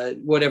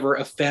whatever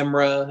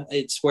ephemera.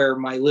 It's where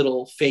my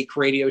little fake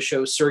radio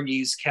show,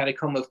 Sergei's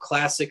Catacomb of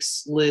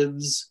Classics,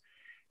 lives.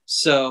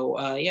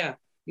 So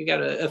you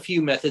got a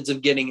few methods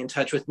of getting in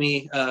touch with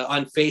me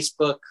on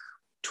Facebook,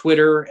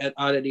 Twitter at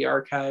Oddity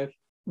Archive.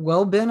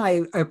 Well, Ben,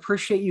 I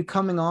appreciate you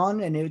coming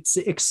on, and it's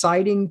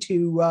exciting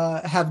to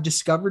have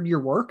discovered your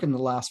work in the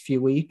last few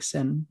weeks,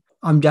 and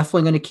I'm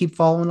definitely going to keep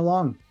following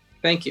along.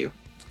 Thank you.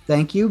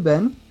 Thank you,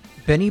 Ben.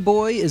 Benny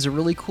Boy is a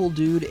really cool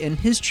dude, and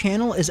his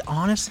channel is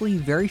honestly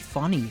very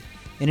funny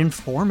and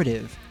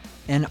informative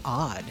and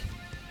odd.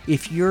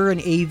 If you're an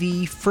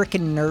AV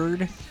frickin'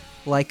 nerd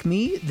like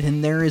me,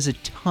 then there is a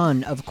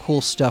ton of cool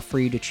stuff for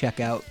you to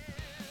check out.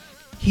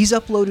 He's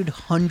uploaded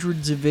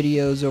hundreds of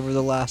videos over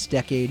the last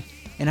decade,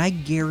 and I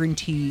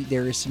guarantee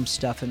there is some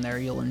stuff in there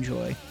you'll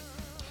enjoy.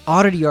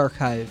 Oddity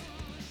Archive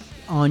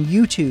on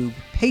YouTube,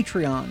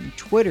 Patreon,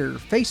 Twitter,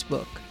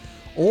 Facebook,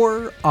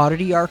 or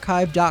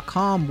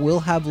oddityarchive.com. We'll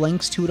have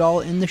links to it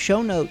all in the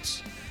show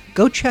notes.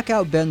 Go check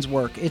out Ben's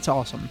work. It's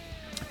awesome.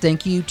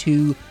 Thank you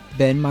to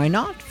Ben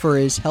Minnotte for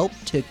his help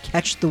to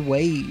catch the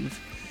wave.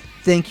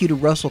 Thank you to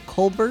Russell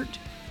Colbert.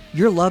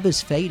 Your love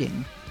is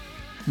fading.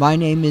 My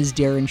name is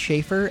Darren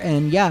Schaefer,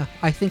 and yeah,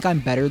 I think I'm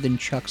better than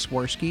Chuck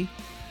Swirsky.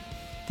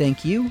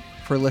 Thank you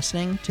for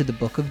listening to the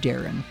Book of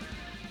Darren.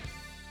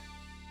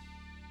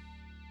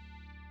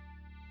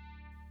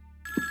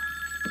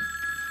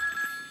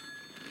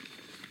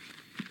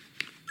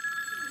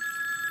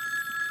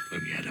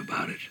 Forget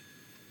about it.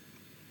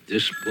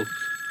 This book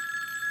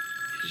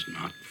is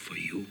not for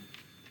you.